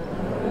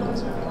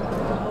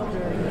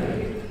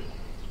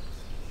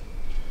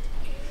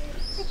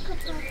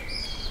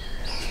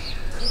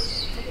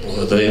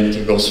 Благодарим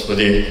Ти,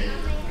 Господи,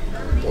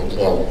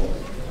 поклон.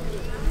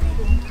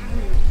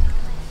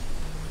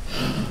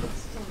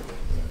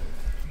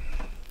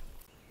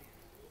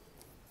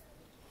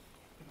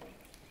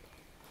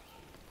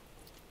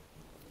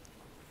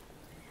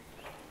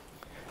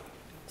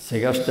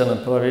 Сега ще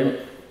направим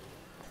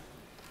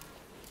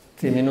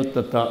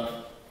 3-минутната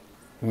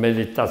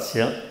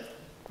медитация.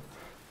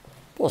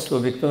 После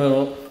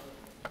обикновено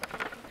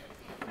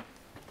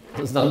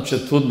знам,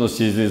 че трудно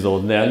си излиза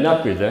от нея.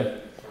 Някой де.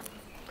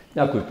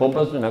 Някой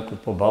по-бързо, някой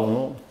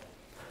по-бавно.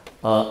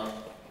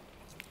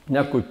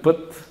 Някой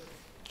път,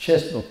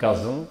 честно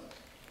казвам,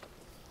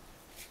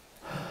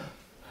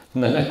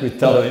 на някой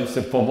трябва да им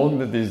се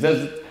помогне да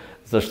излезат,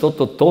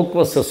 защото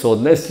толкова са се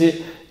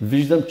отнесли.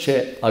 Виждам,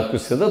 че ако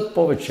седат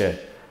повече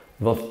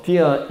в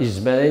тия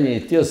измерения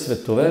и тия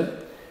светове,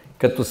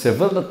 като се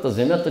върнат на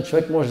земята,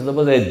 човек може да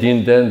бъде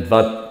 1 ден,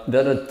 2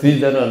 дена, 3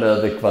 дена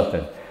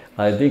неадекватен.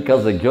 А един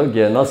каза: Георги,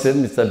 1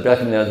 седмица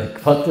бях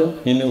неадекватен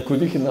и не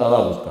ходих на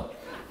работа.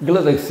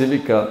 Гледах се,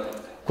 вика,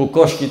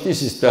 кокошките и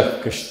си стоях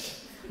вкъщи.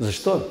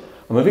 Защо?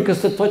 Ама вика,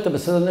 след твоята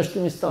беседа нещо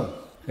ми стане.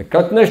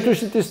 Как нещо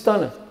ще ти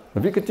стане?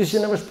 Вика, ти си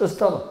нямаш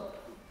представа.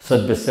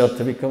 След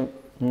беседата викам: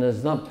 не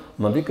знам.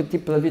 Ма вика,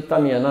 ти прави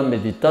там и една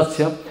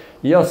медитация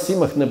и аз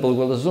имах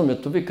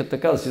неблагоразумието, вика,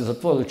 така да си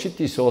затворя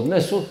очите и се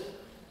отнесох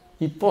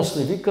и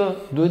после вика,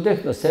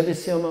 дойдех на себе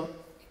си, ама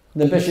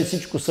не беше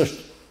всичко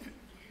също.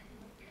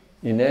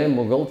 И не е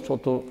могъл,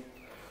 защото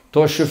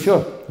той е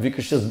шофьор.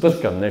 Вика, ще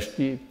сбъркам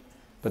нещо и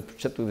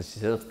предпочетох да си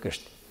седя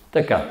вкъщи.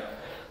 Така,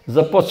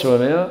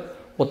 започваме я.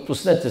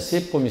 Отпуснете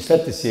си,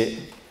 помислете си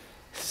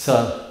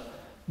са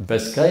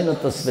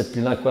безкрайната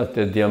светлина, която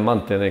е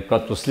диамантена,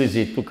 която слиза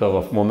и тук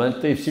в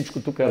момента и всичко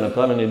тук е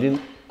направен един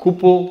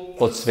купол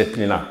от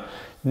светлина.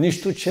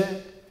 Нищо, че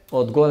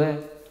отгоре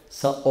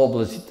са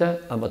облаците,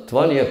 ама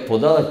това ни е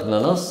подарък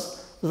на нас,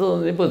 за да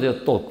не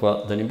бъде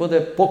толкова, да ни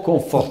бъде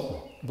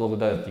по-комфортно.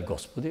 Благодаря Ти,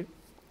 Господи,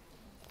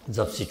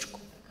 за всичко.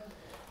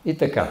 И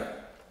така,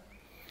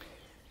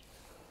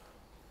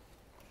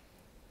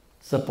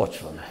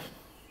 започваме.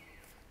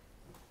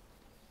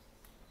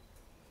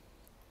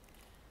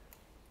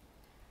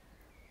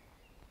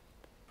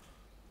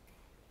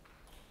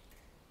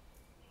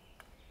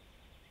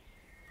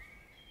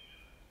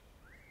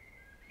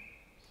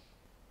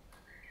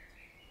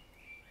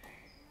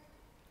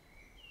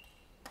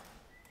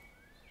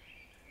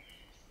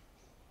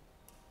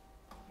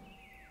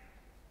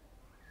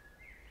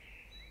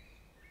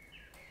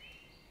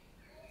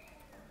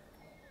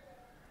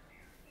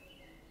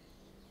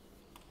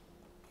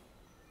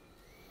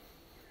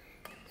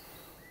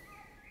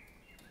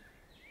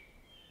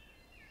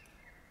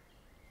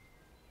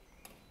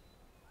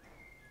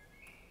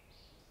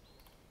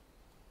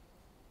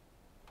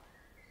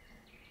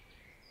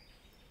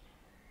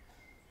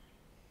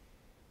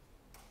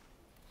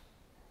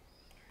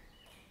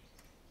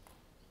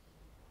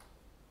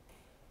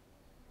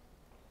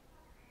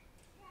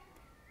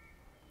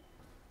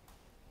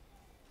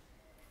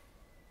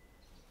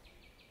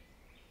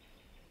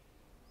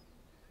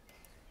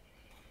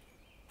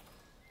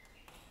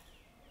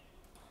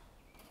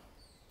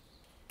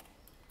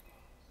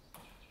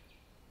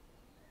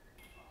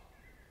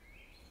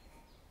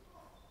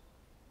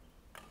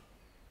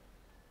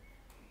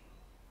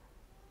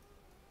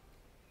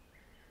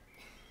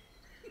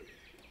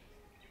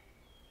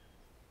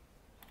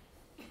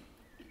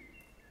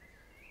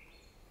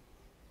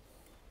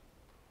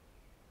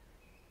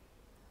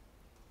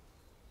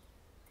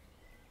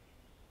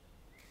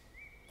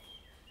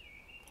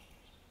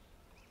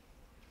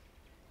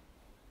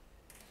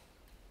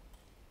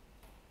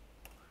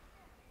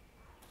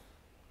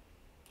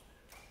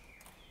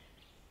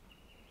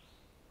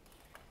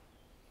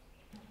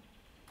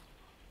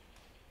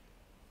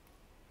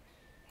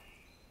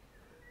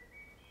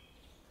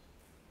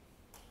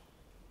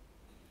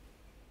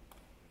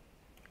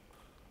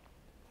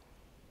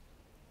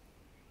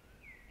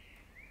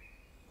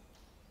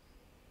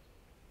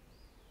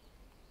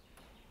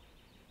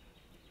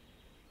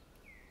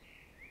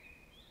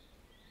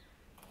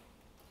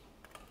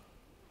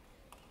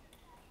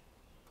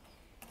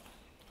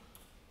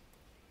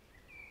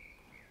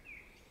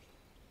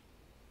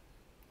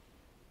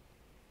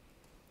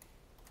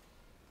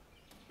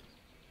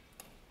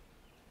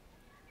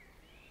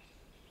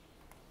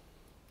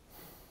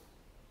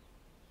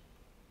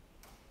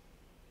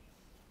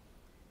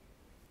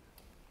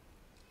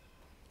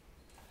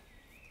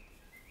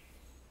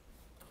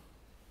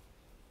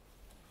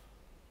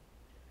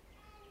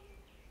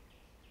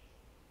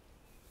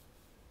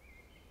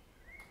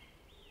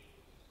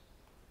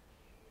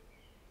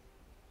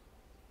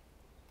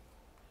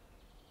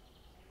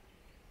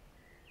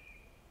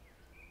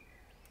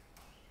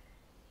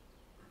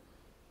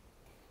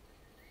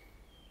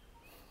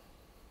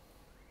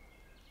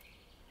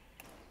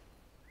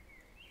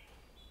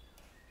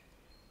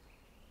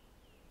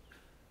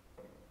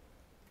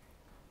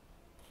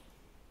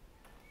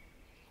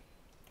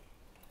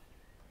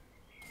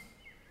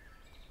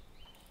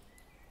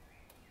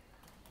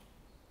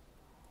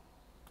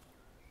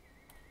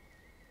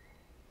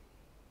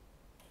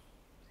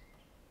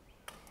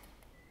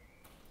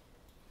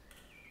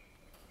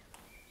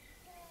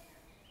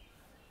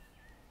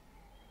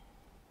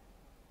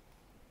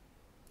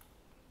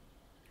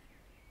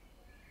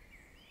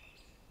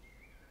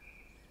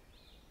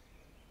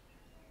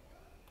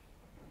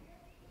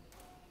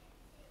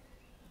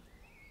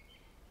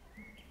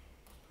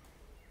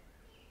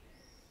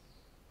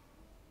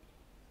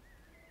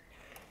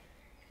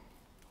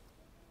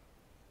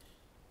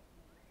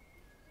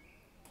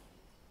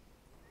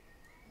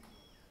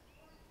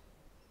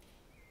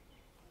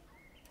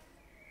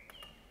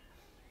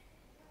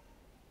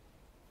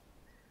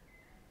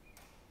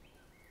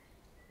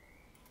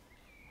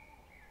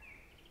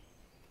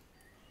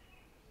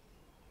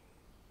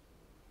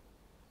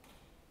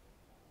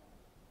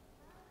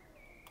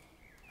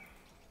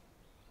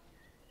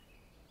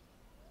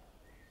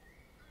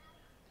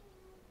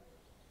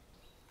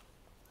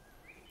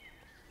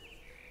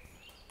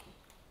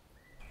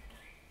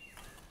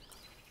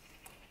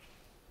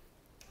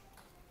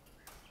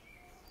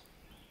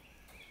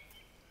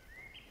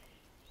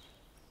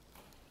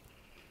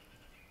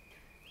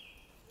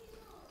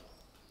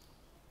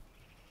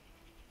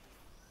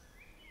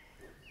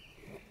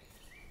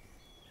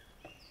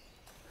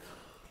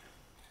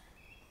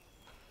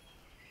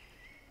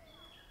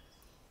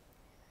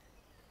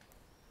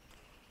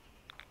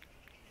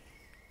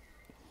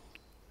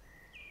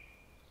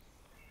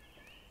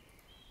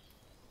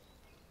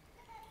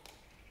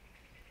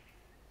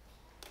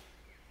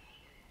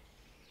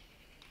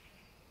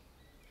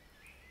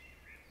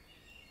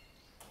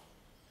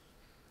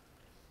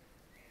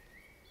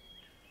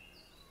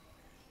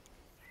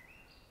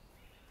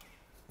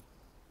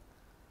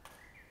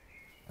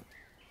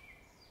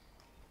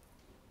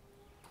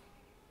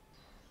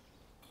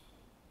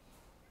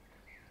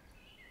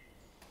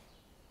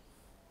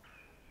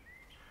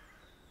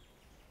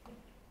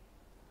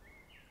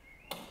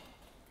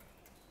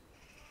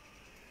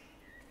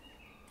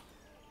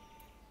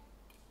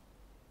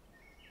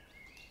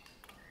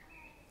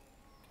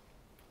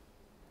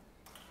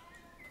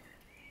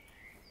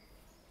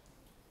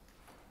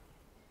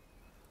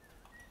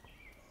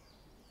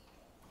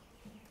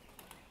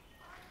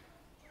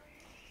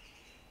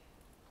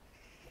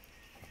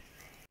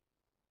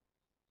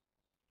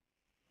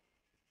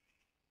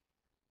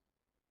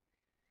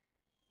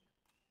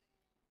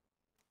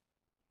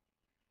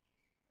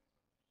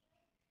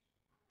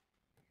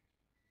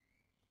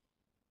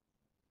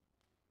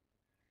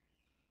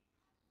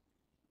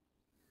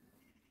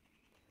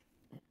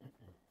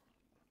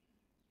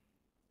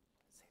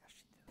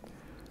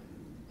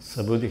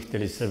 Събудихте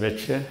ли се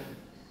вече?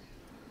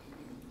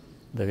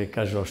 Да ви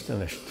кажа още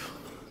нещо.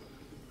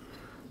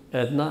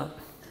 Една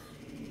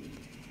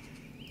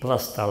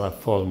прастара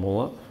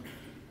формула.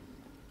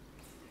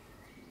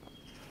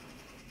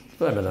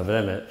 Време на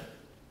време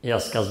и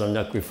аз казвам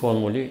някои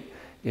формули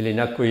или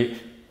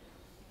някой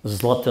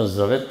златен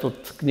завет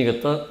от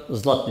книгата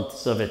Златните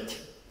завети.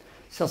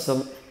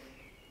 Сега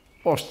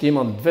още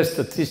имам 200,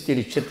 300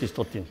 или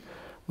 400.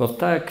 В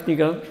тая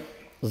книга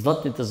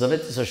Златните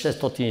завети са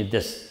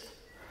 610.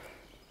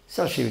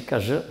 Сега ще ви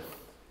кажа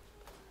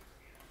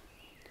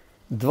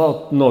два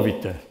от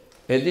новите.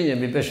 Единият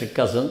ми беше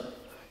казан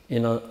и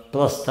на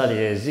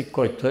прастария език,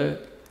 който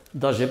е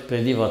даже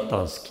преди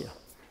ватанския.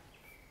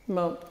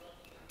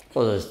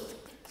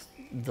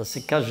 Да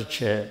се каже,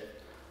 че е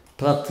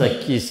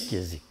пратракийски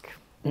език.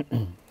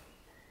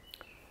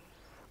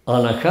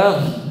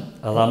 Анахар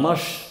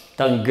Рамаш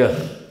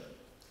Тангър.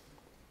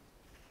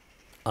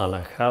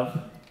 Анахар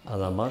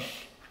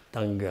Рамаш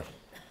Тангър.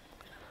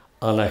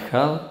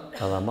 Анахар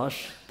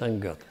Рамаш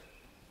Тангър.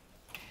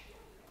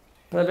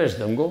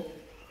 Превеждам го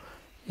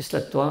и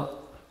след това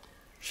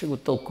ще го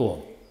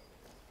тълкувам.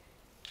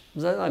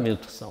 За една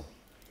минута само.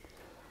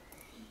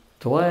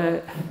 Това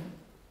е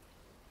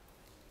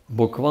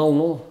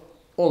буквално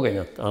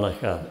огънят,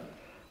 Анахар.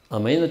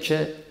 Ама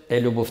иначе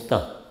е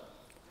любовта.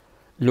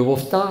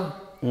 Любовта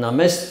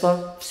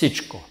намества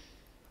всичко.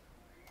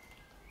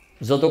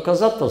 За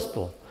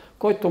доказателство,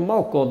 който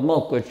малко от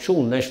малко е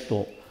чул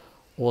нещо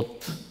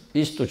от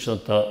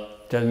източната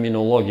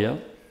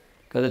терминология,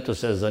 където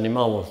се е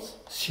занимавал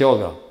с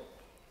йога,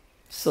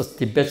 с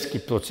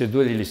тибетски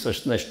процедури или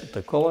с нещо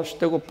такова,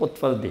 ще го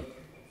потвърди.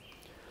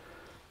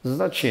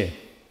 Значи,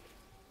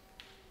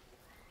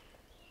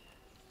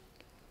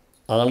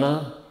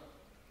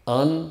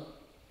 Ан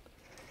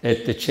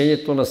е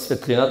течението на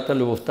светлината,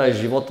 любовта и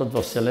животът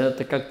във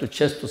Вселената, както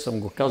често съм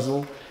го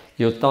казвал,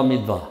 и оттам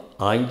идва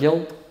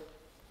ангел,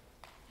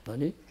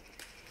 нали?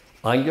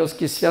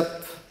 Ангелски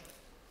свят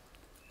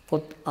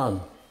от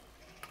Ан.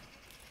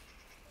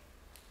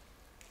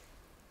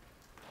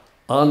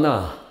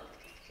 Ана,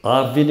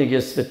 винаги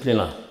е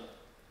светлина.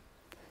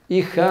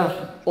 И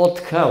Хар от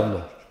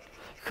Харно.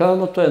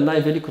 Харното е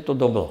най-великото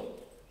добро.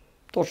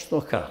 Точно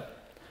Хар.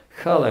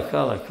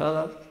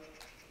 Хара.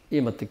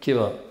 Има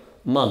такива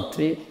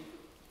мантри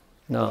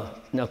на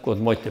някои от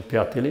моите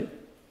приятели,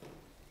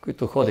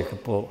 които ходиха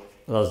по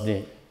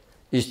разни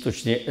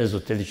източни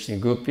езотерични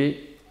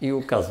групи и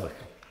го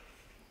казваха.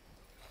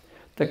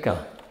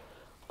 Така,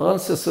 Ан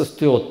се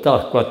състои от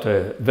Та, която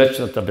е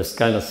вечната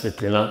безкрайна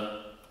светлина,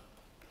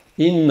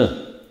 и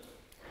Н.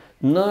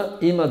 Н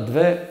има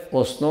две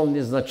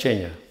основни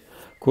значения.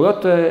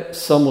 Когато е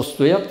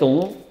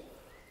самостоятелно,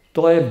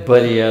 то е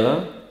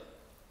бариера,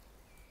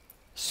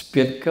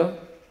 спирка,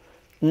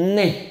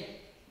 не.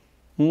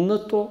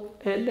 Ното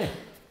е не.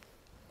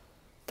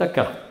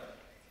 Така.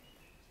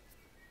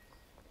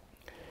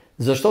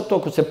 Защото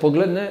ако се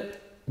погледне,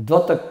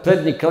 двата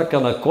предни крака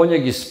на коня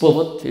ги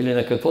спъват или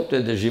на каквото е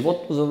да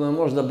животно, за да не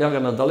може да бяга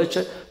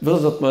надалече,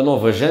 връзват му едно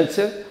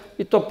въженце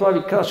и то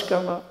прави крачка,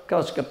 ама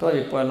крачка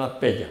прави по една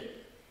педя.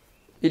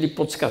 Или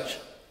подскача.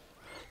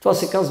 Това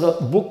се казва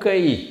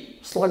букаи.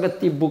 Слагат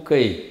ти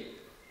букаи.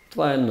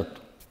 Това е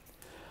ното.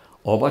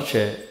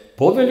 Обаче,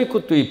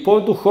 по-великото и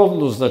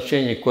по-духовно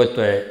значение,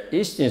 което е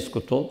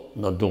истинското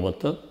на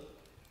думата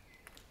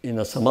и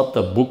на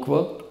самата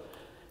буква,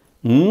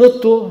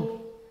 ното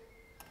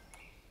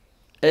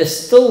е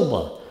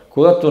стълба.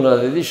 Когато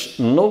наредиш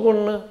много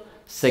на,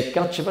 се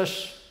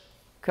качваш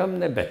към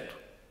небето.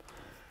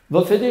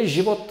 В един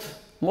живот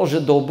може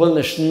да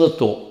обърнеш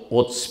ното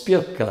от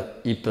спирка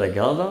и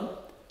преграда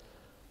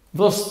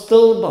в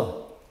стълба.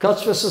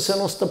 Качваш с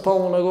едно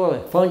стъпало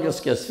нагоре. В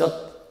ангелския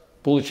свят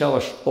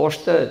получаваш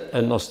още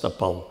едно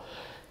стъпало.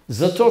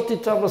 Затова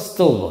ти трябва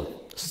стълба.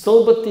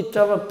 Стълбът ти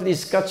трябва при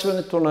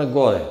изкачването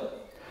нагоре.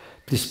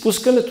 При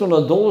спускането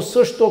надолу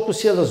също, ако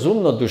си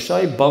разумна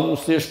душа и бавно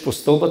слизаш по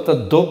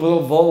стълбата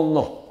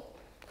доброволно.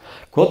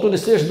 Когато не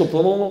слизаш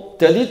доброволно,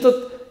 те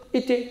литат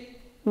и ти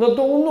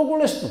надолу много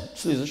лесно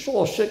слизаш.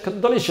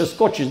 Дали ще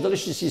скочиш, дали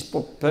ще си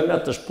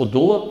премяташ по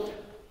дула,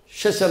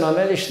 ще се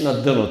намериш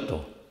на дъното.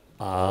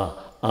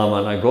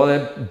 Ама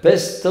нагоре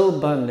без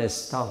стълба не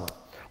става.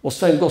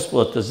 Освен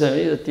Господа те вземе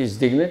и да ти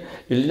издигне,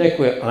 или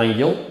някой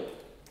ангел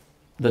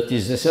да ти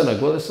изнесе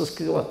нагоре с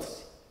крилата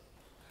си.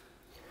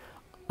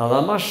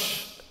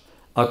 Арамаш,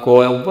 ако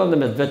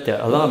обърнем двете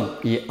Арам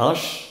и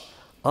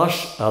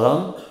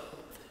Арам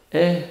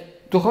е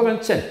духовен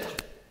център.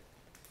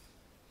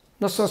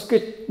 На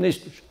санскрит, на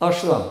източно.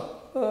 Ашрам.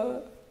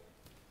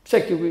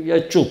 Всеки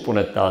е чул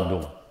поне тази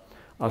дума.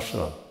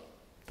 Ашрам.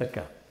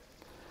 Така.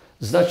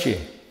 Значи,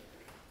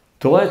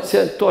 това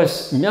е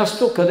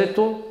място,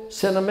 където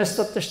се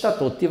наместват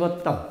нещата,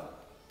 отиват там.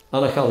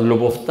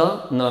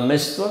 Любовта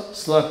намества,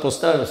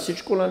 поставя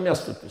всичко на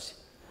мястото си.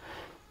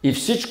 И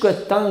всичко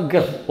е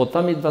тангър,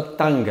 оттам идва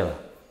тангър.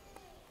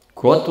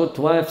 Когато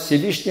това е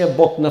Всевишния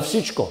Бог на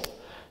всичко.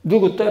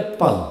 Другото е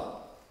пан.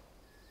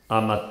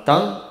 Ама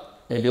тан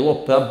е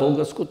било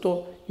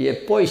прабългарското и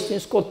е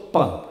по-истинско от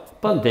пан.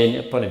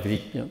 пандения,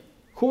 паневритния.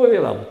 Хубави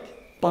работи.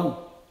 Пан.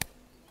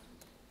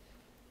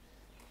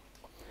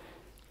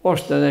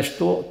 Още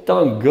нещо,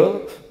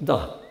 тангър,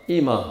 да,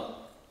 има.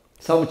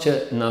 Само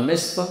че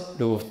намества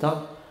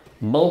любовта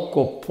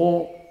малко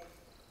по...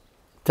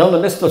 Тя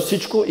намества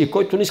всичко и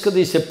който не иска да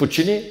й се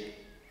почини,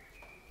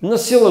 на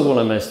сила го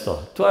намества.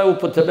 Това е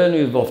употребено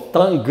и в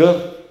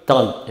тангър.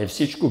 Тан е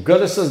всичко.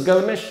 Гър е с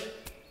гърмеж.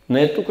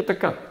 Не е тук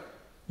така.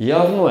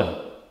 Явно е.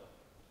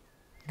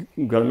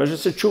 Гърмежа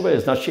се чува,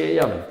 значи е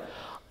явен.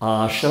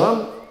 А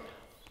шрам,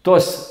 т.е.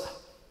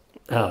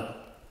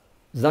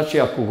 значи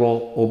ако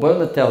го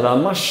обърнете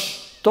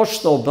рамаш,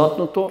 точно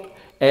обратното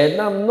е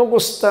една много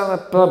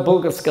стара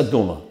българска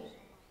дума.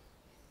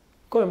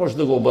 Кой може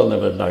да го обърне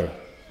веднага?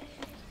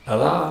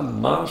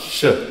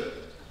 Рамаш.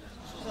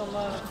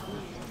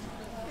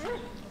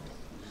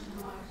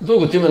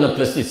 Другото име на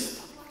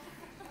плесницата.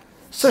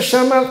 С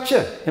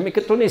шамарче.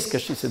 Като не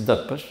искаш и се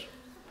дърпаш.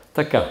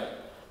 Така.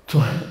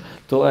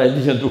 Това е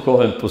един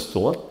духовен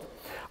постулат.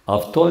 А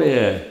втори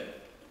е,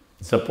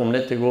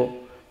 запомнете го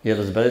и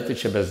разберете,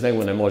 че без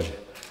него не може.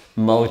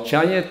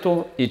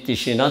 Мълчанието и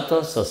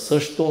тишината са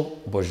също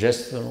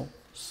божествено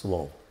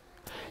слово.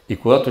 И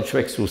когато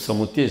човек се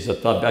усамоти,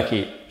 затова бях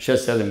и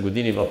 6-7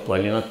 години в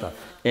планината,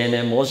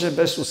 не може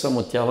без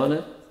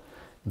усамотяване,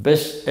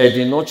 без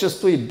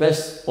единочество и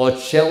без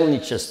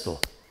отшелничество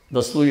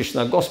да служиш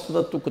на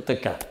Господа тук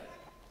така.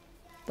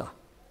 Да.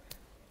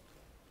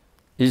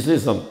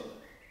 Излизам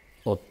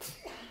от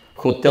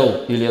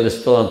хотел или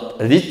ресторант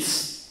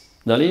Риц,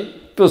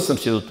 нали? Пил съм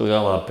си до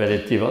тогава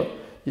аперитива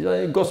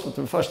и Господ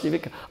ме фаща и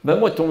вика,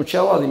 моето момче,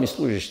 да ми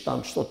служиш там,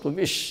 защото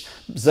виж,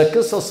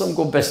 закъсал съм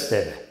го без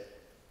тебе.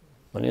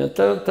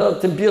 Трябва да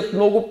те бият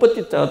много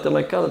пъти, трябва да те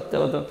накарат,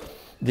 трябва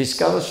да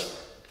изкараш,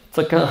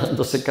 така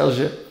да се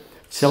каже,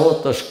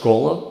 цялата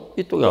школа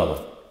и тогава.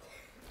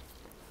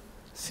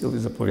 Силви,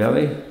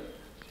 заповядай.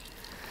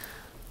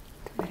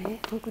 Добре,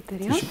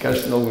 благодаря. Ти ще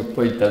кажеш много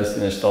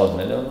по-интересни неща от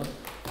мен.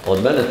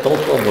 От мен е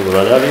толкова,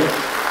 благодаря ви,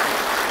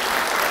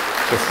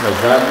 че сме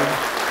заедно.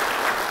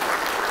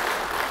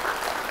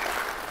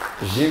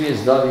 Живи,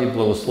 здрави и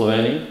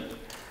благословени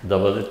да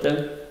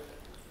бъдете.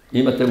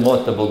 Имате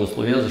моята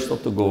благословия,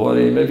 защото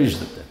говоря и ме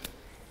виждате.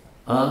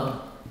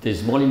 Да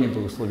измолим и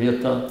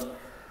благословията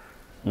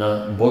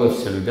на Бога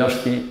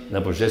вселюбящи,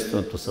 на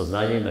Божественото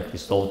съзнание и на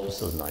Христовото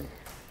съзнание.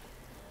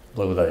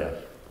 Благодаря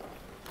ви.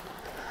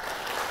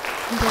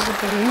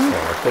 Благодарим.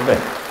 Слава тебе.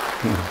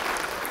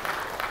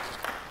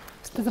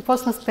 Ще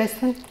започна с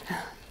песен.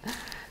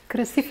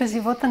 Красив е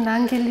живота на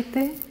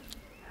ангелите.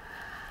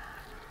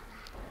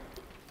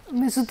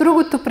 Между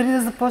другото, преди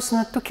да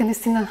започна, тук е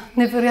наистина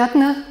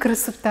невероятна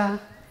красота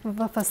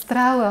в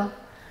астрала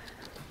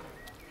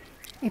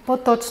и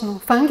по-точно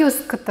в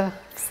Ангелската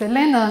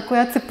Вселена,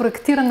 която се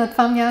проектира на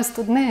това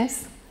място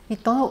днес, и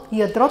то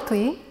ядрото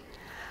й,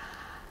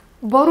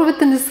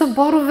 боровете не са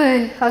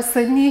борове, а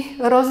са едни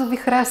розови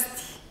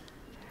храсти,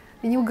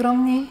 едни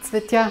огромни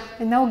цветя,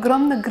 една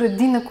огромна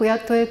градина,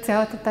 която е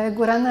цялата тая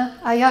гора на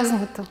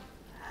Аязмото.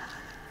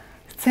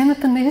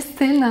 Сцената не е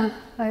сцена,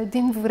 а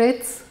един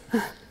дворец.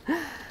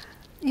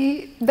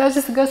 И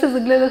даже сега се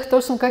загледах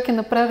точно как е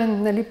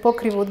направен, нали,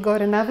 покрива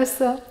отгоре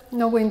навеса.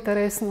 Много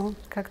интересно,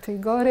 както и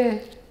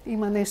горе.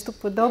 Има нещо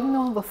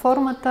подобно във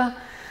формата.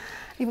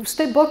 И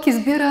въобще Бог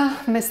избира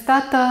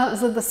местата,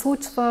 за да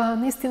случва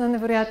наистина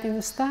невероятни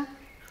неща.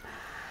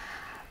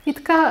 И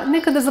така,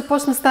 нека да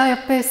започна с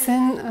тая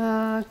песен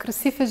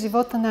 "Красив е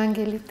живота на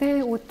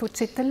ангелите" от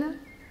учителя.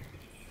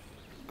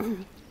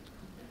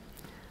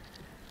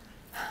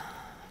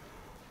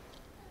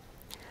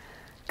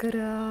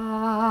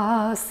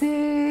 Красив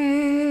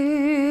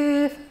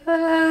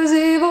е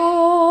живота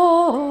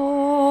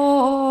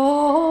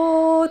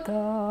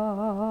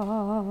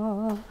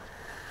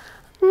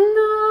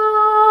на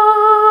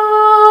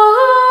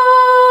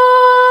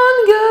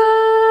ангелите.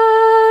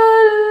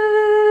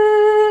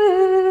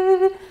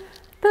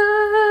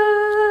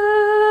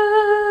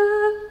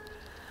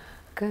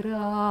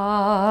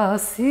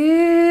 Красив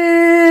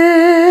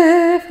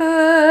е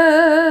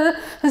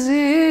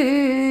живота.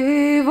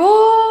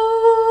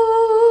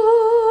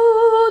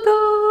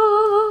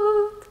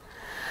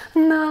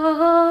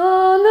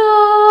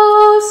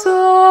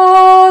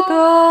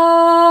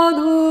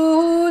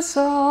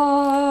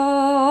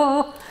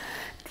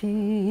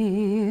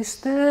 Ти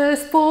ще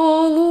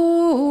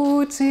сполучиш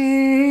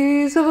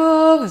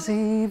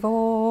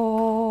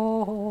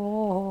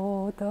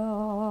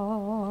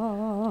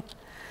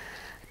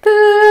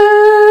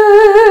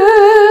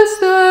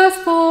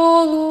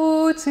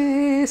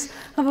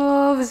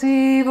в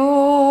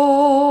живота.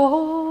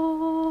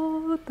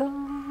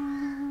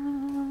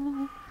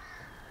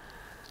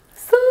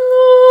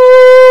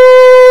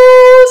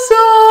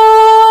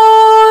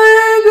 Слушай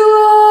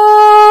гласа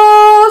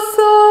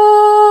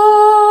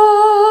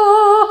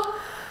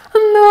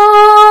на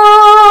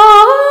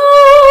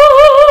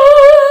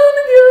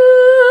ангелите.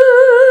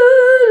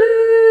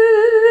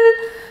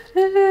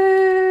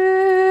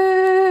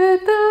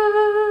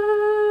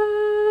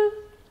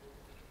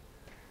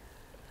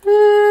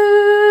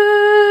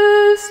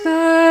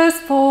 Ще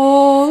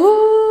сполучиш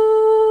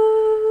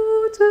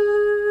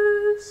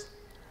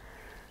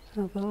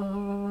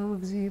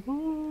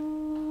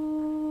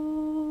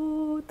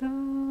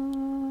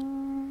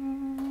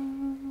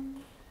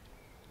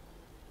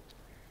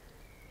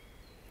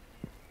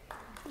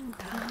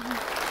Да,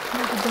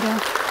 благодаря.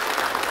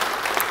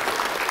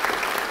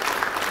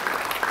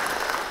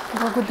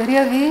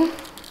 Благодаря ви.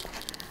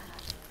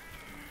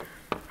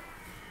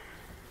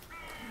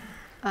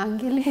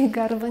 Ангели,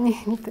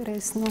 гарвани,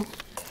 интересно.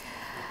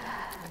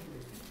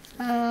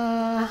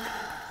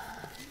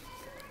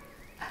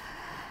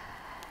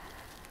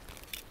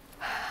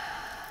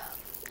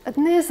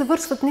 Днес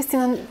завършват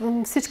наистина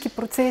всички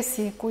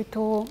процеси,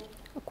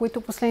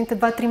 които последните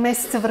 2-3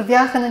 месеца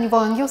вървяха на ниво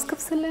Ангелска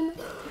Вселена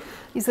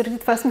и заради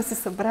това сме се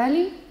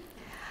събрали.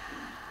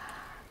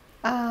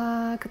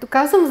 Като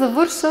казвам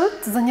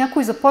завършат, за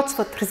някои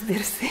започват,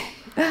 разбира се.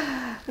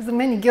 За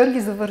мен и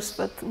ГЕОРГИ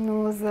завършват,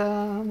 но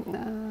за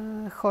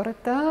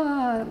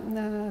хората,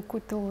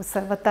 които са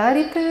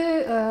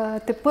аватарите,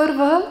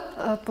 тепърва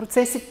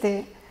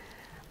процесите,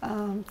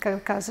 как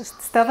да кажа,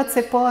 ще стават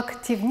все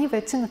по-активни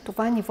вече на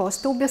това ниво.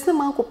 Ще обясня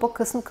малко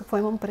по-късно какво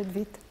имам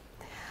предвид.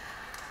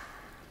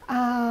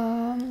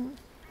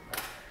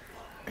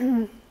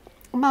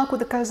 Малко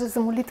да кажа за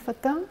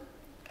молитвата.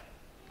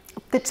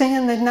 В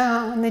течение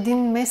на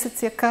един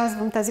месец я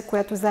казвам, тази,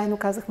 която заедно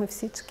казахме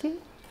всички.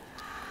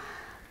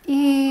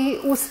 И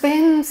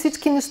освен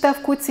всички неща,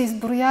 в които се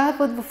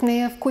изброяват в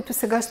нея,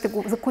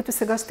 за които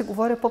сега ще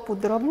говоря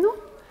по-подробно,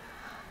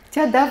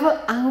 тя дава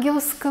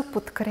ангелска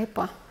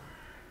подкрепа.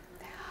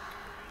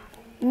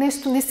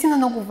 Нещо наистина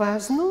много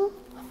важно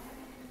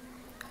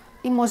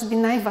и може би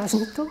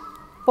най-важното,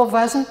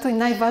 по-важното и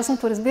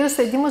най-важното, разбира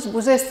се, да имаш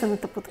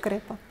божествената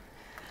подкрепа.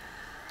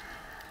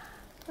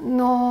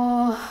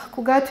 Но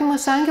когато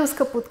имаш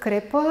ангелска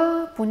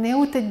подкрепа, поне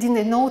от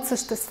едно от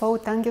същество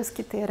от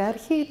ангелските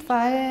иерархии,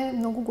 това е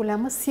много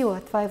голяма сила.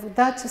 Това е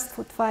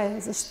водачество, това е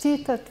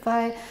защита,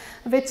 това е...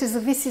 Вече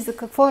зависи за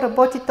какво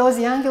работи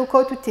този ангел,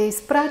 който ти е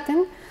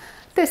изпратен.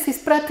 Те са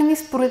изпратени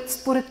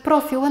според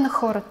профила на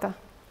хората.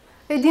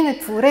 Един е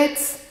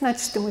творец,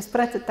 значи ще му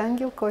изпратят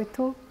ангел,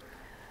 който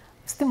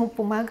ще му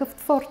помага в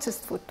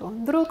творчеството.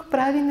 Друг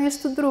прави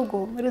нещо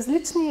друго.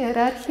 Различни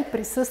иерархии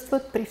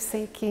присъстват при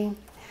всеки.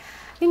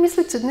 И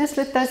мисля, че днес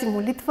след тази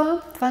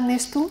молитва това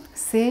нещо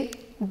се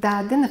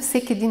даде на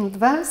всеки един от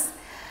вас.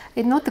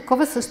 Едно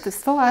такова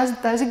същество,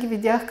 аз даже ги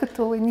видях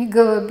като едни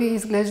гълъби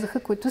изглеждаха,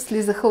 които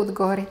слизаха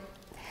отгоре.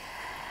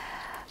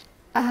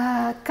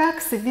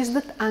 Как се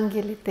виждат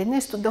ангелите?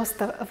 Нещо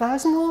доста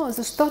важно,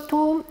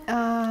 защото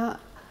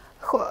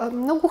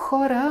много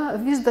хора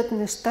виждат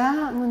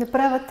неща, но не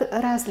правят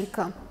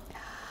разлика.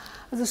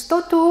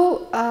 Защото,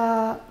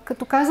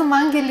 като казвам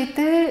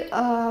ангелите,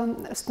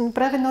 ще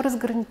направя едно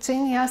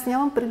разграничение. Аз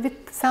нямам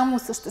предвид само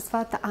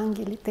съществата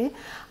ангелите,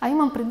 а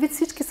имам предвид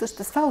всички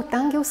същества от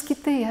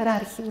ангелските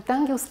иерархии, от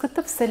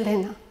ангелската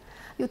Вселена.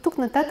 И от тук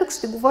нататък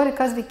ще говоря,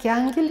 казвайки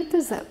ангелите,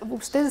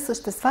 въобще за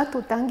съществата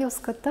от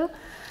ангелската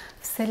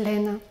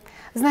Вселена.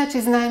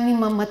 Значи, знаем,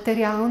 има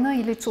материална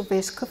или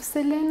човешка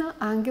Вселена,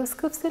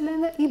 ангелска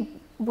Вселена и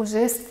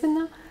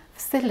божествена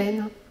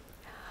Вселена.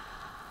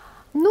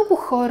 Много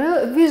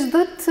хора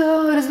виждат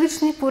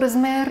различни по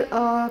размер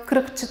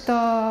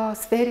кръгчета,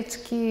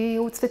 сферички,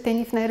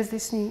 оцветени в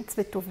най-различни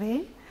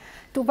цветове.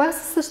 Това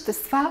са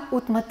същества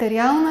от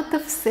материалната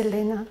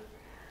Вселена.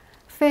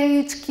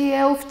 Феички,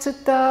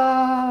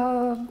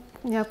 елфчета,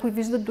 някои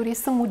виждат дори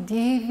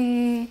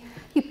самодиви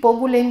и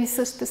по-големи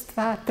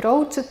същества,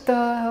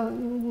 тролчета,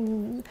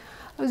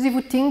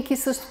 животинки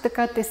също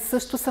така, те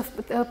също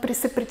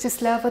се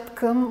причисляват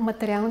към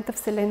материалната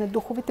Вселена,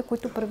 духовете,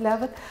 които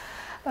управляват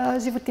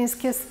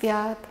животинския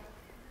свят.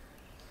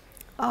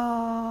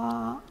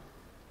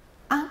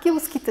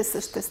 Ангелските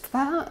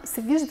същества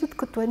се виждат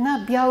като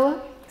една бяла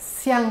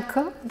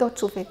сянка до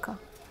човека.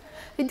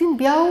 Един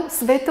бял,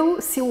 светъл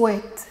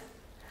силует.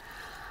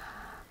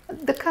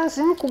 Да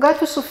кажем,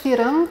 когато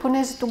шофирам,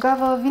 понеже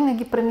тогава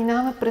винаги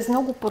преминаваме през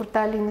много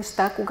портали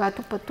неща,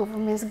 когато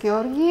пътуваме с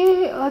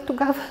ГЕОРГИ,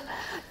 тогава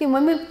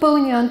имаме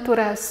пълния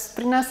антураж.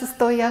 При нас са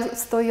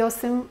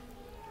 108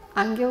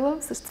 ангела,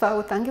 същества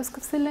от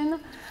Ангелска Вселена,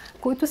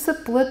 които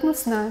са плътно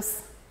с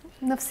нас,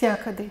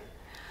 навсякъде.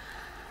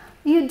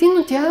 И един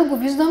от тях го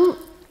виждам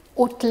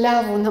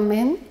отляво на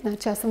мен,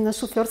 значи аз съм на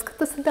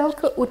шофьорската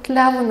седалка,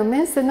 отляво на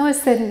мен, с едно е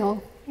седнал.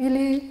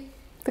 Или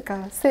така,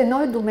 все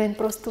едно е до мен,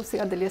 просто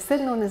сега дали е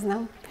седнал, не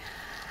знам.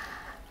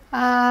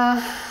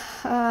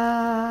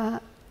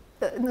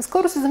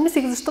 Наскоро се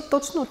замислих защо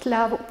точно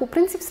отляво. По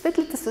принцип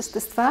светлите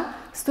същества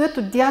стоят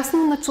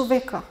отдясно на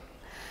човека.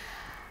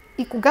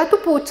 И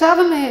когато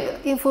получаваме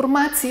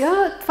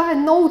информация, това е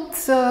едно от,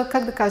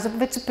 как да кажа,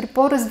 вече при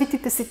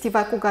по-развитите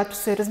сетива, когато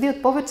се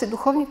развият повече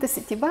духовните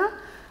сетива,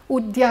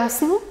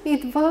 отдясно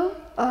идва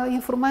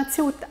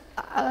информация от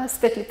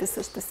светлите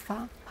същества.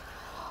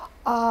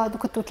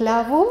 Докато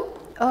отляво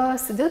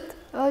седят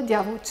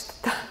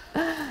дяволчетата.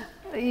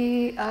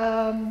 И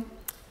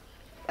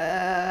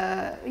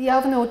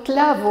явно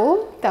отляво,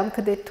 там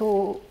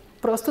където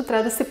просто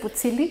трябва да се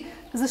подсили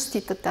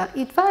защитата.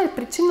 И това е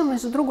причина,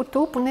 между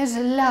другото,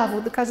 понеже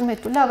ляво, да кажем,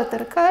 ето лявата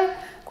ръка е,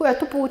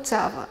 която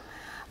получава.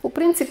 По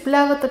принцип,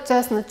 лявата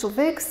част на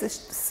човек се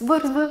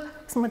свързва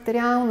с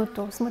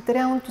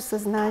материалното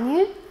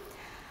съзнание.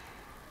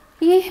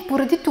 И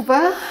поради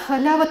това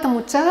лявата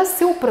му част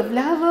се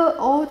управлява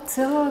от,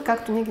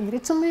 както ние ги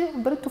наричаме,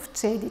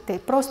 братовчедите.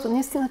 Просто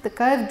наистина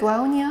така е в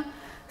дуалния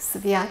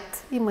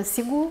свят. Има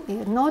си го и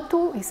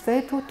едното, и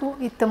светлото,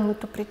 и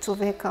тъмното при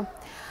човека.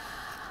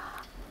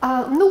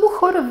 Много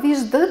хора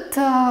виждат,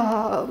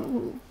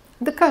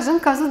 да кажем,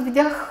 казват,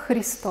 видях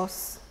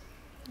Христос.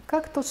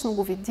 Как точно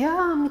го видя?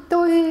 Ами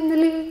той,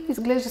 нали,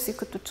 изглежда си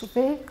като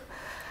човек.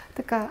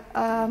 Така,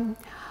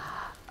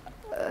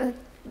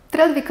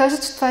 трябва да ви кажа,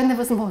 че това е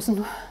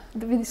невъзможно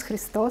да видиш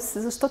Христос,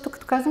 защото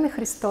като казваме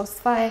Христос,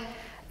 това е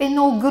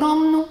едно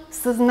огромно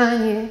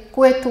съзнание,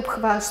 което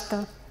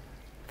обхваща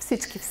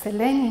всички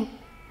вселени.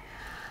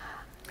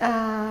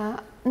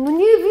 Но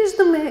ние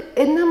виждаме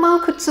една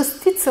малка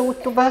частица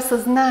от това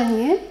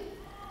съзнание.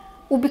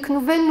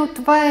 Обикновено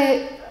това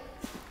е,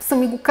 са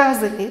ми го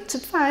казали,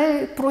 че това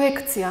е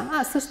проекция.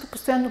 Аз също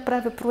постоянно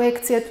правя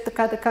проекция, ето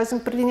така да кажем,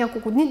 преди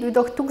няколко дни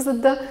дойдох тук, за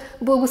да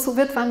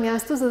благословя това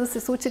място, за да се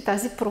случи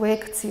тази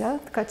проекция,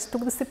 така че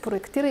тук да се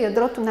проектира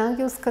ядрото на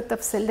Ангелската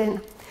Вселена,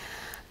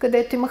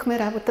 където имахме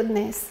работа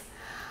днес.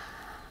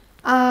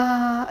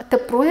 Та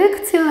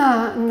проекция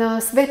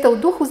на светъл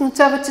дух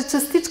означава, че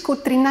частичка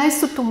от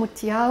 13-то му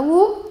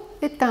тяло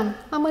е там.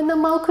 Ама една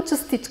малка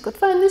частичка.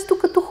 Това е нещо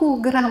като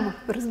холограма,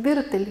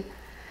 разбирате ли?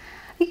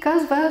 И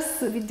казва, аз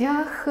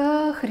видях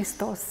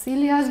Христос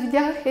или аз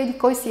видях еди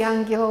кой си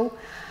ангел,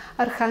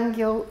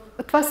 архангел.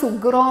 Това са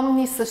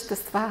огромни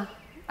същества.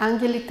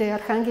 Ангелите,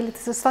 архангелите,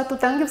 съществата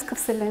от Ангелска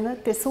Вселена,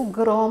 те са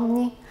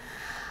огромни.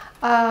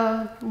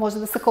 Може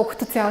да са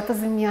колкото цялата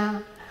Земя.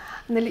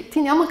 Нали,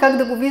 ти няма как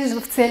да го видиш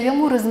в целия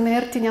му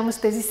размер, ти нямаш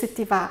тези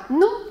сетива.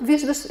 Но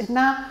виждаш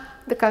една,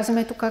 да кажем,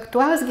 ето както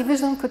аз ги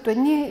виждам като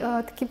едни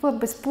такива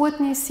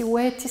безплътни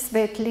силуети,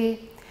 светли.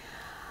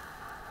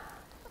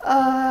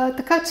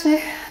 Така че,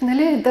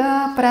 нали,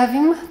 да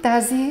правим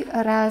тази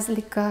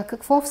разлика.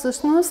 Какво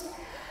всъщност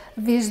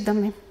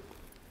виждаме?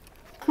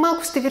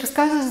 Малко ще ви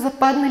разкажа за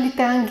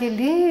падналите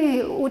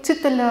ангели.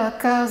 Учителя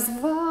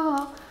казва,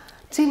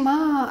 че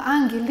има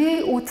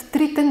ангели от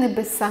трите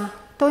небеса.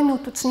 Той не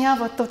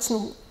уточнява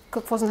точно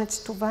какво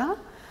значи това,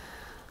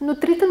 но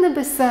трите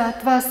небеса,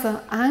 това са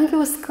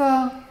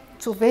ангелска,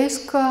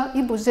 човешка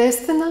и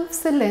божествена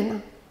вселена.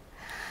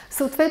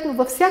 Съответно,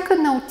 във всяка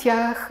една от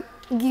тях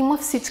ги има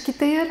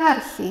всичките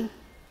иерархии,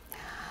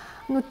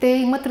 но те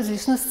имат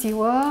различна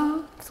сила,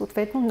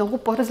 съответно много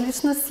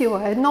по-различна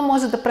сила. Едно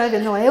може да прави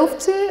едно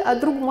елфче, а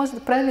друго може да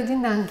прави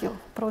един ангел.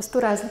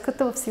 Просто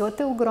разликата в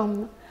силата е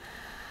огромна.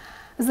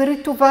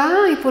 Заради това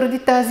и поради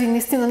тази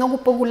наистина много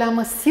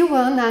по-голяма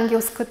сила на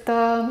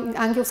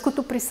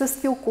ангелското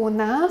присъствие около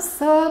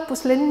нас,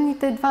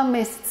 последните 2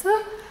 месеца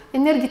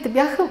енергиите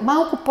бяха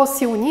малко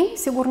по-силни,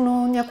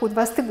 сигурно някои от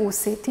вас сте го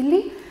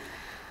усетили.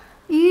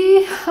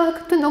 И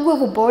като е много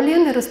главоболие,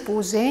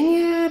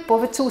 неразположение,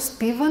 повече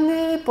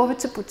успиване,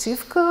 повече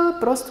почивка,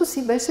 просто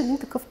си беше един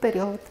такъв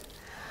период.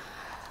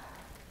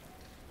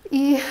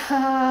 И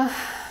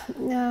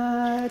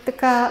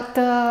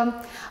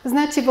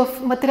значи в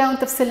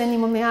материалната вселена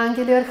имаме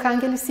ангели,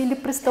 архангели, сили,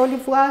 престоли,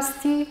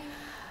 власти,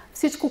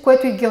 всичко,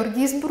 което и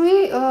ГЕОРГИ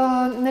изброи.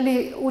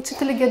 Нали,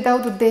 учителя ги е дал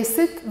до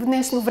 10, в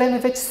днешно време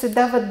вече се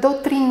дава до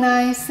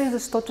 13,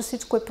 защото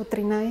всичко е по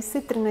 13,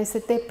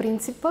 13-те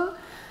принципа,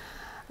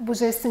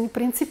 божествени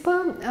принципа.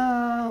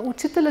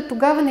 Учителя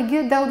тогава не ги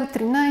е дал до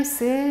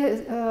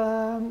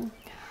 13,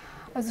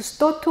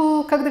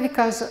 защото, как да ви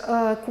кажа,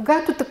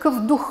 когато такъв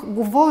дух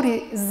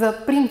говори за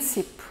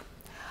принцип,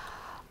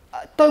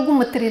 той го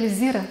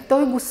материализира,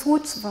 той го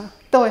случва.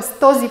 Тоест,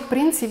 този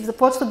принцип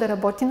започва да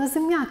работи на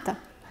Земята.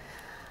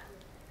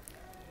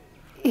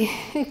 И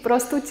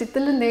просто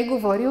учителя не е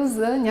говорил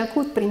за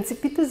някои от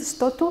принципите,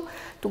 защото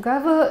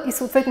тогава, и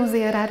съответно за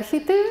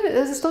иерархиите,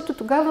 защото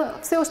тогава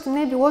все още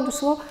не е било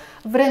дошло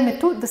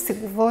времето да се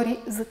говори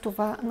за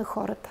това на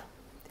хората.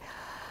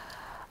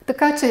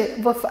 Така че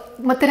в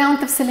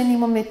материалната вселена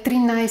имаме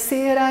 13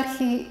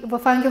 иерархии,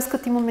 в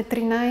ангелската имаме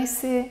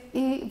 13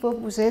 и в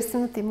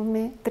божествената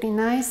имаме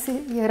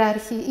 13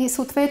 иерархии. И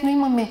съответно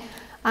имаме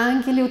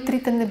ангели от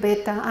трите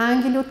небета,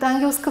 ангели от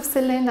ангелска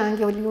вселена,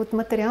 ангели от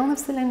материална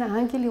вселена,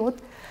 ангели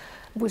от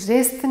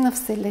божествена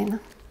вселена.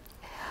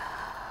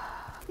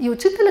 И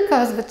учителя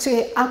казва,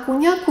 че ако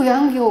някой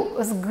ангел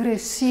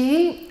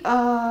сгреши,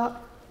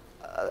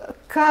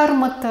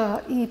 кармата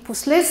и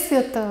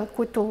последствията,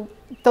 които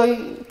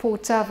той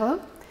получава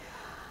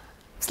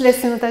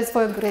вследствие на тази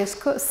своя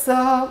грешка,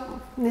 са,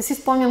 не си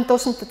спомням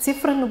точната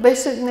цифра, но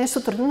беше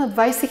нещо трудно на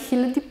 20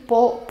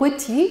 000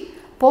 пъти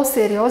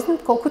по-сериозно,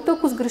 отколкото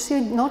ако сгреши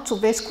едно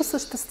човешко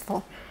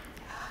същество.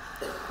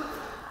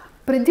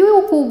 Преди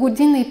около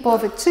година и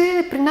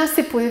повече при нас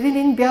се появи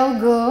един бял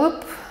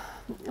гълъб,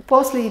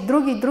 после и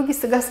други,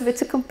 сега са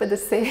вече към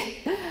 50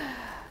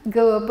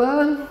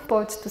 гълъба,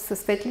 повечето са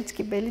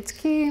светлички,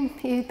 белички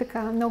и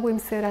така, много им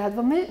се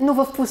радваме. Но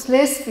в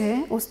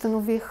последствие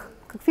установих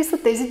какви са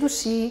тези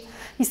души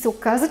и се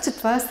оказа, че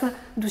това са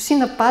души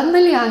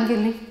нападнали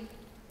ангели.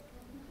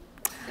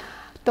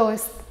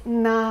 Тоест,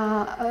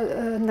 на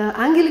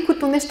ангели,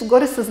 които нещо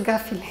горе са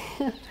сгафили.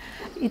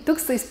 и тук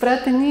са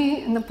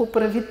изпратени на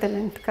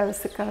поправителен, така да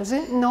се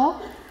каже, но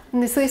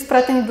не са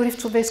изпратени дори в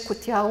човешко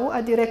тяло,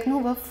 а директно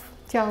в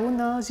тяло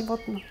на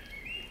животно.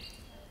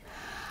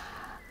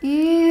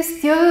 И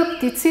с тия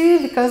птици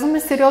ви казваме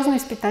сериозно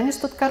изпитание,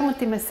 защото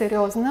кармата им е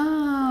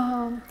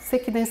сериозна.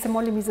 Всеки ден се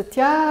молим и за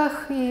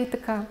тях и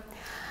така.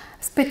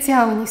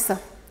 Специални са.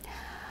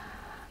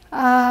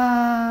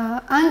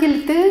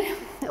 Ангелите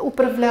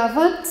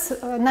управляват,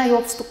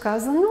 най-общо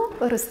казано,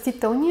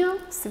 растителния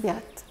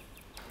свят.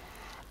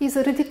 И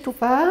заради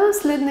това,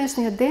 след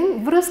днешния ден,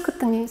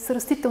 връзката ни с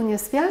растителния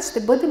свят ще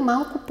бъде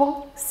малко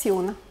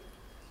по-силна.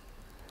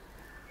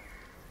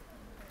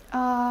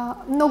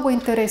 Много е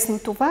интересно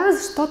това,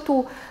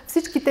 защото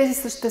всички тези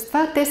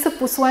същества, те са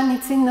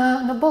посланици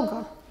на Бога.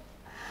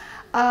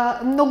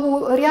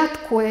 Много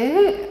рядко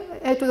е,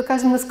 ето да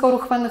кажем, наскоро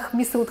хванах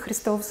мисъл от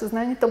Христово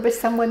съзнание, то беше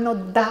само едно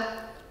да.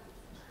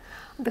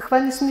 Да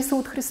хванеш мисъл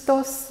от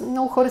Христос,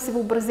 много хора си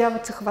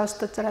въобразяват, че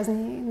хващат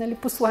разни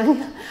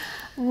послания,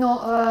 но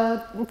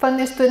това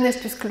нещо е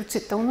нещо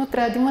изключително.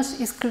 Трябва да имаш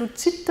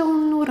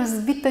изключително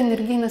развита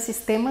енергийна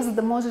система, за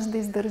да можеш да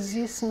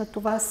издържиш на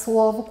това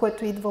слово,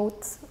 което идва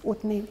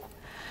от него.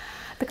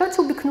 Така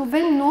че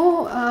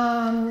обикновено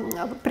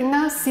при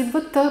нас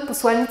идват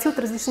посланици от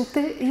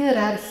различните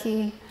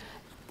иерархии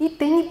и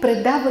те ни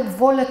предават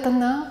волята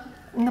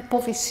на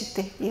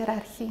по-висшите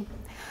иерархии.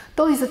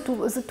 Той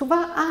за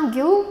това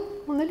ангел,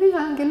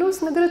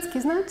 ангелос на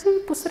гръцки значи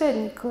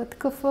посредник,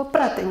 такъв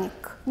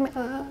пратеник,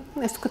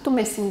 нещо като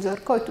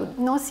месенджер, който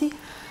носи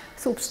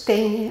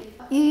съобщение.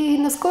 И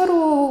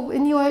наскоро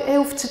едни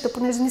елфчета,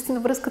 понеже наистина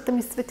връзката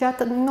ми с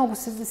светята много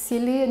се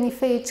засили, едни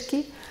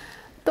феечки,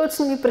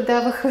 точно ми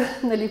предаваха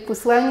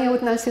послания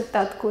от нашия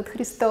татко, от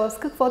Христос,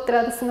 какво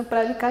трябва да се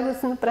направи, как да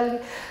се направи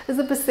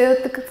за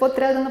беседата, какво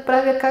трябва да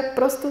направя, как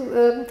просто,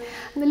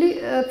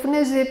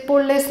 понеже е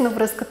по-лесна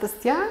връзката с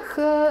тях,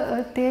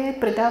 те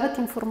предават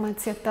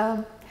информацията.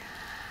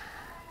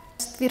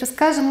 Ще ви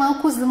разкажа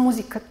малко за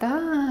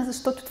музиката,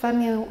 защото това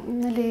ми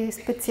е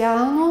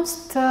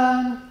специалност.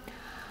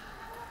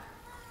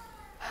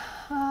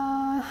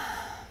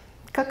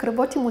 Как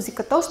работи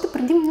музиката. Още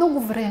преди много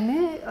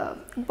време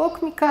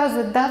Бог ми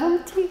каза, давам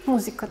ти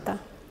музиката.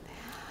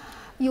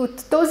 И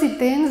от този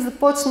ден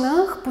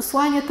започнах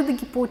посланията да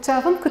ги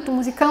получавам като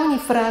музикални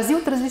фрази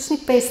от различни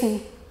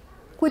песни,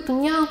 които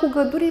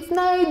някога, дори в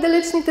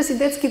най-далечните си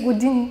детски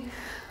години,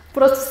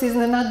 просто се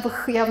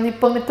изненадвах, явно и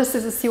паметта се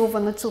засилва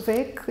на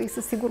човек и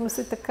със сигурност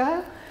е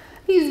така.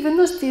 И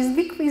изведнъж ти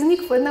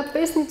изниква една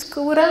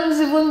песничка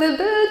 "Оранжево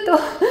небето"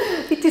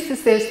 и ти се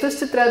сещаш,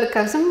 че трябва да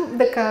кажем,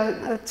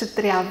 че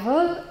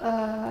трябва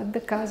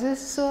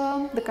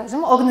да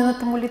кажем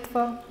огнената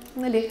молитва.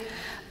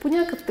 По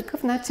някакъв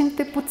такъв начин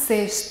те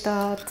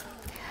подсещат.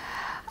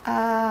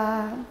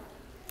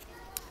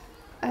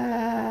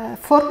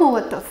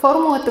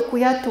 Формулата,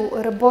 която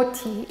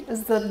работи,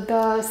 за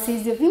да се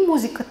изяви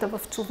музиката в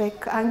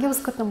човек,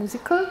 ангелската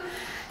музика,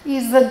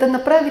 и за да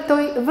направи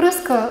той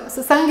връзка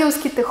с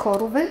ангелските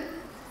хорове,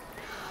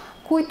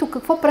 които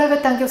какво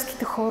правят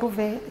ангелските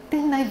хорове? Те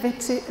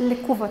най-вече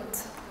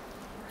лекуват.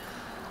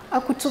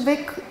 Ако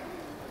човек...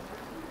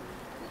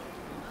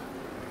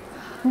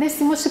 Днес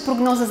имаше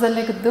прогноза за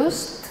лек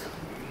дъжд.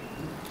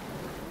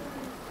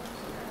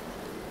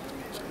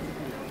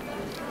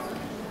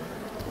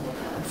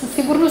 Със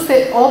сигурност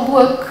е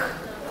облак.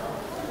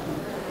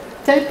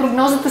 Тя и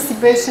прогнозата си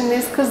беше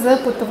днеска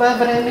по това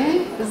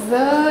време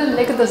за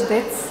лек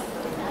дъждец.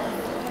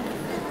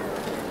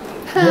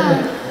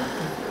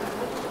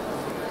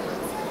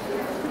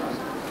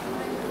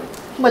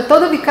 То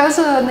да ви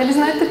кажа,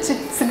 знаете, че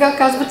сега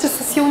казва, че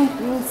са силни,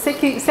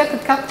 всяка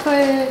капка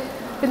е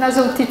една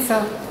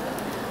жълтица.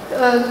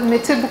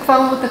 Не че е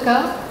буквално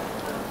така,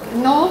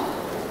 но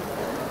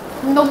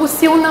много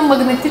силна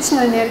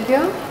магнетична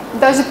енергия.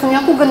 Даже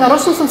понякога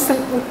нарочно съм се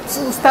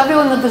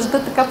оставила на дъжда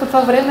така по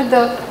това време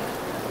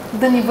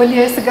да ни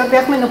вали. Сега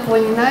бяхме на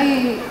планина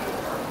и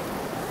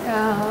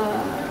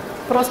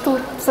просто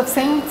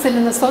съвсем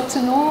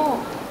целенасочено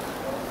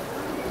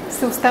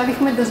се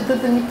оставихме дъжда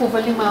да ни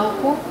повали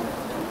малко.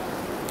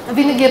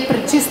 Винаги е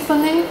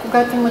пречистване,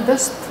 когато има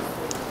дъжд.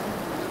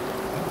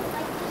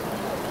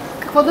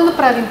 Какво да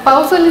направим?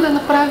 Пауза ли да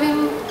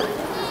направим?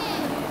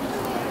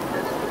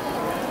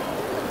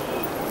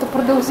 Да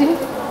продължим?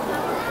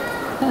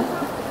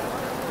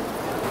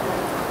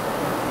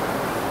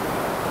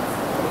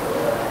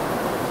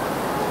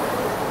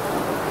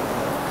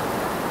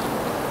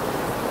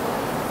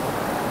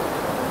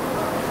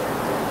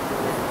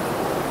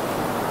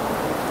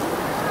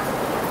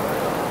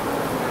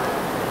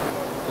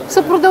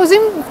 Ще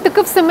продължим в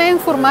такъв семейен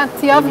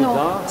формат,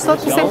 явно,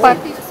 защото все пак.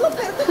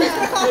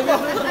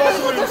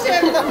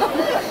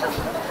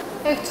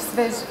 Че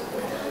свежо.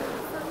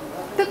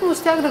 Тъкмо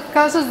щях да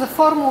кажа за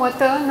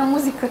формулата на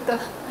музиката,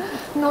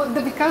 но да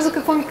ви кажа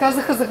какво ми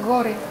казаха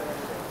загоре.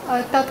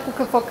 Татко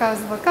какво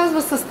казва?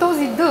 Казва, с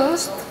този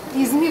дъжд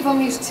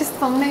измивам и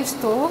изчиствам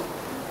нещо,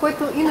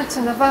 което иначе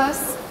на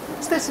вас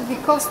ще ви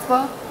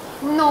коства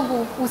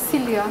много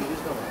усилия.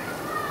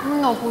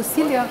 Много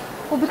усилия.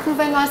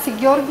 обикновено аз и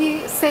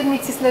Георги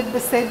седмици след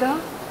беседа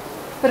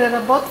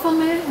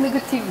преработваме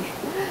негативи.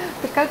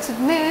 Така че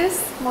днес,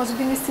 може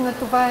би наистина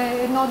това е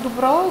едно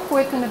добро,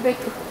 което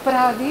небето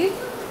прави,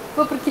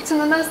 въпреки че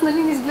на нас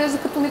ни изглежда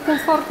като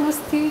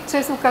некомфортност и,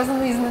 честно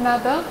казано,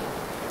 изненада,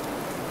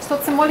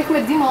 защото се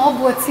молихме да има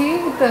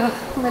облаци,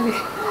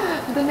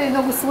 да не е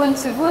много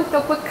слънчево,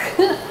 то пък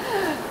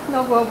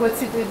много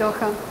облаци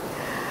дойдоха.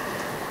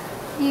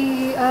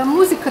 И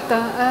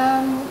музиката,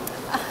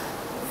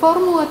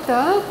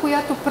 формулата,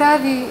 която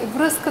прави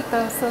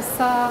връзката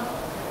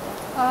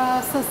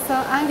с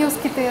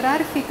ангелските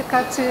иерархии,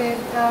 така че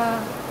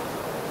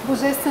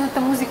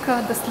божествената музика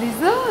да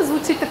слиза,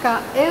 звучи така: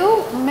 Ел,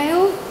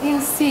 мел,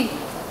 ин си.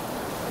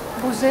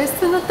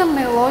 Божествената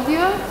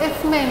мелодия е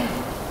в мен.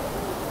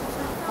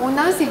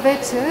 Онази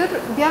вечер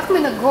бяхме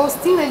на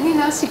гости на едни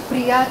наши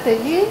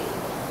приятели,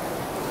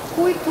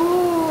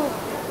 които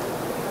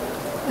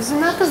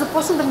жената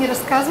започна да ми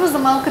разказва за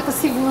малката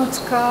си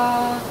внучка.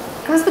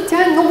 Казва,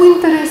 тя е много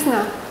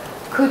интересна.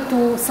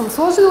 Като съм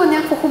сложила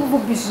някакво хубаво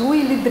бижу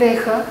или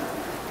дреха,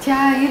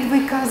 тя идва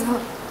и казва: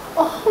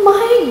 Oh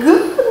my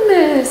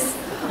goodness!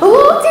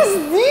 What is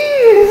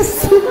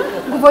this?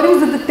 Говорим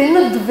за дете на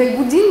 2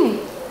 години.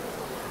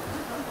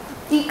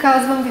 И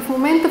казвам ви, в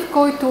момента, в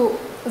който,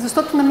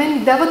 защото на мен ми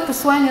дават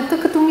посланията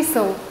като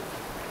мисъл.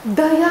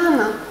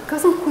 Даяна.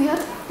 Казвам, коя?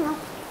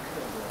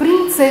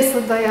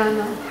 Принцеса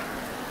Даяна.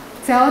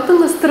 Цялата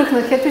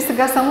настръхнах. Ето и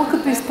сега, само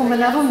като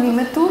изпоменавам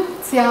името,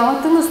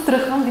 цялата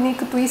настръхвам, винаги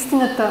като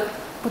истината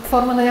под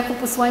форма на някакво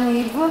послание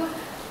идва,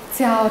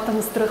 цялата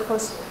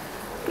настръхваш.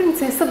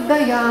 Принцеса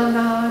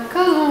Даяна.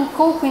 Казвам,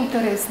 колко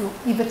интересно.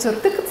 И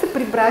вечерта, като се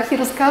прибрах и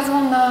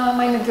разказвам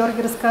на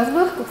Георги,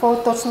 разказвах какво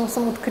точно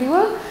съм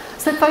открила.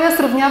 След това я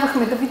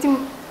сравнявахме да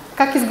видим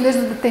как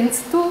изглежда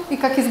детенцето и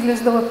как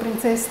изглеждала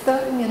принцесата.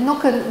 Едно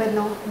към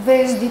едно.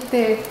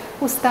 Веждите,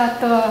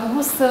 устата,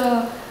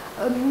 носа,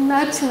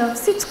 начина,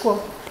 всичко.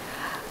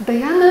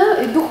 Даяна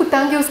е дух от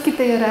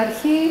ангелските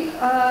иерархии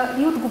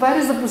и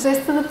отговаря за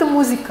божествената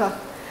музика.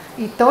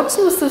 И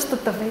точно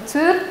същата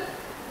вечер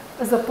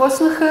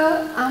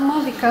започнаха,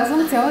 ви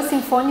казвам, цяла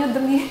симфония да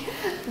ми...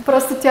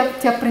 Просто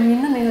тя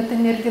премина, нейната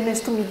енергия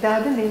нещо ми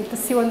даде, нейната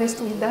сила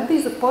нещо ми даде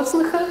и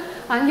започнаха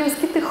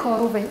ангелските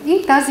хорове.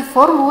 И тази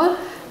формула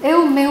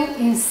Ел, мел,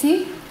 ин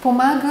си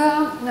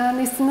помага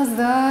наистина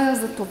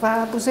за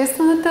това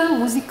божествената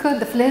музика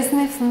да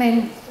влезне в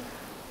мен,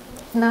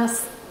 в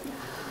нас.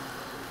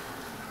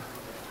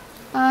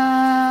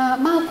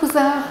 Малко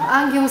за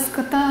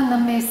ангелската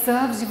намеса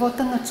в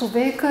живота на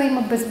човека.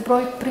 Има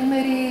безброй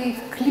примери,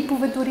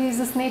 клипове дори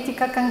заснети,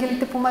 как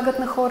ангелите помагат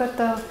на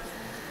хората,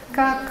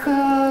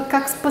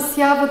 как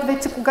спасяват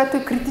вече, когато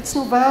е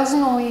критично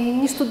важно и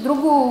нищо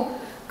друго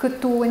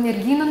като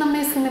енергийна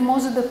намеса не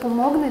може да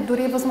помогне,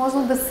 дори е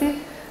възможно да се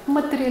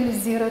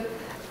материализират.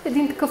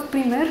 Един такъв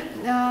пример.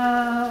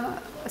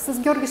 С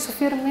Георги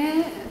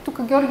шофираме.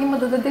 Тук Георги има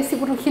да даде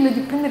сигурно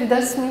хиляди примери.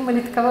 Даже сме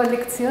имали такава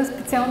лекция.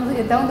 Специално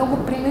е дал много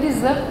примери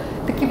за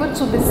такива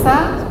чудеса.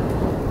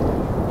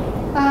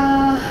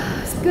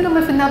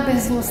 Спираме в една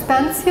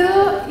бензиностанция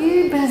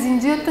и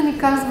бензинджията ни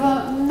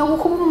казва: много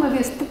хубаво ме ви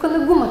е спука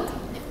на гумата.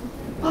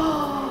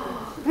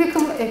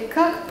 Викам,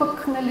 как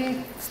пък,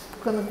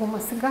 спука на гума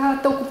сега?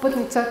 Толкова път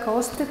ни чака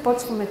още.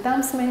 Почваме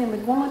там, сменяме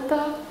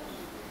гумата.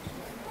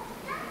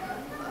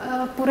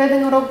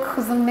 Пореден урок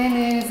за мен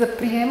е за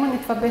приемане.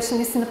 Това беше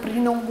наистина преди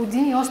много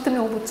години. Още ме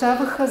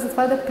обучаваха за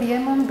това да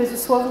приемам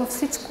безусловно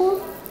всичко.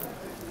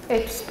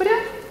 Ето спря.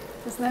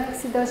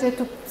 Знаех си, даже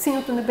ето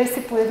синьото небе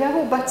се появява,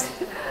 обаче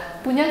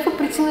по някаква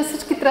причина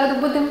всички трябва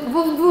да бъдем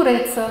в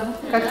двореца,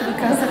 както ви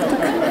казах тук.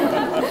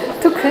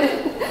 Тук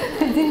е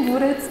един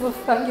дворец в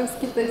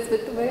Ангелските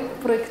светове,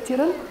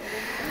 проектиран.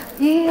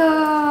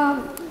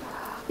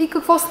 И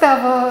какво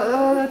става?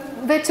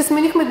 Вече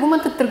сменихме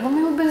гумата,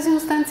 тръгваме от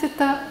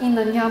бензиностанцията и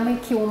на няма и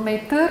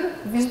километър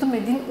виждам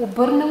един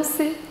обърнал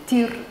се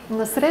тир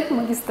насред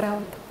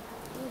магистралата.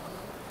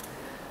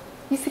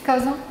 И си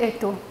казвам,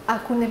 ето,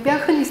 ако не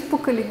бяха ни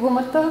спукали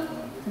гумата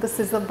да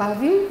се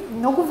забавим,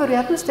 много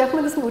вероятно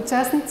щяхме да сме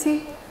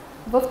участници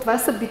в това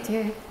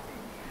събитие.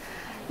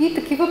 И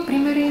такива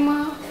примери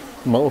има.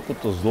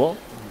 Малкото зло.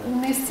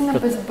 Наистина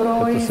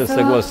безброй. Като се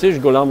съгласиш,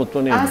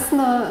 голямото няма. Аз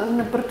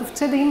на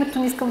братовче, да името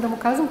не искам да му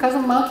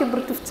казвам малкия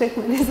братовчет,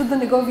 за да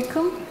не го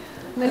викам.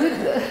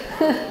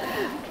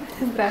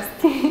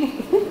 Здрасти.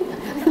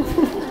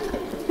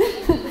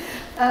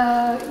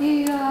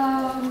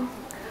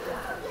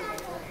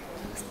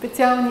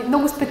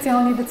 Много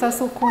специални деца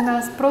са около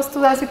нас. Просто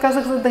аз ви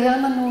казах за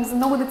Даяна, но за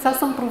много деца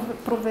съм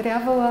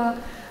проверявала,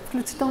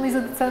 включително и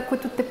за деца,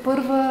 които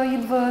тепърва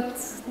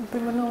идват.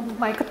 Например,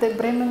 майката е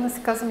бременна,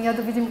 си казвам, я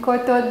да видим кой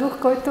е този дух,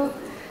 който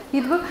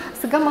идва.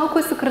 Сега малко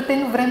е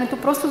съкратено времето,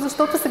 просто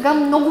защото сега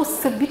много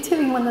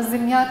събития има на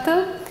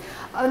Земята.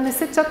 Не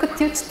се чакат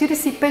тия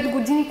 45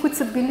 години, които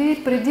са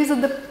били преди, за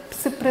да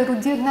се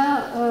прероди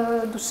една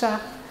душа.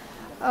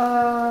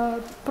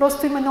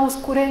 Просто има едно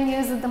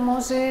ускорение, за да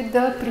може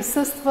да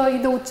присъства и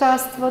да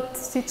участват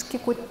всички,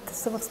 които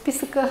са в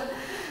списъка,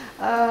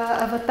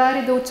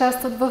 аватари, да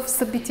участват в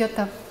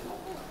събитията.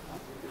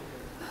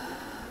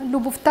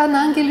 Любовта на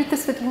ангелите,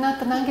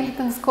 светлината на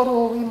ангелите.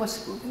 Наскоро имаш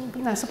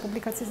наша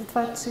публикация за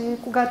това, че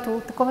когато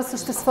такова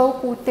същество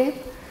около теб,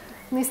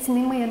 наистина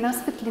има и една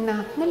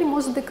светлина. Нали,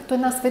 може да е като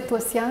една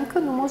светла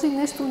сянка, но може и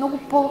нещо много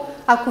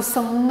ако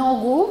са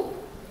много,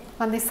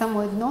 а не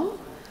само едно,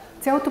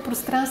 цялото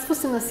пространство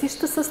се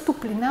насища с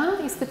топлина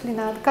и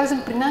светлина. Да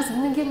кажем, при нас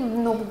винаги е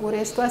много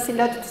горещо. Аз и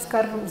лятото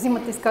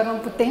зимата изкарвам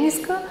по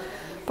тениска,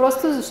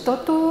 просто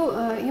защото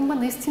има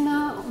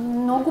наистина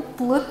много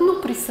плътно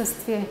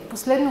присъствие.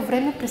 Последно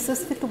време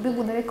присъствието би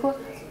го нарекла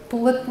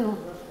плътно.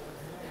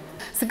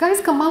 Сега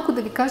искам малко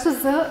да ви кажа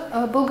за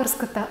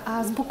Българската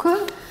азбука,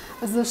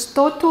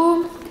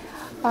 защото,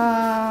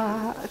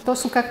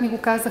 точно как ми го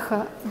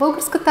казаха,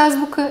 Българската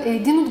азбука е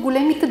един от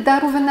големите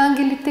дарове на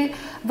ангелите.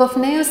 В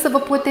нея са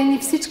въплатени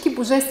всички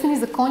божествени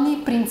закони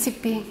и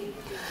принципи.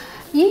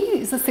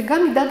 И за сега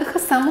ми дадаха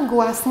само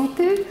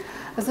гласните,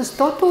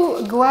 защото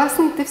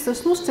гласните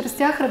всъщност чрез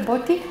тях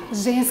работи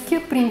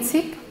женския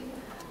принцип.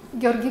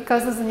 Георги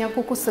каза за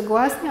няколко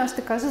съгласни, аз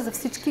ще кажа за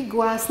всички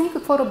гласни,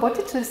 какво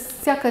работи чрез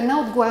всяка една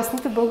от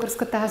гласните в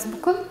Българската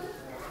азбука.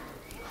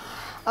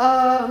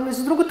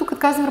 Между другото,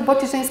 като казвам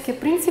работи женския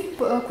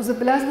принцип, ако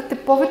забелязвате,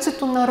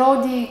 повечето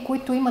народи,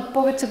 които имат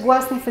повече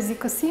гласни в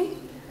езика си,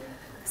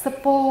 са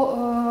по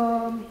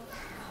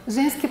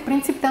женския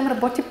принцип, там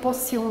работи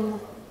по-силно.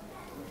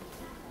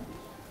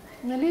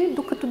 Нали?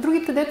 Докато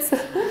другите деца,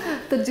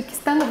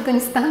 Таджикистан,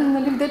 Афганистан,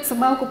 нали, деца са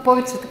малко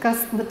повече така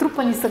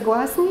натрупани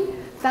съгласни,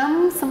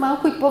 там са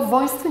малко и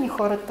по-воинствени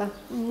хората.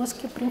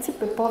 Мъжкият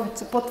принцип е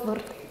повече,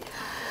 по-твърд.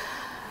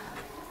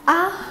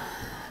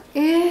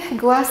 Е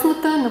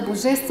гласната на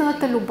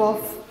божествената любов.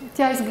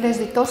 Тя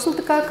изглежда и точно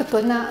така, като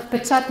една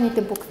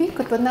печатните букви,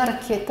 като една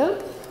ракета,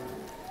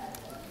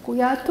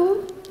 която,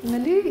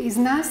 нали,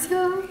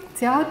 изнася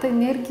цялата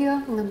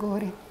енергия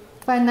нагоре.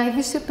 Това е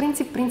най-висшия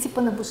принцип,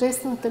 принципа на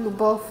божествената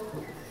любов.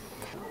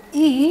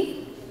 И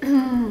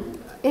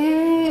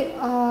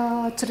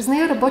чрез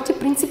нея работи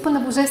принципа на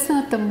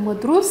божествената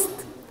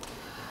мъдрост,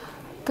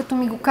 като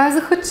ми го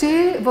казаха,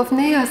 че в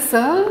нея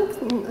са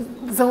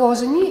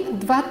заложени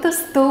двата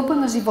стълба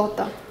на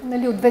живота.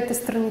 Нали, от двете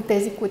страни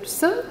тези, които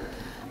са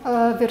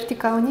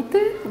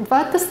вертикалните,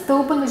 двата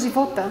стълба на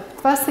живота.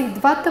 Това са и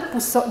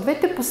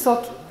двете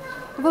посоки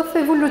в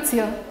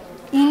еволюция.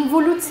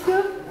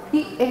 Инволюция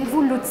и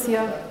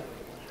еволюция.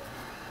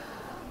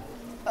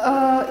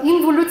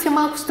 Инволюция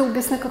малко ще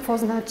обясня какво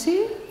значи.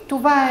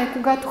 Това е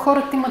когато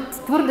хората имат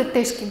твърде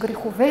тежки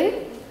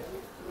грехове,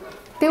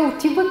 те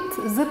отиват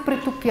за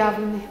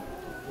претопяване.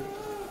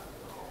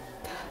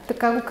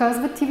 Така го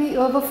казват и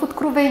в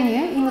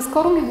Откровение. И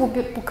наскоро ми го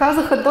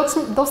показаха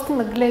доста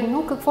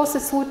нагледно какво се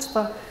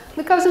случва.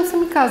 Да кажем, са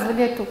ми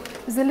казвали, ето,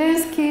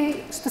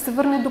 Зеленски ще се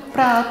върне до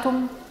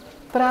праатом.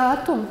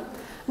 Праатом.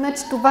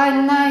 Значи това е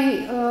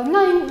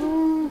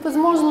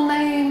възможно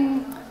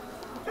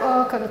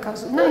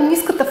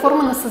най-ниската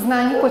форма на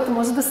съзнание, което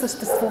може да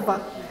съществува.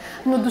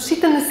 Но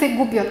душите не се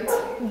губят,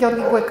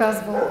 Георги го е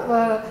казвал.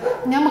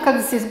 Няма как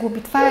да се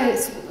изгуби. Това е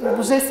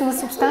божествена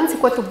субстанция,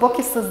 която Бог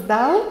е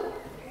създал.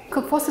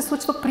 Какво се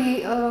случва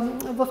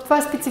в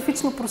това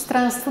специфично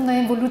пространство на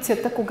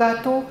еволюцията,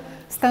 когато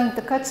стане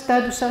така, че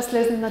тая душа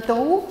слезне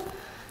надолу?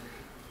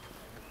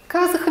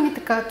 Казаха ми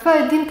така, това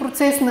е един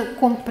процес на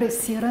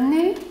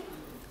компресиране,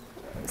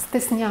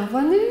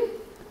 стесняване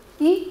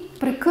и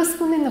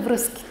прекъсване на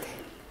връзките.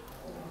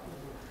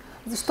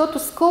 Защото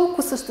с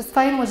колко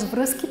същества имаш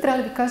връзки,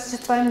 трябва да ви кажа, че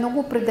това е много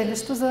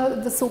определящо, за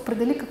да се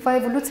определи каква е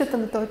еволюцията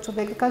на този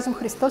човек. Да кажем,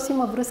 Христос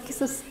има връзки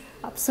с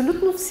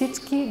абсолютно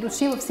всички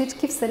души във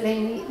всички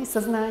вселени и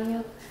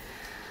съзнания.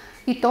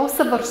 И то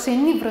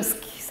съвършени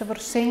връзки,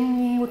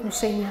 съвършени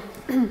отношения.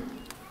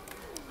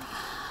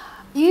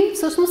 И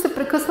всъщност се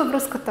прекъсва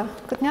връзката.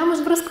 Като нямаш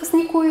връзка с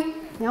никой,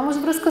 нямаш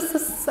връзка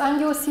с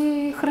ангела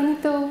си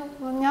хранител,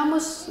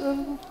 нямаш,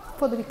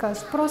 какво да ви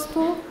кажа,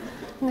 просто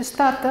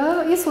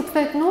нещата и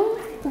съответно,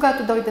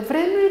 когато дойде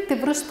време, те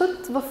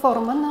връщат във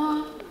форма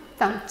на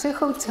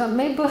чехълча,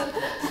 амеба,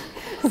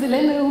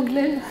 зелена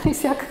углена и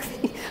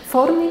всякакви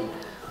форми,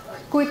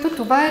 които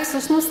това е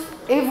всъщност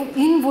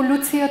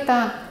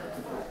инволюцията.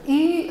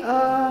 И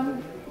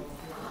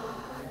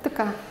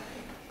така,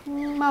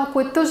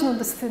 малко е тъжно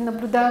да се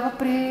наблюдава,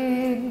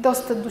 при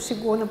доста души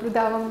го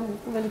наблюдавам,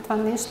 нали, това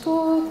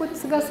нещо, което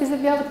сега се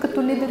изявяват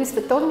като лидери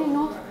световни,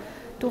 но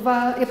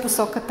това е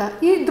посоката.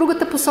 И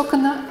другата посока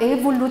на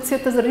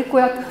еволюцията, заради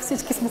която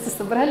всички сме се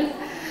събрали,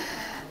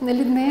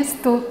 нали, днес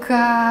тук.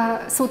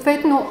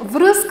 Съответно,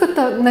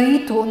 връзката на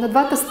ито, на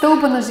двата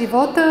стълба на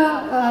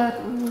живота,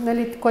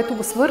 нали, което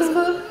го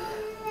свързва,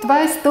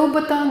 това е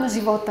стълбата на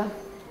живота.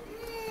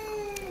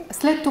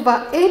 След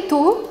това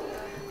ето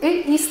е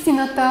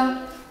истината.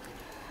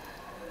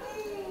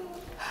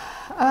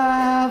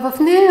 В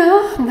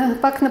нея,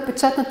 пак на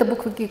печатната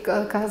буква ги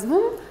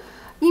казвам,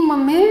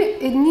 имаме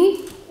едни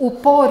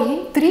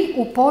опори, 3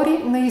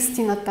 опори на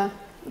истината.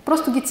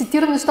 Просто ги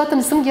цитирам, нещата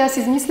не съм ги аз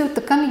измислил,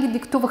 така ми ги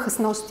диктуваха с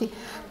нощи.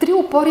 3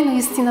 опори на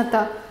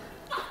истината.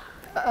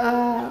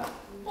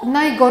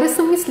 Най-горе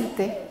са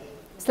мислите.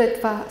 След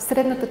това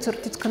средната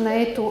чертичка на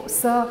ето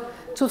са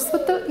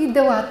чувствата и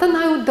делата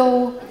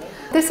най-отдолу.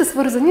 Те са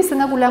свързани с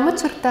една голяма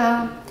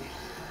черта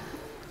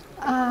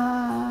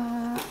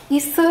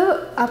и са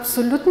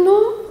абсолютно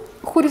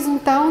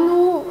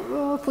хоризонтално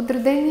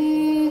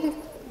подредени,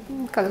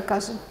 как да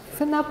кажа,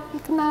 в една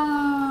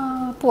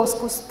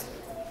плоскост.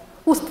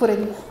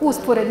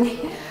 Успоредни.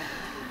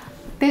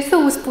 Те са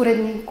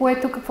успоредни,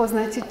 което какво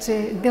значи,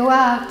 че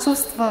дела,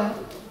 чувства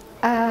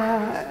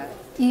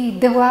и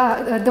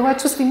дела,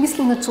 чувства и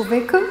мисли на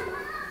човека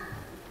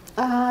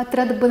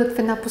трябва да бъдат в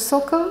една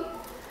посока,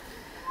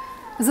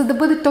 за да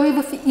бъде той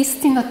в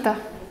истината.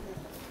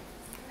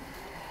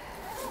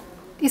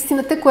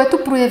 Истината,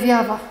 което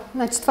проявява.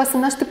 Значи, това са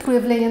нашите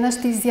проявления,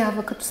 нашите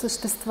изява като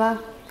същества.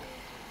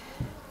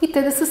 И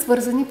те да са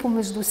свързани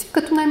помежду си.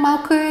 Като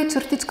най-малка е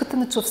чертичката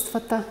на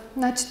чувствата.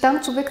 Значи, там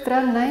човек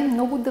трябва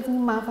най-много да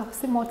внимава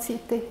с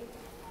емоциите.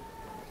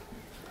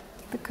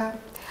 Така.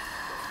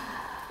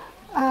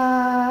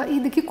 И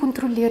да ги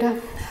контролира.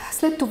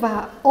 След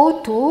това,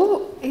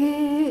 О-то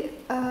е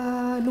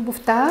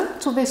любовта,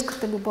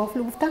 човешката любов,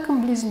 любовта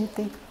към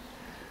ближните.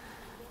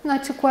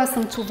 Значи, ако аз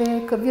съм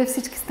човек, а вие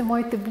всички сте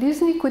моите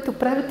ближни, които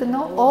правят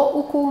едно О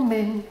около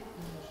мен.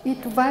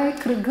 И това е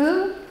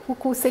кръга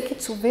около всеки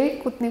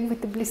човек от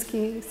неговите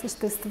близки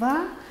същества,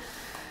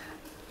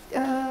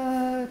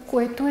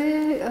 което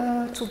е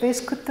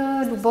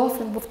човешката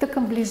любов, любовта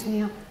към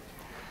ближния,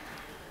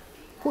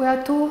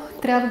 която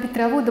би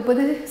трябвало да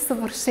бъде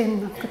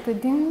съвършена, като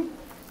един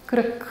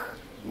кръг.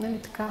 Нали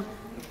така?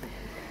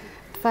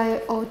 Това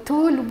е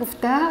О-то,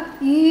 любовта,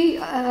 и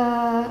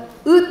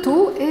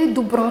Ъ-то е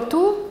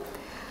доброто,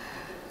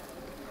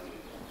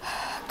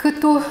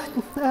 като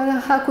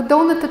ако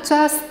долната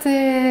част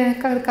е,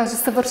 как да кажа,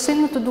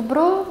 съвършеното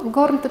добро,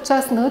 горната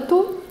част на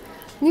Ъ-то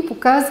ни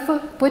показва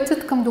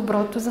пътят към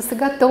доброто. За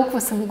сега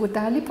толкова са ми го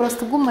дали,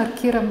 просто го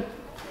маркирам.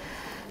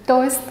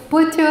 Тоест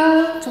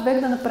пътя човек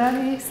да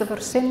направи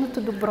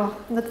съвършеното добро.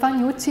 На това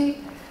ни учи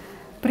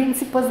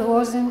принципа,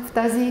 заложен в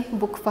тази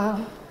буква.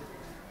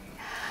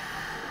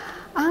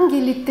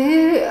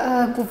 Ангелите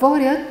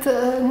говорят,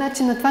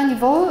 значи на това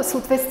ниво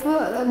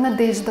съответства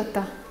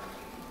надеждата.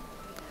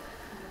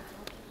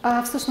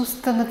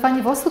 Всъщност на това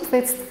ниво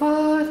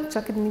съответства,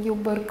 чакай да не ги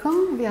объркам,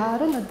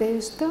 вяра,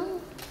 надежда.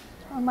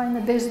 Май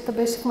надеждата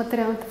беше в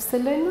материалната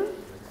вселена.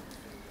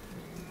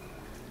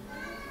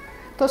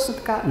 Точно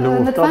така.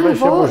 На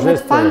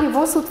това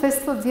ниво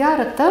съответства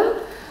вярата.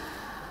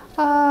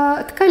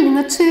 Така или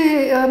иначе,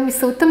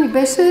 мисълта ми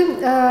беше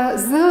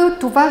за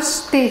това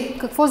ще.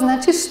 Какво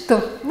значи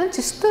ща?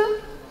 Значи ща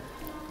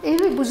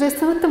е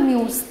божествената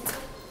милост.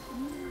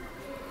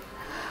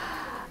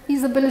 И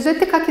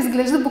забележете как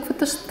изглежда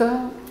буквата ща.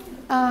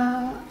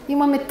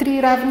 Имаме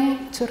 3 равни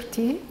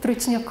черти,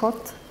 троичния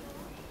код.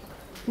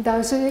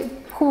 Даже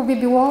хубаво би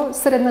било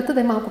средната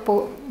да е малко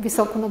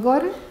по-високо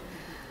нагоре.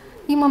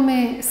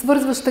 Имаме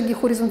свързваща ги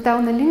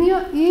хоризонтална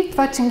линия и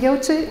това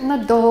ченгелче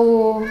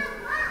надолу.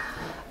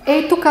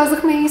 Ето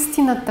казахме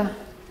истината.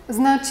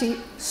 Значи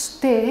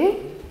ще,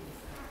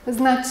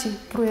 значи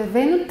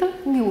проявената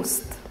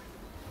милост.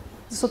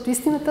 Защото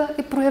истината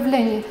е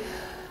проявление.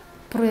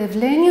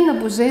 Проявление на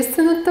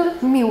божествената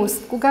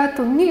милост.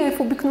 Когато ние в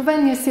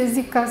обикновения си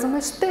език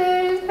казваме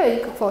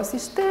ще, какво си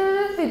ще,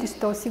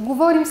 що си.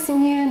 Говорим си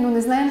ние, но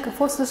не знаем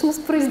какво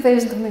всъщност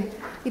произвеждаме.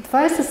 И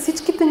това е с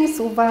всичките ни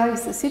слова и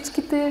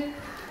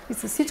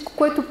с всичко,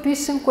 което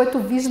пишем, което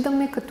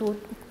виждаме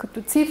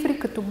като цифри,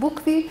 като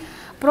букви.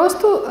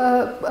 Просто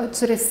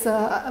чрез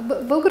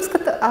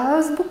Българската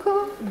Азбука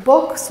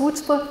Бог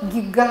случва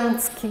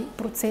гигантски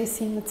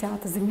процеси на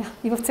цялата Земя.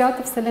 И в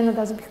цялата Вселена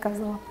даже бих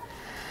казала.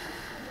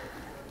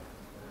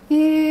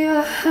 И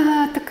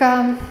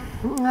така,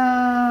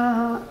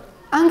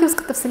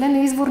 Ангелската Вселена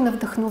е извор на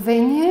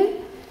вдъхновение.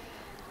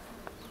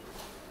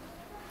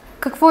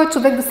 Какво е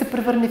човек да се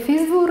превърне в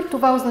извор?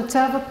 Това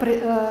означава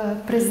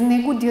през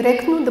него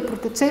директно да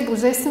протече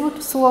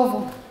Божественото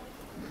Слово.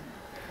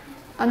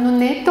 Но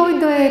не той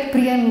да е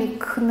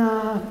приемник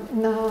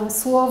на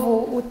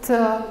Слово от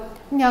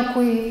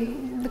някой,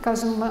 да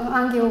кажем,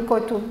 ангел,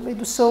 който е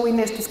дошъл и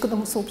нещо иска да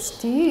му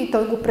съобщи и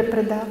той го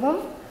препредава,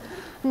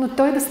 но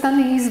той да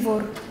стане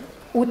извор.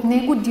 От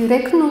него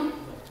директно,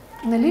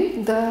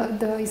 нали,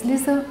 да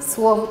излиза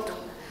Словото.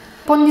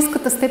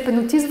 По-ниската степен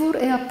от извор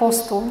е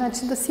апостол,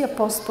 значи да си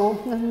апостол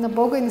на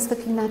Бога и на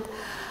светлината.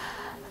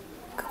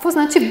 Какво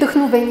значи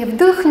вдъхновение?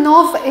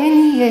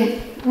 Вдъхновение.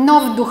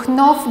 Нов дух,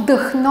 нов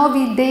дъх, нови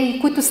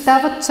идеи, които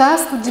стават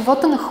част от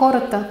живота на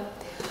хората.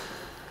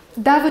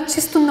 Дават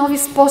чисто нови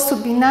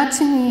способи,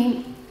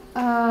 начини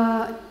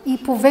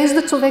и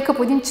повежда човека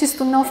по един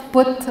чисто нов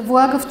път,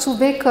 влага в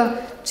човека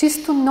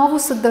чисто ново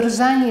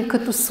съдържание,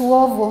 като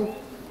слово,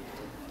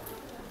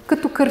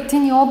 като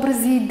картини,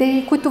 образи,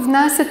 идеи, които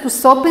внасят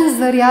особен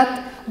заряд,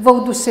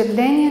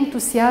 въодушевление,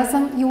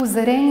 ентусиазъм и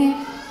озарение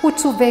от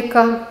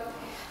човека.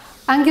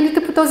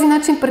 Ангелите по този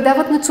начин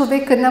предават на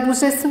човека една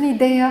божествена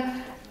идея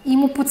и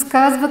му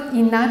подсказват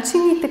и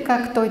начините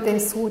как той да я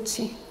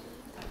случи.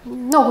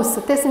 Много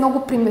са, те са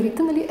много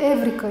примерите, нали?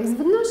 Еврика.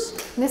 Изведнъж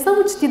не само,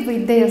 че ти идва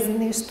идея за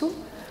нещо,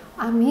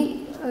 Ами,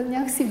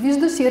 някакси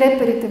виждаш и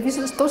реперите,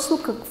 виждаш точно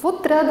какво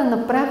трябва да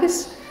направиш,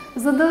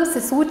 за да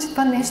се случи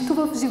това нещо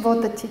в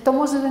живота ти. То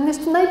може да е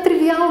нещо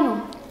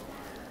най-тривиално.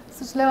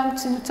 Съжалявам,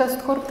 че на част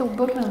от хората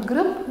обърнах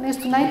гръб,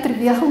 нещо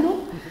най-тривиално,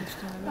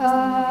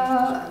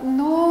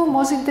 но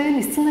може да е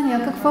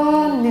наистина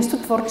нещо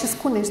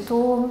творческо,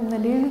 нещо,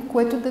 нали,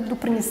 което да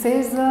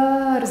допринесе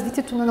за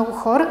развитието на много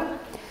хора.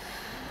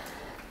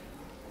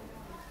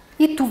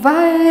 И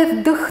това е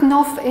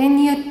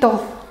вдъхновението.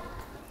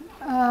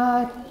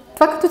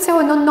 Това като цяло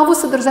е едно ново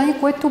съдържание,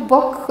 което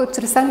Бог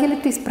чрез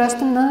ангелите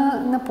изпраща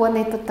на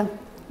планетата.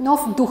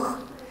 Нов дух.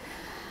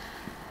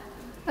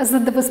 За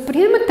да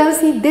възприеме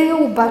тази идея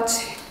обаче,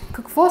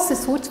 какво се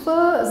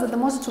случва, за да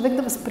може човек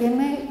да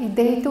възприеме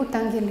идеите от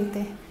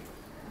ангелите?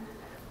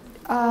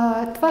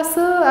 Това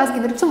са, аз ги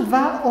наричам,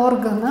 два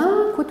органа,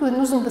 които е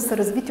нужно да са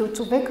развити от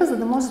човека, за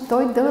да може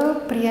той да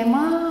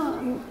приема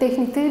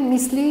техните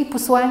мисли и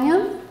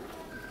послания,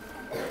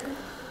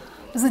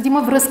 за да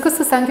има връзка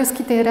с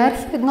ангелските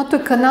иерархии. Едното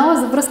е канала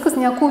за връзка с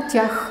някой от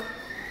тях.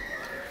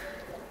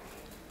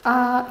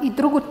 И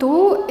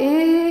другото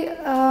е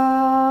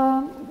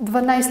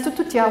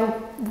 12-то тяло.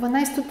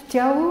 12-то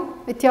тяло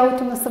е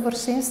тялото на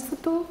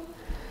съвършенството.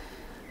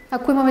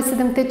 Ако имаме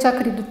 7-те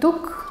чакри до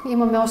тук,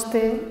 имаме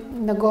още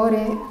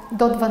нагоре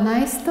до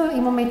 12-та,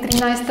 имаме и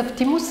 13-та в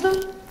тимуса,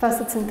 това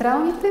са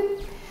централните.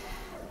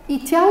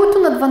 И тялото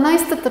на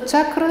 12-та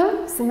чакра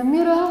се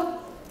намира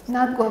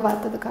над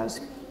главата, да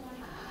кажем.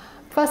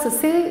 Това са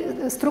все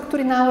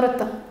структури на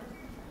аурата.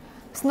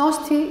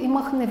 Снощи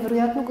имах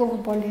невероятно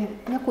главоболие.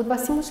 Някой от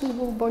вас имаше ли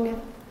главоболие?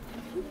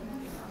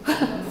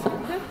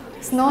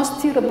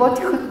 Снощи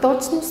работиха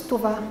точно с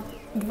това.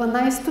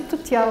 12-то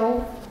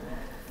тяло.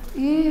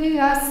 И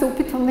аз се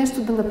опитвам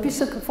нещо да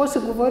напиша, какво ще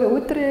говоря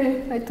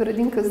утре. Ето,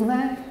 Рединка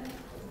знае.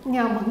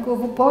 Няма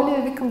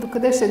главоболие. Викам,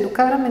 докъде ще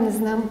докараме, не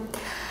знам.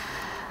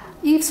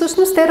 И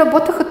всъщност те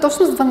работеха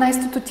точно с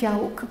 12-то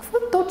тяло. Какво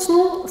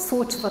точно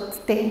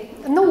случват те?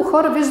 Много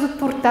хора виждат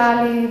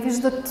портали,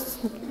 виждат,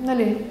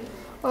 нали,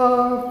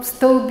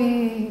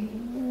 стълби,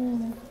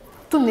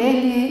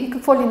 тунели и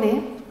какво ли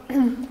не.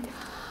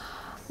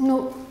 Но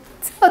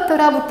цялата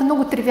работа,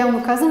 много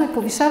тривиално казано, е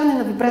повишаване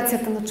на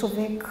вибрацията на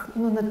човек,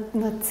 но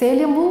на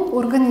целия му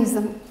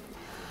организъм.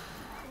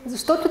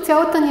 Защото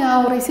цялата ни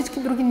аура и всички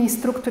други ни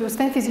структури,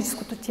 освен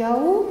физическото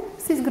тяло,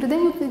 са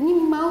изградени от едни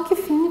малки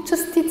фини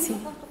частици.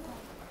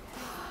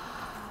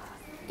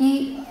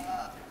 И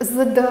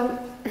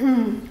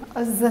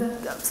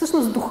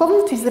всъщност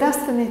духовното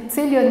израстване,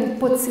 целият ни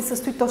път се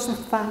състои точно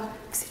в това.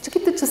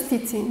 Всичките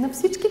частици на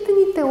всичките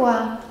ни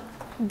тела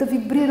да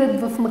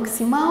вибрират в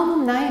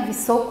максимално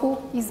най-високо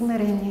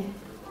измерение.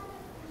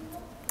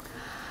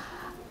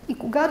 И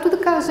когато,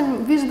 да кажем,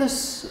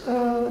 виждаш,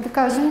 да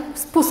кажем,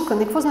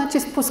 спускане. Какво значи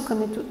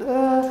спускането?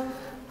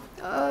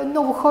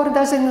 Много хора,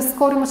 даже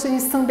наскоро имаше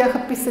един сън,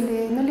 бяха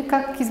писали, нали,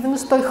 как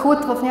изведнъж той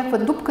хлътва в някаква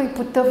дупка и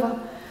потъва.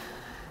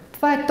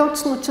 Това е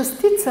точно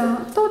частица,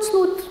 точно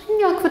от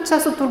някаква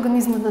част от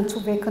организма на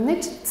човека. Не,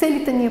 че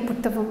целите ние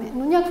потъваме,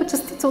 но някаква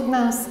частица от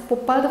нас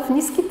попада в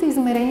ниските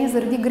измерения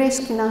заради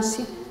грешки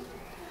наши.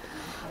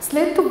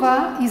 След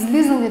това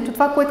излизането,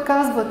 това, което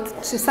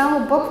казват, че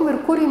само Бог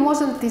Меркурий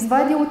може да те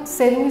извади от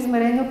 7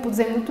 измерение от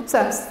подземното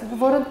царство.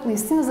 Говорят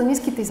наистина за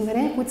ниските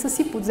измерения, които са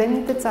си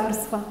подземните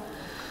царства.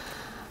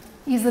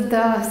 И за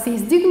да се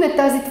издигне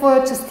тази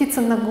твоя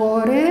частица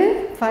нагоре,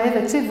 това е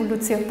вече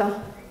еволюцията.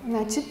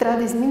 Значи трябва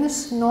да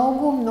изминеш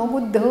много, много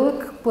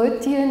дълъг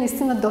път и е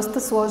наистина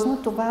доста сложно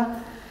това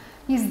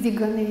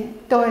издигане.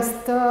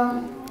 Тоест,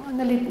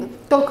 нали,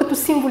 то като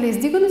символ е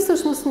издигане,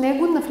 всъщност в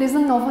него навлиза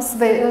нова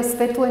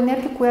светла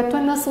енергия, която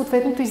е на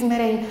съответното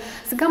измерение.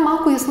 Сега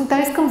малко яснота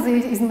искам за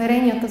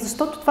измеренията,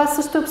 защото това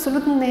също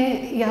абсолютно не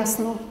е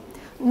ясно.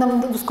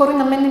 Доскоро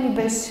на мен не ми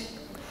беше.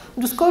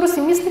 Доскоро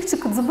си мислех, че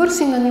като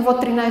завърши на ниво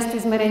 13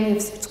 измерение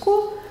всичко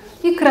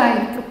и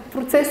край.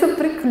 Процесът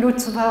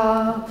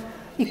приключва.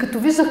 И като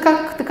виждах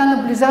как така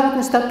наближават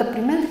нещата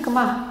при мен,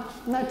 викам,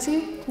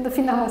 значи на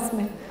финала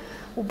сме.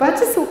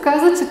 Обаче се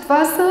оказа, че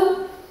това са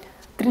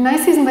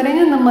 13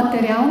 измерения на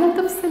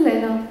материалната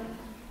Вселена.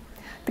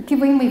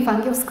 Такива има и в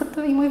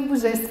ангелската, има и в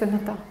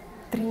божествената.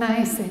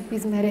 13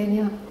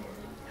 измерения.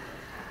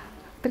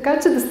 Така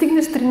че да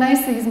стигнеш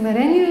 13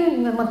 измерения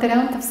на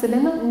материалната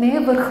Вселена не е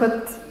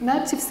върхът.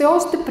 Значи все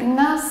още при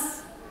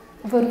нас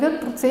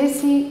вървят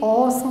процеси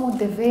 8,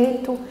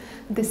 9,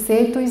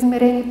 10-то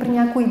измерение, при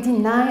някой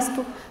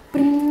 11-то,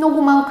 при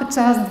много малка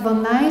част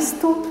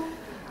 12-то,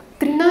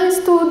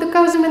 13-то, да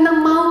кажем, една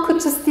малка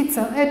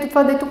частица. Ето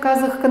това, дето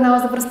казах, канала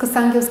за връзка с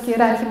ангелски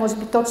иерархии, може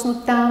би точно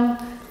там,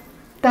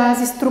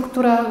 тази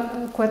структура,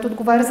 която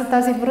отговаря за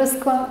тази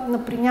връзка,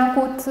 при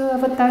някои от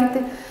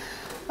аватарите,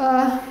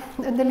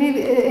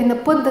 е на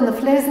път да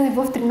навлезне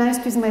в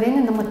 13-то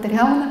измерение на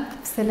материална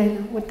Вселена.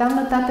 Оттам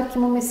нататък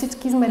имаме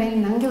всички измерения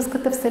на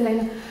ангелската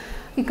Вселена.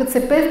 И като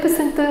се пее в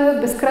песента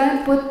безкрайен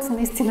път,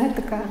 наистина е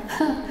така.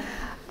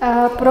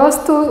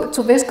 Просто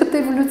човешката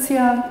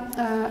еволюция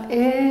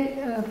е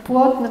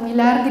плод на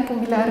милиарди по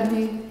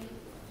милиарди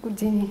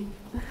години.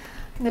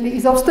 Нали,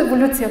 изобщо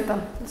еволюцията.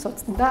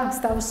 Да,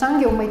 ставаш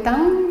ангел, ма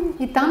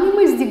и там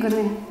има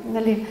издигане.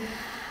 Нали.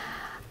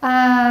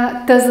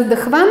 За да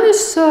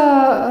хванеш,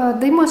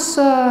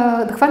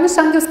 да хванеш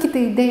ангелските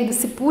идеи, да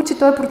се получи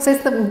този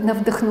процес на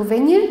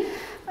вдъхновение,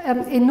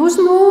 е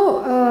нужно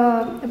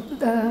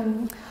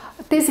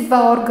тези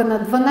два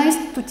органа,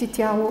 12-то ти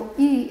тяло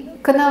и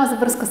канала за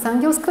връзка с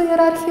ангелска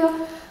иерархия,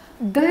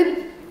 да е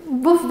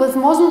в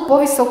възможно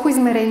по-високо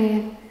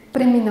измерение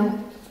преминал.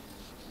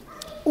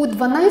 От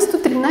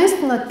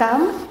 12-13 на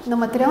там, на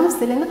материална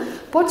вселена,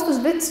 почваш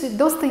вече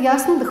доста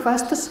ясно да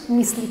хващаш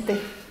мислите.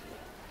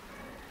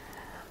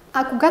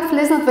 А когато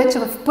влезнат вече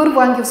в първо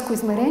ангелско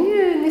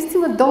измерение,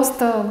 наистина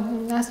доста,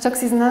 аз чак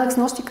се изненадах с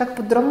нощи как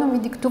подробно ми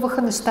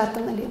диктуваха нещата,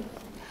 нали.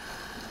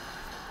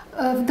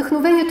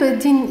 Вдъхновението е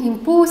един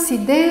импулс,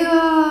 идея,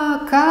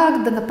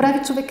 как да направи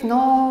човек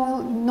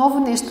ново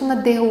нещо на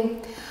дело.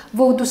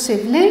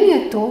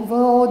 Въодушевление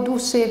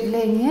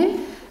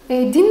е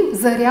един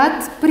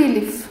заряд,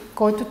 прилив,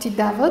 който ти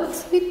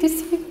дават и ти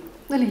си,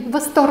 нали,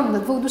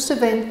 възторгнат,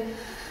 въодушевен.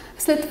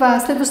 След това,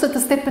 следващата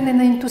степен е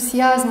на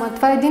ентусиазма.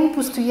 Това е един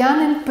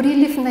постоянен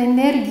прилив на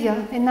енергия,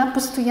 една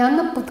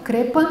постоянна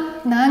подкрепа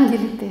на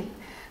ангелите.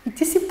 И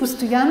ти си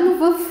постоянно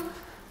в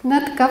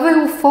една такава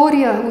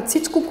еуфория от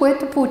всичко,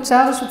 което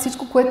получаваш, от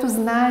всичко, което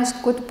знаеш,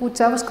 което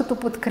получаваш като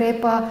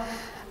подкрепа,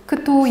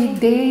 като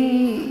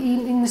идеи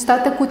и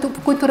нещата, по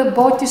които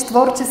работиш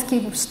творчески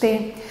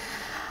въобще.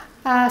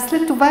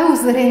 След това е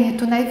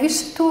озарението.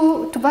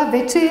 Най-висшето това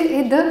вече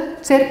е да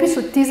черпиш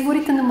от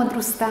изворите на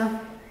мъдростта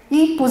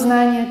и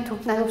познанието,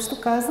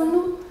 най-общо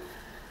казано.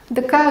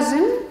 Да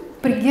кажем,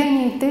 при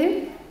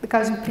гениите, да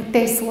кажем при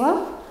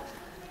Тесла,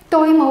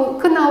 той имал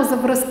канал за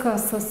връзка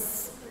с,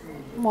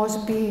 може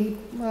би,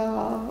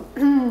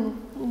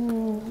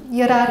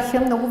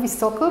 иерархия много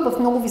висока, в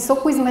много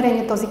високо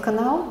измерение този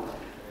канал.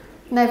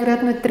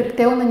 Най-вероятно е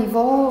трептел на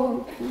ниво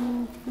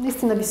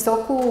наистина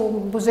високо,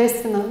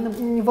 божествена,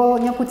 на ниво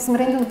някои от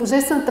измерения на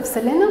Божествената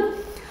Вселена.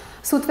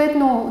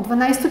 Съответно,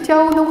 12-то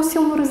тяло е много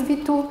силно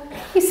развито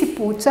и си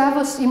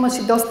получаваш, имаш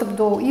и достъп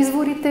до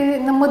изворите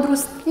на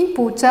мъдрост и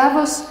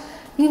получаваш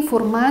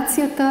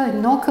информацията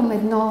едно към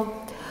едно.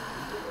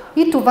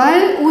 И това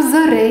е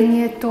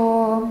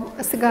озарението.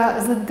 Сега,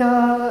 за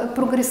да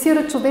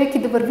прогресира човек и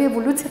да върви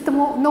еволюцията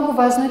му, много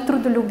важно е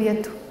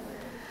трудолюбието.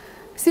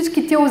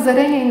 Всички тия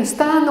озарения и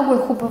неща много е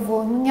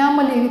хубаво, но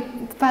няма ли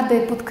това да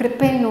е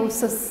подкрепено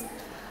с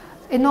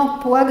едно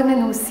полагане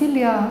на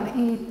усилия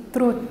и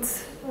труд?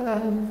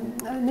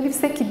 Нали,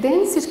 всеки ден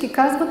всички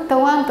казват,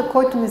 таланта,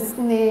 който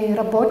не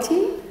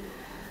работи,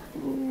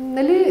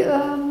 нали,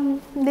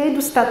 не е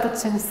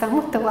достатъчен,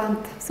 само талант.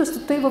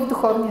 Същото и в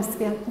духовния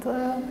свят.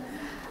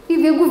 И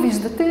вие го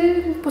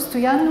виждате,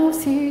 постоянно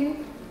си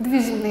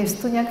движим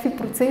нещо, някакви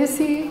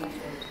процеси,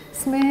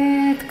 сме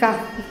така,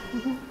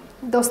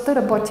 доста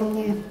работим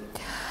ние.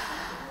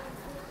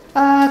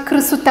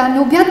 Красота,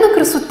 необятна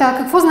красота.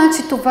 Какво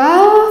значи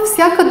това?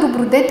 Всяка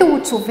добродетел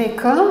от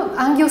човека,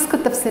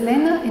 Ангелската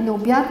Вселена е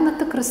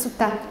необятната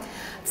красота.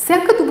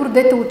 Всяка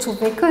добродетел от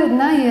човека е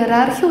една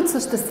иерархия от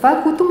същества,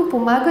 които му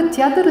помагат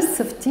тя да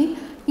разцъфти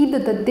и да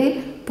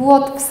даде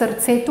плод в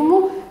сърцето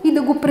му и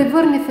да го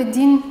превърне в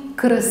един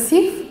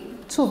красив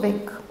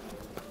човек.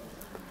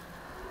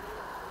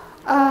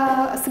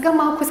 Сега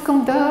малко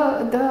искам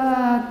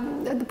да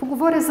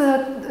поговоря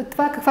за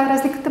това каква е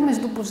разликата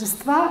между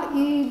божества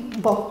и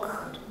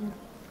Бог.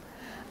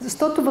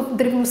 Защото в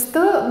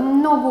древността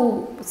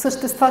много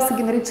същества са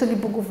ги наричали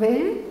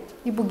богове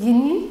и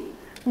богини,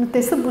 но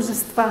те са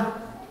божества.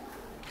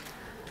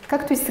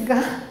 Както и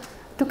сега,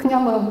 тук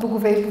няма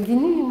богове и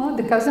богини, има,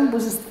 да кажем,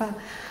 божества.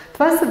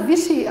 Това са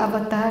висши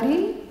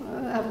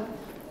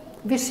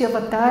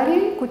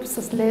аватари, които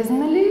са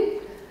слезнали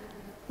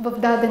в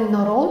даден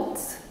народ,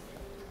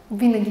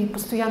 винаги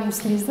постоянно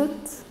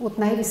слизат от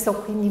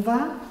най-високи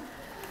нива.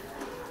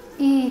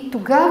 И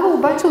тогава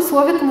обаче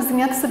условията на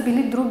Земята са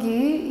били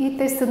други и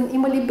те са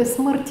имали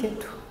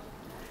безсмъртието.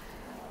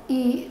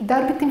 И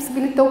дарбите им са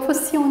били толкова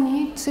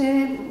силни,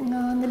 че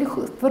нали,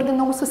 твърде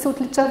много са се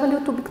отличавали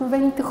от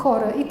обикновените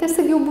хора. И те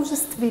са ги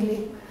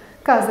обожествили.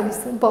 Казали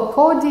са Бог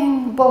Один,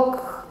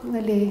 Бог,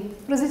 нали,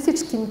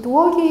 различни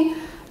митологии,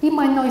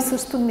 има едно и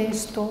също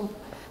нещо,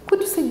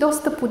 които са и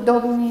доста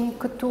подобни,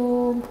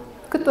 като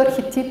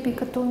архетипи,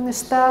 като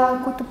неща,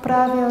 които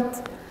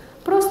правят.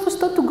 Просто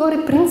защото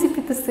горе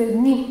принципите са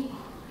едни.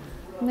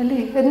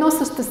 Нали, едно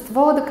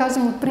същество, да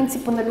кажем, от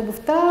принципа на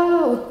любовта,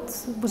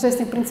 от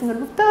божествения принцип на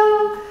любовта,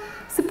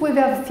 се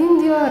появява в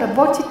Индия,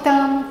 работи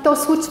там, то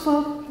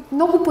случва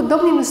много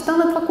подобни неща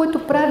на това,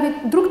 което прави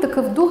друг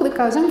такъв дух, да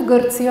кажем, в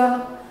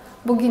Гърция.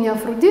 Богиня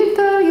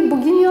Афродита и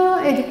богиня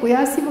еди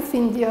коя си в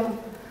Индия.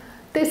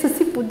 Те са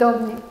си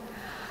подобни.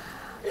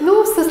 Но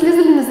са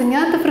слизали на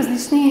Земята в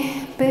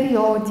различни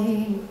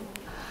периоди.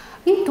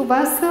 И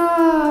това са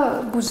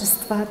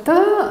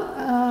божествата.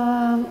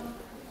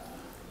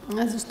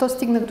 Защо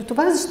стигнах до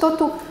това?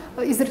 Защото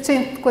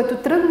изречението, което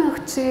тръгнах,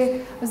 че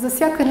за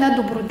всяка една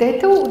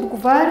добродетел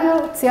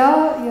отговаря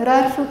цяла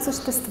иерархия от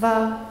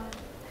същества.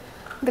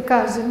 Да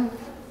кажем,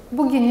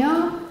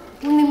 богиня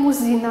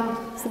Онемозина.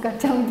 Сега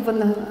тя идва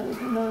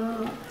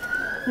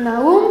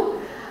на ум.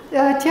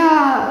 Тя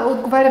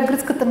отговаря в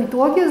гръцката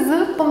митология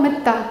за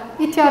паметта.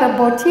 И тя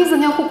работи за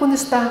няколко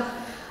неща.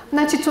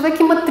 Значи човек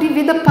има 3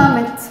 вида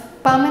памет.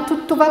 Памет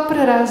от това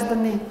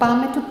прераждане,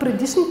 памет от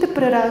предишните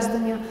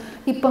прераждания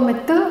и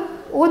паметта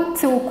от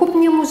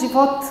целокупния му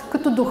живот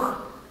като дух.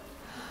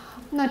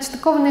 Значи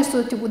такова нещо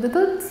да ти го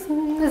дадат,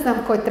 не знам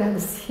кой трябва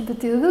да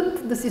ти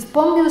дадат, да си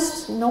спомняш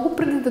много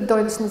преди да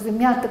дойдеш на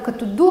земята,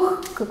 като дух,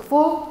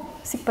 какво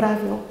си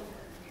правил.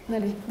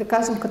 Нали, да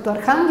кажем като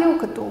архангел,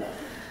 като...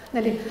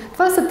 Нали.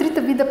 Това са 3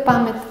 вида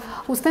памет.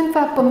 Освен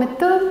това,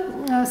 паметта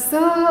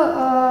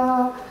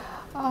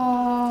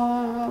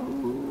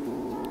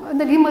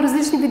нали, има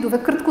различни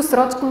видове.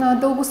 Краткосрочна,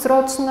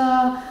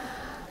 дългосрочна.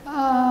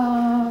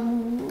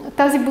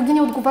 Тази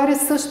богиня отговаря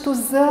също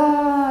за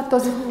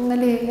този,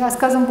 нали, аз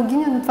казвам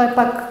богиня, но това е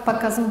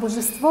пак казвам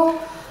божество.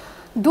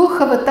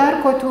 Дух,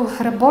 аватар, който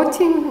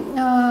работи,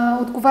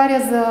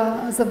 отговаря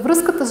за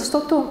връзката,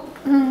 защото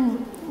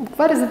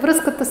отговаря за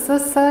връзката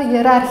с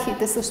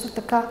иерархиите също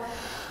така.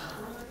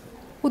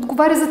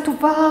 Отговаря за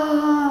това,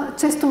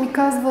 често ми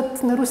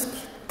казват на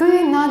руски,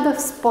 тъй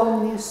надо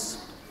спомниш.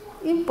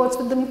 И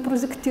почват да ми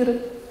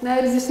прожектират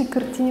най-различни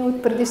картини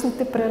от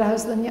предишните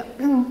прераждания.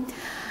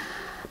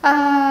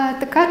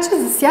 Така че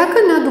за всяка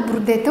една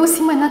добродетел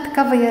си има една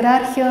такава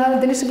иерархия,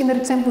 дали ще ги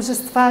наречем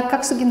божества,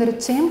 как ще ги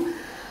наречем,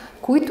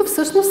 които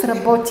всъщност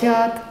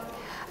работят.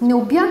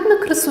 Необятна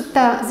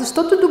красота,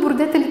 защото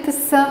добродетелите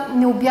са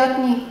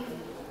необятни.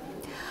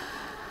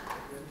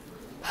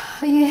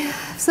 И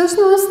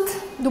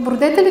всъщност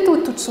добродетелите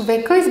от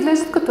човека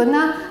изглеждат като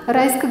една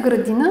райска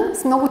градина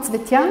с много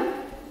цветя,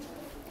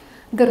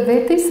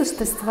 дървета и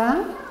същества,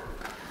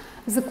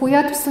 за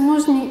която са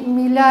нужни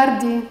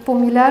по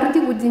милиарди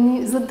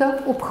години, за да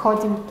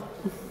обходим.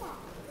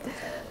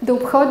 Да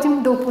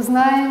обходим, да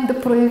опознаем,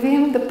 да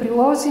проявим, да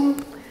приложим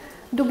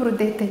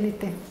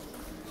добродетелите.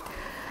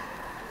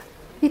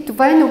 И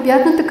това е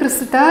необятната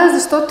красота,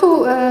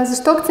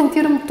 защо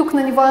акцентирам тук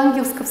на ниво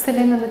Ангелска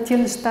Вселена на тия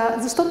неща?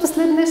 Защото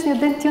след днешния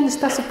ден тия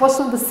неща ще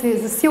почнат да се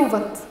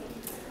засилват.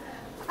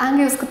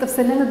 Ангелската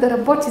Вселена да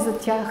работи за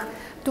тях.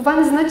 Това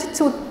не значи,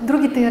 че от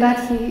другите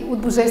иерархии, от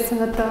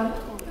Божествената,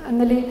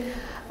 нали,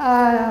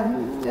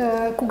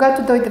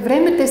 когато дойде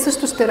време, те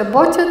също ще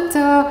работят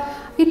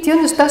и тия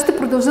неща ще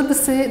продължат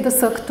да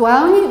са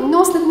актуални,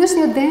 но след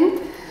днешния ден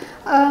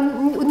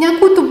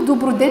някои от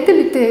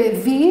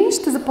добродетелите ви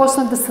ще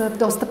започнат да са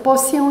доста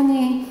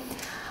по-силни.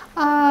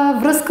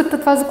 Връзката,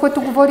 това за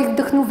което говорих,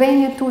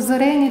 вдъхновението,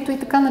 озарението и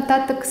така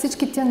нататък,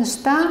 всички тия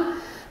неща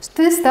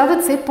ще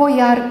стават все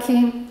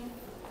по-ярки.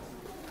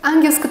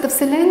 Ангелската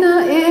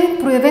Вселена е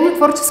проявено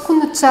творческо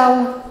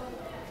начало.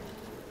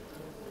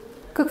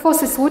 Какво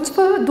се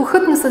случва?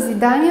 Духът на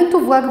съзиданието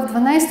влага в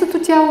 12-то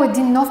тяло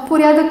един нов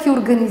порядък и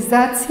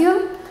организация,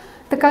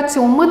 така че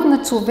умът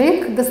на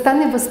човек да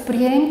стане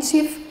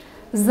възприемчив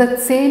за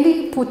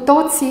цели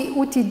потоци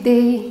от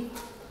идеи.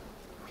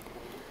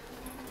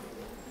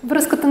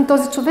 Връзката на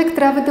този човек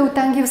трябва да е от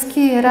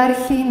ангелски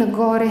иерархии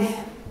нагоре,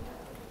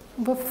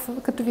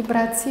 като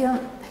вибрация,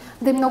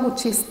 да е много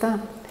чиста.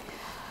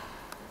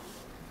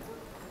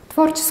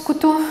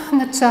 Творческото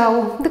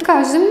начало. Да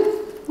кажем,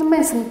 на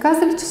мен са ми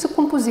казали, че се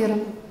композирам.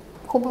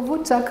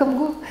 Хубаво, чакам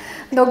го.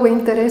 Много е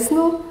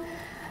интересно.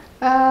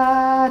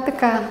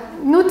 Така.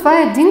 Но това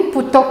е един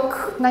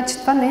поток. Значи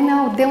това не е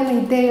една отделна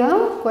идея,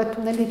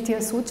 която, нали, ти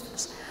я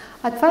случваш,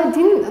 а това е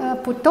един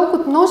поток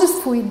от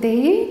множество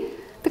идеи,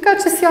 така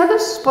че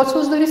сядаш,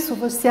 почваш да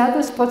рисуваш,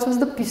 сядаш, почваш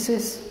да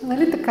пишеш.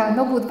 Нали така?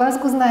 Много от вас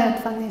го знаят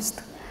това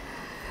нещо.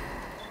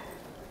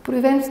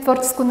 Проявено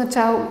творческо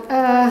начало.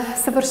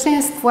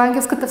 Съвършенство.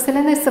 Ангелската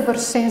Вселена е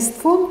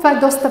съвършенство. Това е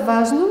доста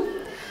важно.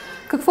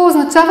 Какво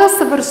означава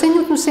съвършени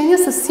отношения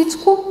с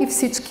всичко и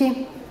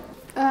всички?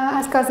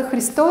 Аз казах,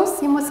 Христос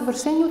има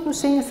съвършени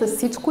отношения с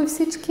всичко и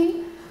всички. И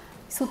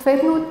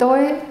съответно, Той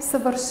е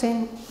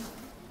съвършен.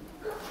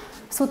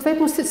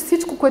 Съответно,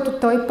 всичко, което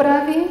Той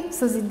прави,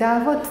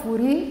 съзидава,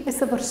 твори, е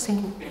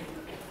съвършено.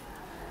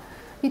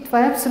 И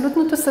това е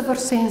абсолютното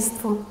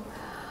съвършенство.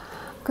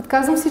 Като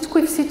казвам всичко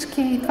и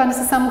всички, това не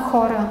са само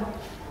хора.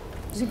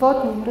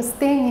 Животни,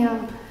 растения,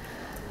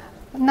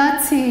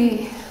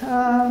 нации,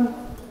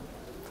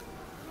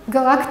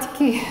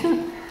 галактики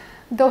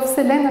до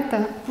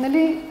Вселената.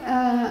 Нали?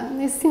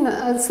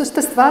 Наистина,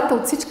 съществата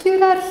от всички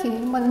иерархии.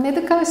 Не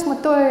да кажеш,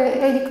 той е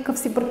еди какъв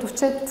си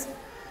братовчет,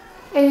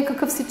 еди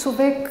какъв си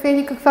човек,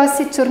 еди каква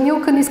си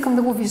чернилка, не искам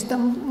да го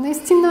виждам.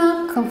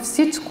 Наистина, към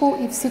всичко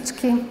и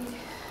всички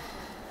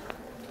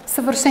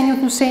съвършени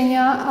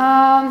отношения.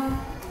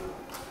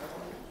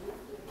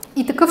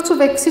 И такъв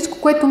човек, всичко,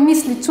 което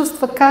мисли,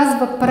 чувства,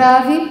 казва,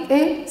 прави,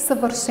 е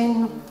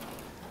съвършено.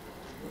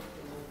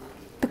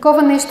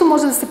 Такова нещо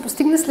може да се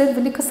постигне след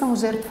велика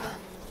саможертва.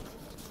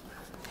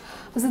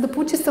 За да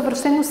получи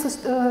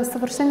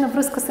съвършена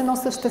връзка с едно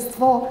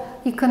същество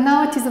и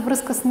каналът ти за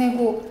връзка с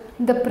него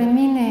да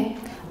премине.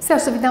 Сега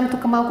ще ви дам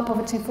тук малко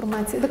повече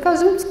информация. Да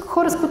кажем,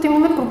 хора, с които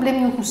имаме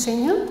проблемни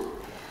отношения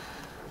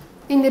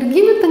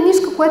Енергийната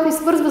нишка, която ни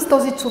свързва с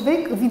този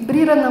човек,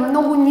 вибрира на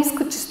много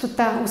ниска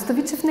честота.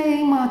 Остави, че в нея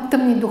има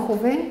тъмни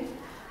духове,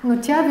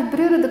 но тя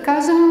вибрира, да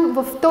кажем,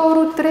 във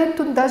второ,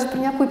 трето, даже при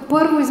някой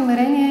първо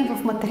измерение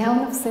в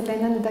материална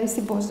вселена, не дай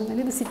си Боже,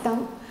 нали, да си там.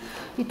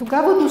 И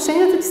тогава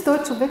отношенията ти с този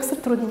човек са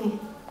трудни.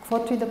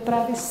 Каквото и да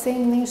правиш, все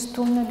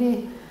нещо,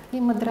 нали,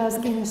 има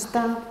дразги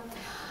неща.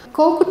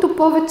 Колкото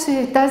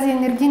повече тази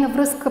енергийна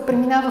връзка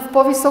преминава в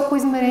по-високо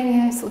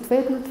измерение,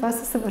 съответно това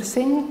са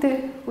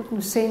съвършените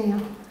отношения.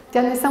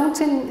 Тя не е само,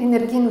 че е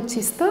енергийно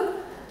чиста,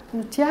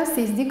 но тя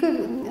се издига,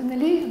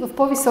 нали, в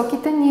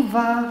по-високите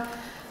нива.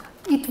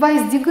 И това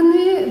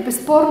издигане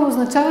безспорно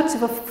означава, че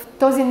в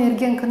този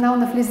енергиен канал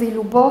навлиза и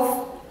любов.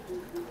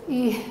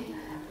 И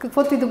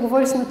каквото и да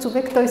говориш на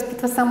човек, той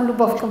изпитва само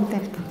любов към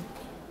теб.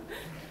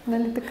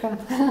 Нали така?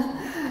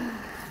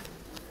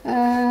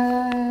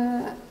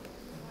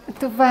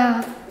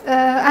 Това.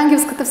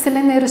 Ангелската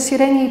Вселена е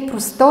разширение и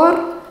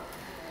простор.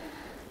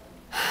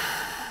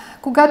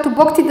 Когато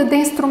Бог ти даде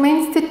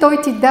инструментите,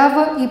 Той ти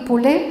дава и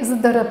поле, за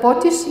да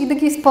работиш и да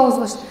ги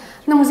използваш.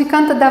 На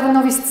музиканта дава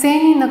нови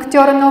сцени, на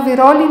актьора нови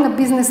роли, на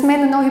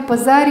бизнесмена нови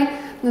пазари,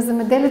 на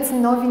земеделеца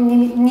нови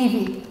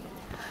ниви.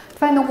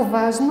 Това е много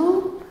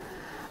важно.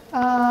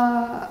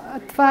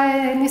 Това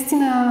е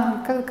наистина,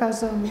 как да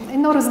кажа,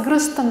 едно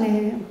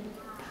разгръщане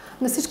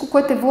на всичко,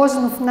 което е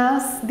вложено в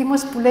нас, да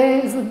имаш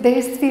поле за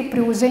действие и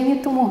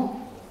приложението му.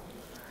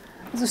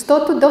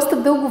 Защото доста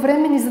дълго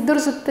време ни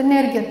задържат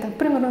енергията.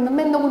 Примерно на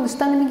мен много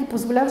неща не ми ги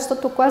позволява,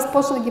 защото ако аз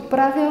почна да ги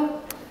правя,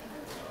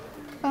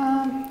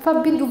 това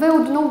би довело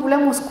до много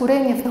голямо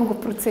ускорение в много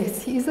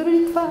процеси. И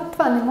заради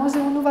това не може,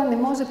 онова не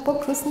може,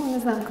 по-късно не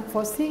знам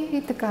какво си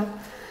и така.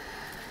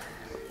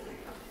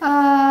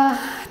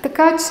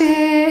 Така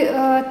че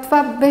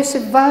това беше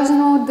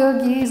важно да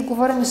ги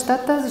изговоря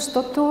нещата,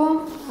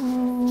 защото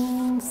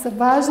са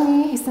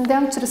важни и се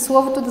надявам чрез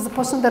Словото да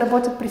започнат да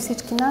работят при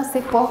всички нас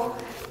все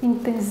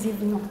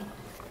по-интензивно.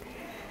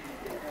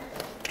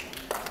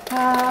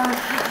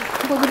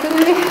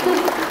 Благодаря ви.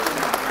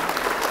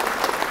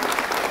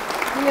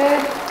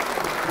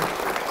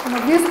 Но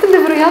вие сте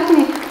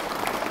невероятни.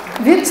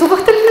 Вие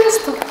чувахте ли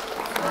нещо?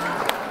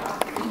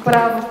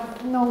 Браво!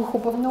 Много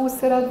хубаво, много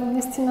се радвам.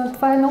 Наистина,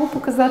 това е много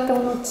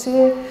показателно,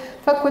 че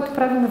това, което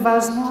правим е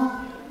важно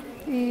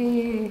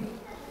и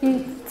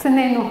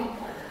ценено.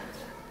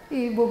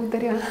 И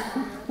благодаря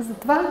за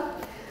това.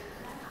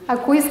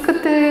 Ако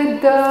искате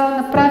да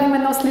направим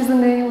едно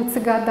слизане от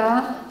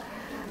сега,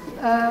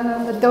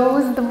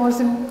 надолу, за да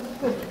можем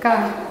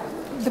така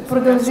да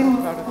продължим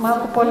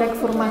малко по-лек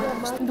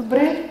формат.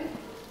 Добре,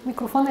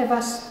 микрофонът е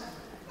ваш.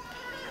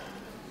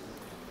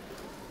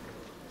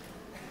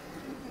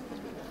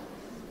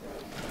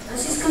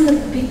 Аз искам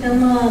да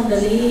попитам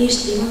дали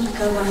ще има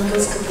такава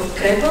ангелска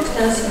подкрепа в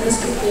тази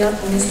връзка,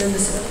 която мисля да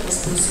се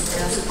впусна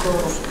сега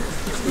скоро.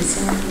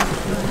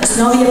 С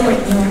новия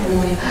партньор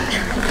мой.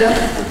 Да.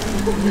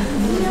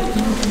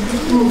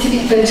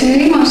 Ти вече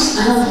ли имаш?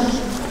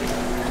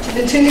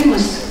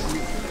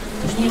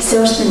 Ние все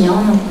още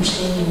нямаме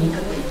отношение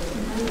никакви.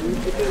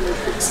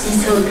 В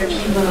смисъл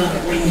такива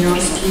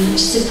партньорски,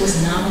 ще се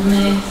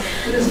познаваме.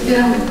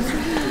 Разбираме.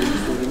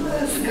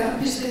 Сега,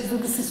 вижте, за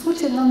да се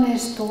случи едно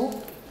нещо,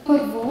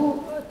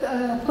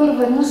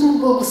 първо е нужно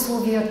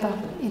благословията.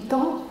 И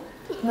то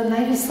на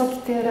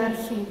най-високите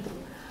иерархии.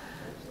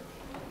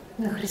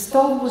 На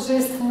Христово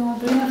божествено,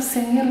 дори на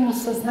всемирно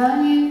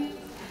съзнание.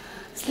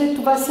 След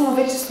това си има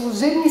вече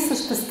служебни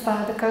същества,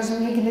 да кажем,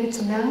 ние ги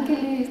наричаме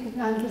ангели,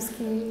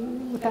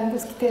 от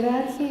ангелските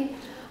иерархии,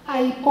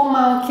 а и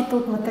по-малките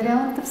от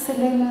материалната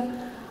вселена,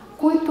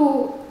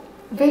 които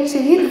вече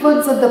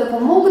идват, за да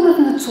помогнат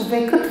на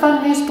човека това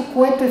нещо,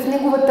 което е в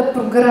неговата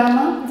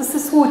програма, да се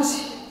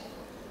случи.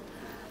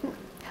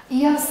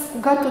 И аз,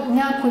 когато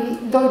някой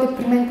дойде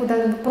при мен по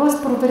даден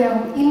въпрос,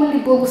 проверявам, има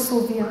ли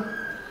благословия,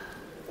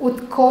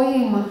 от кой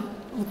има,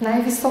 от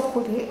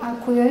най-високо ли.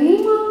 Ако я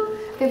има,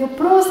 е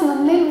въпрос на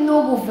не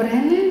много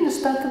време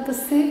нещата да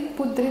се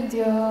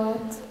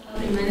подредят.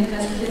 При мен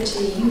казахте,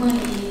 че има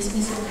и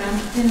смисъл в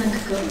рамките на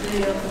какъв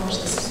период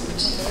може да се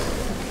случи.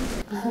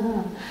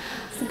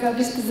 Сега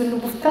вижте за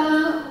любовта,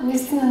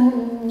 наистина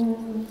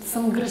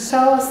съм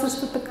грешала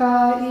също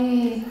така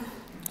и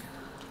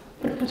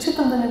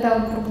предпочитам да не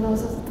давам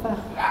прогноза за това,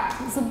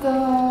 за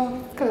да,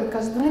 как да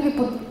кажа, да не ви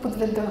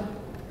подведа.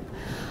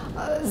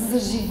 За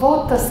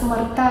живота,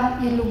 смъртта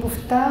и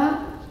любовта,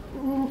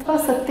 това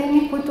са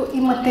теми, които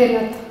и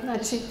материята.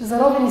 Значи,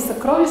 заровени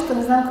съкровища,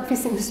 не знам какви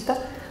си неща,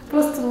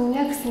 просто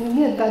някакси не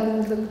ми е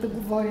дадено да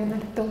говоря,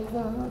 нали,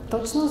 толкова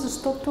точно,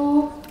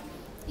 защото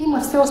има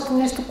все още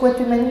нещо,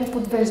 което и мен ми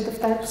подвежда в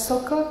тази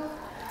посока.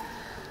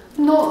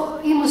 Но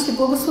имаш ли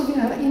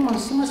благословия,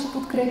 имаш ли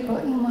подкрепа,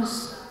 имаш.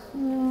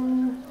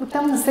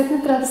 Оттам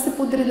насетне трябва да се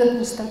подредят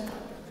нещата.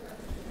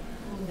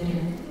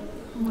 Благодаря.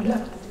 Моля.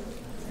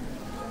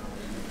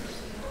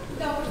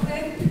 Добър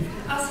ден.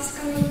 Аз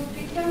искам да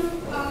попитам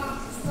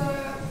за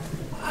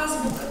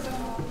азбуката,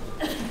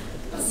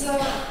 за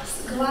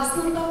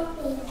гласната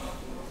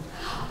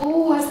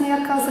У. Аз не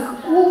я казах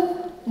У,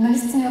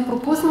 наистина я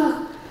пропуснах.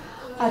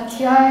 а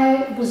тя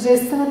е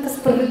божествената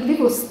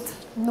справедливост.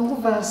 Много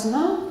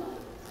важна.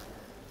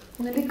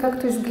 Нали,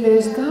 както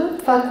изглежда,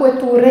 това,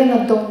 което оре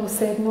надолу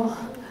все едно.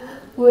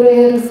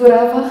 Оре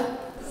разорава.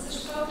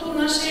 Защото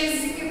нашия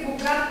език е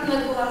богат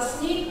на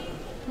гласни.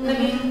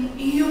 Нали,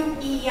 ю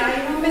и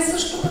я имаме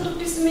също като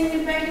писмени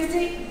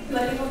белези.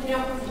 Нали, в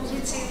някои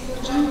позиции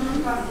получаваме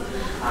това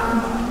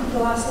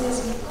гласни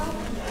звука.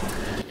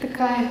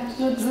 Така е.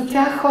 За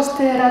тях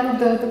още е рано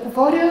да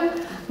говоря,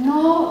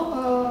 но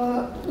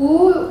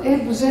У е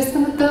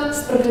божествената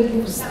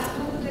справедливост.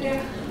 Благодаря.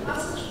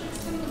 Аз също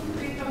искам да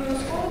попитам.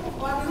 Наскоро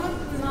попаднах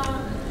на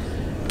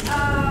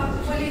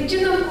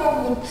Валентина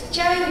Когут.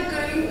 Тя е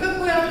украинка,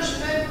 която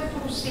живее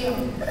в Русия.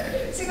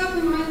 Сега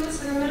в момента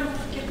се намира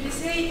в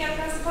Киргизия и тя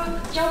казва,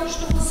 тя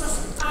общува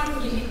с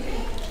ангелите,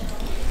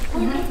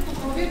 които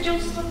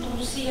покровителстват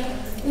Русия.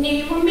 Ние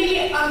имаме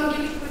ли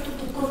ангели, които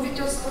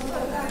покровителстват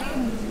България?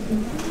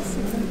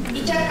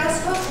 И тя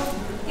казва,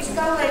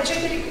 издала е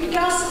 4 книги,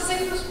 аз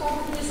съвсем наскоро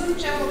не съм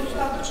чела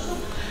достатъчно.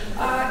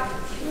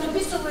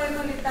 Написала е,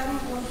 нали, там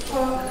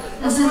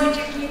в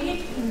своите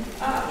книги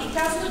и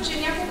казва, че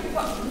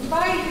няколко,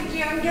 2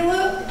 или 3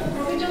 ангела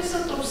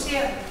покровителстват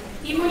Русия.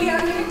 Има ли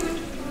ангели,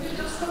 които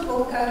покровителстват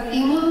България?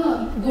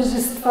 Има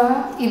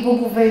божества и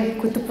богове,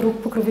 които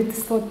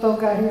покровителстват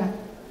България.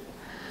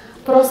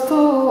 Просто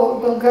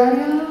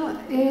България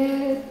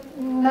е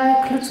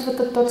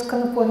най-ключовата точка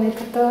на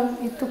планетата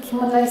и тук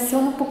има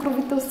най-силно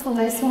покровителство,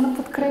 най-силна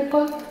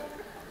подкрепа.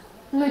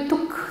 Но и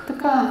тук,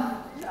 така,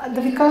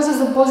 да ви кажа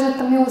за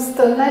Божията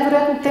милост.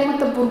 Най-вероятно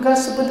темата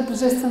Бургас ще бъде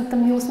Божествената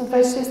милост на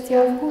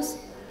 26 август.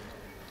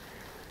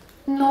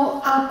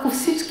 Но ако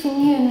всички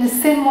ние не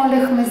се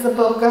моляхме за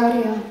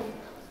България,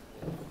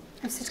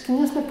 всички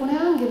ние сме поне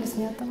ангели,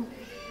 смятам,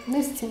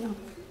 наистина.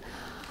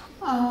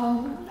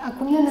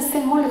 Ако ние не се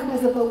молихме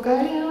за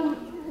България,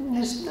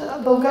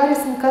 България,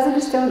 съм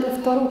казали, ще да е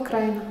втора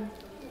Украйна.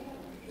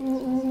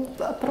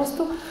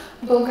 Просто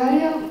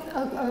България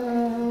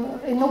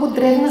е много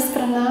древна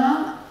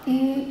страна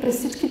и през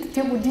всичките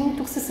тия години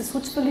тук са се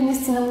случвали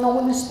наистина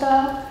много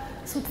неща,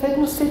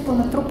 съответно се е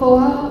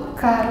понатрупала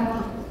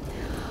карма.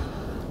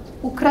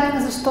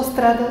 Украйна защо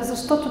страда?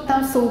 Защото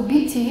там са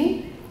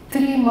убити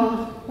 3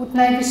 от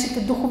най-висшите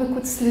духове,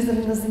 които са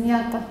слизали на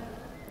земята.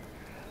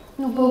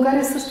 Но в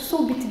България също са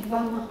убити 2.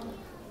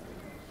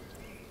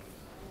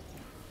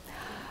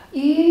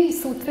 И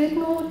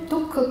съответно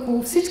тук,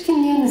 ако всички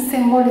ние не се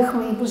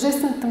молихме и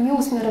Божествената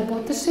милост не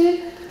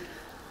работеше,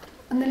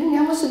 нали,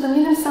 нямаше да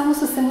минем само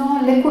с едно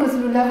леко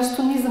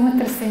разлюляващо ни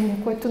земетресение,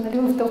 което, нали,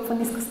 в толкова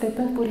ниска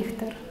степен по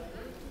Рихтер.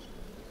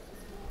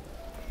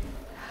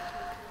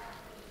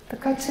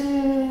 Така че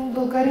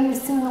България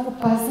наистина много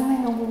пазена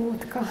и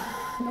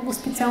много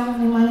специално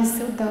внимание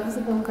се отдава за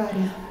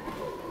България.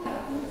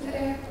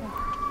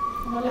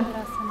 Моля.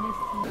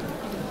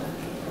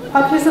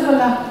 Пак ли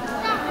заваля?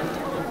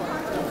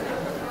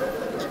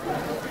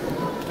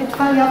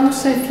 Това явно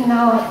ще е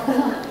финала.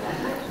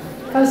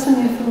 Това ще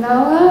ни е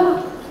финала.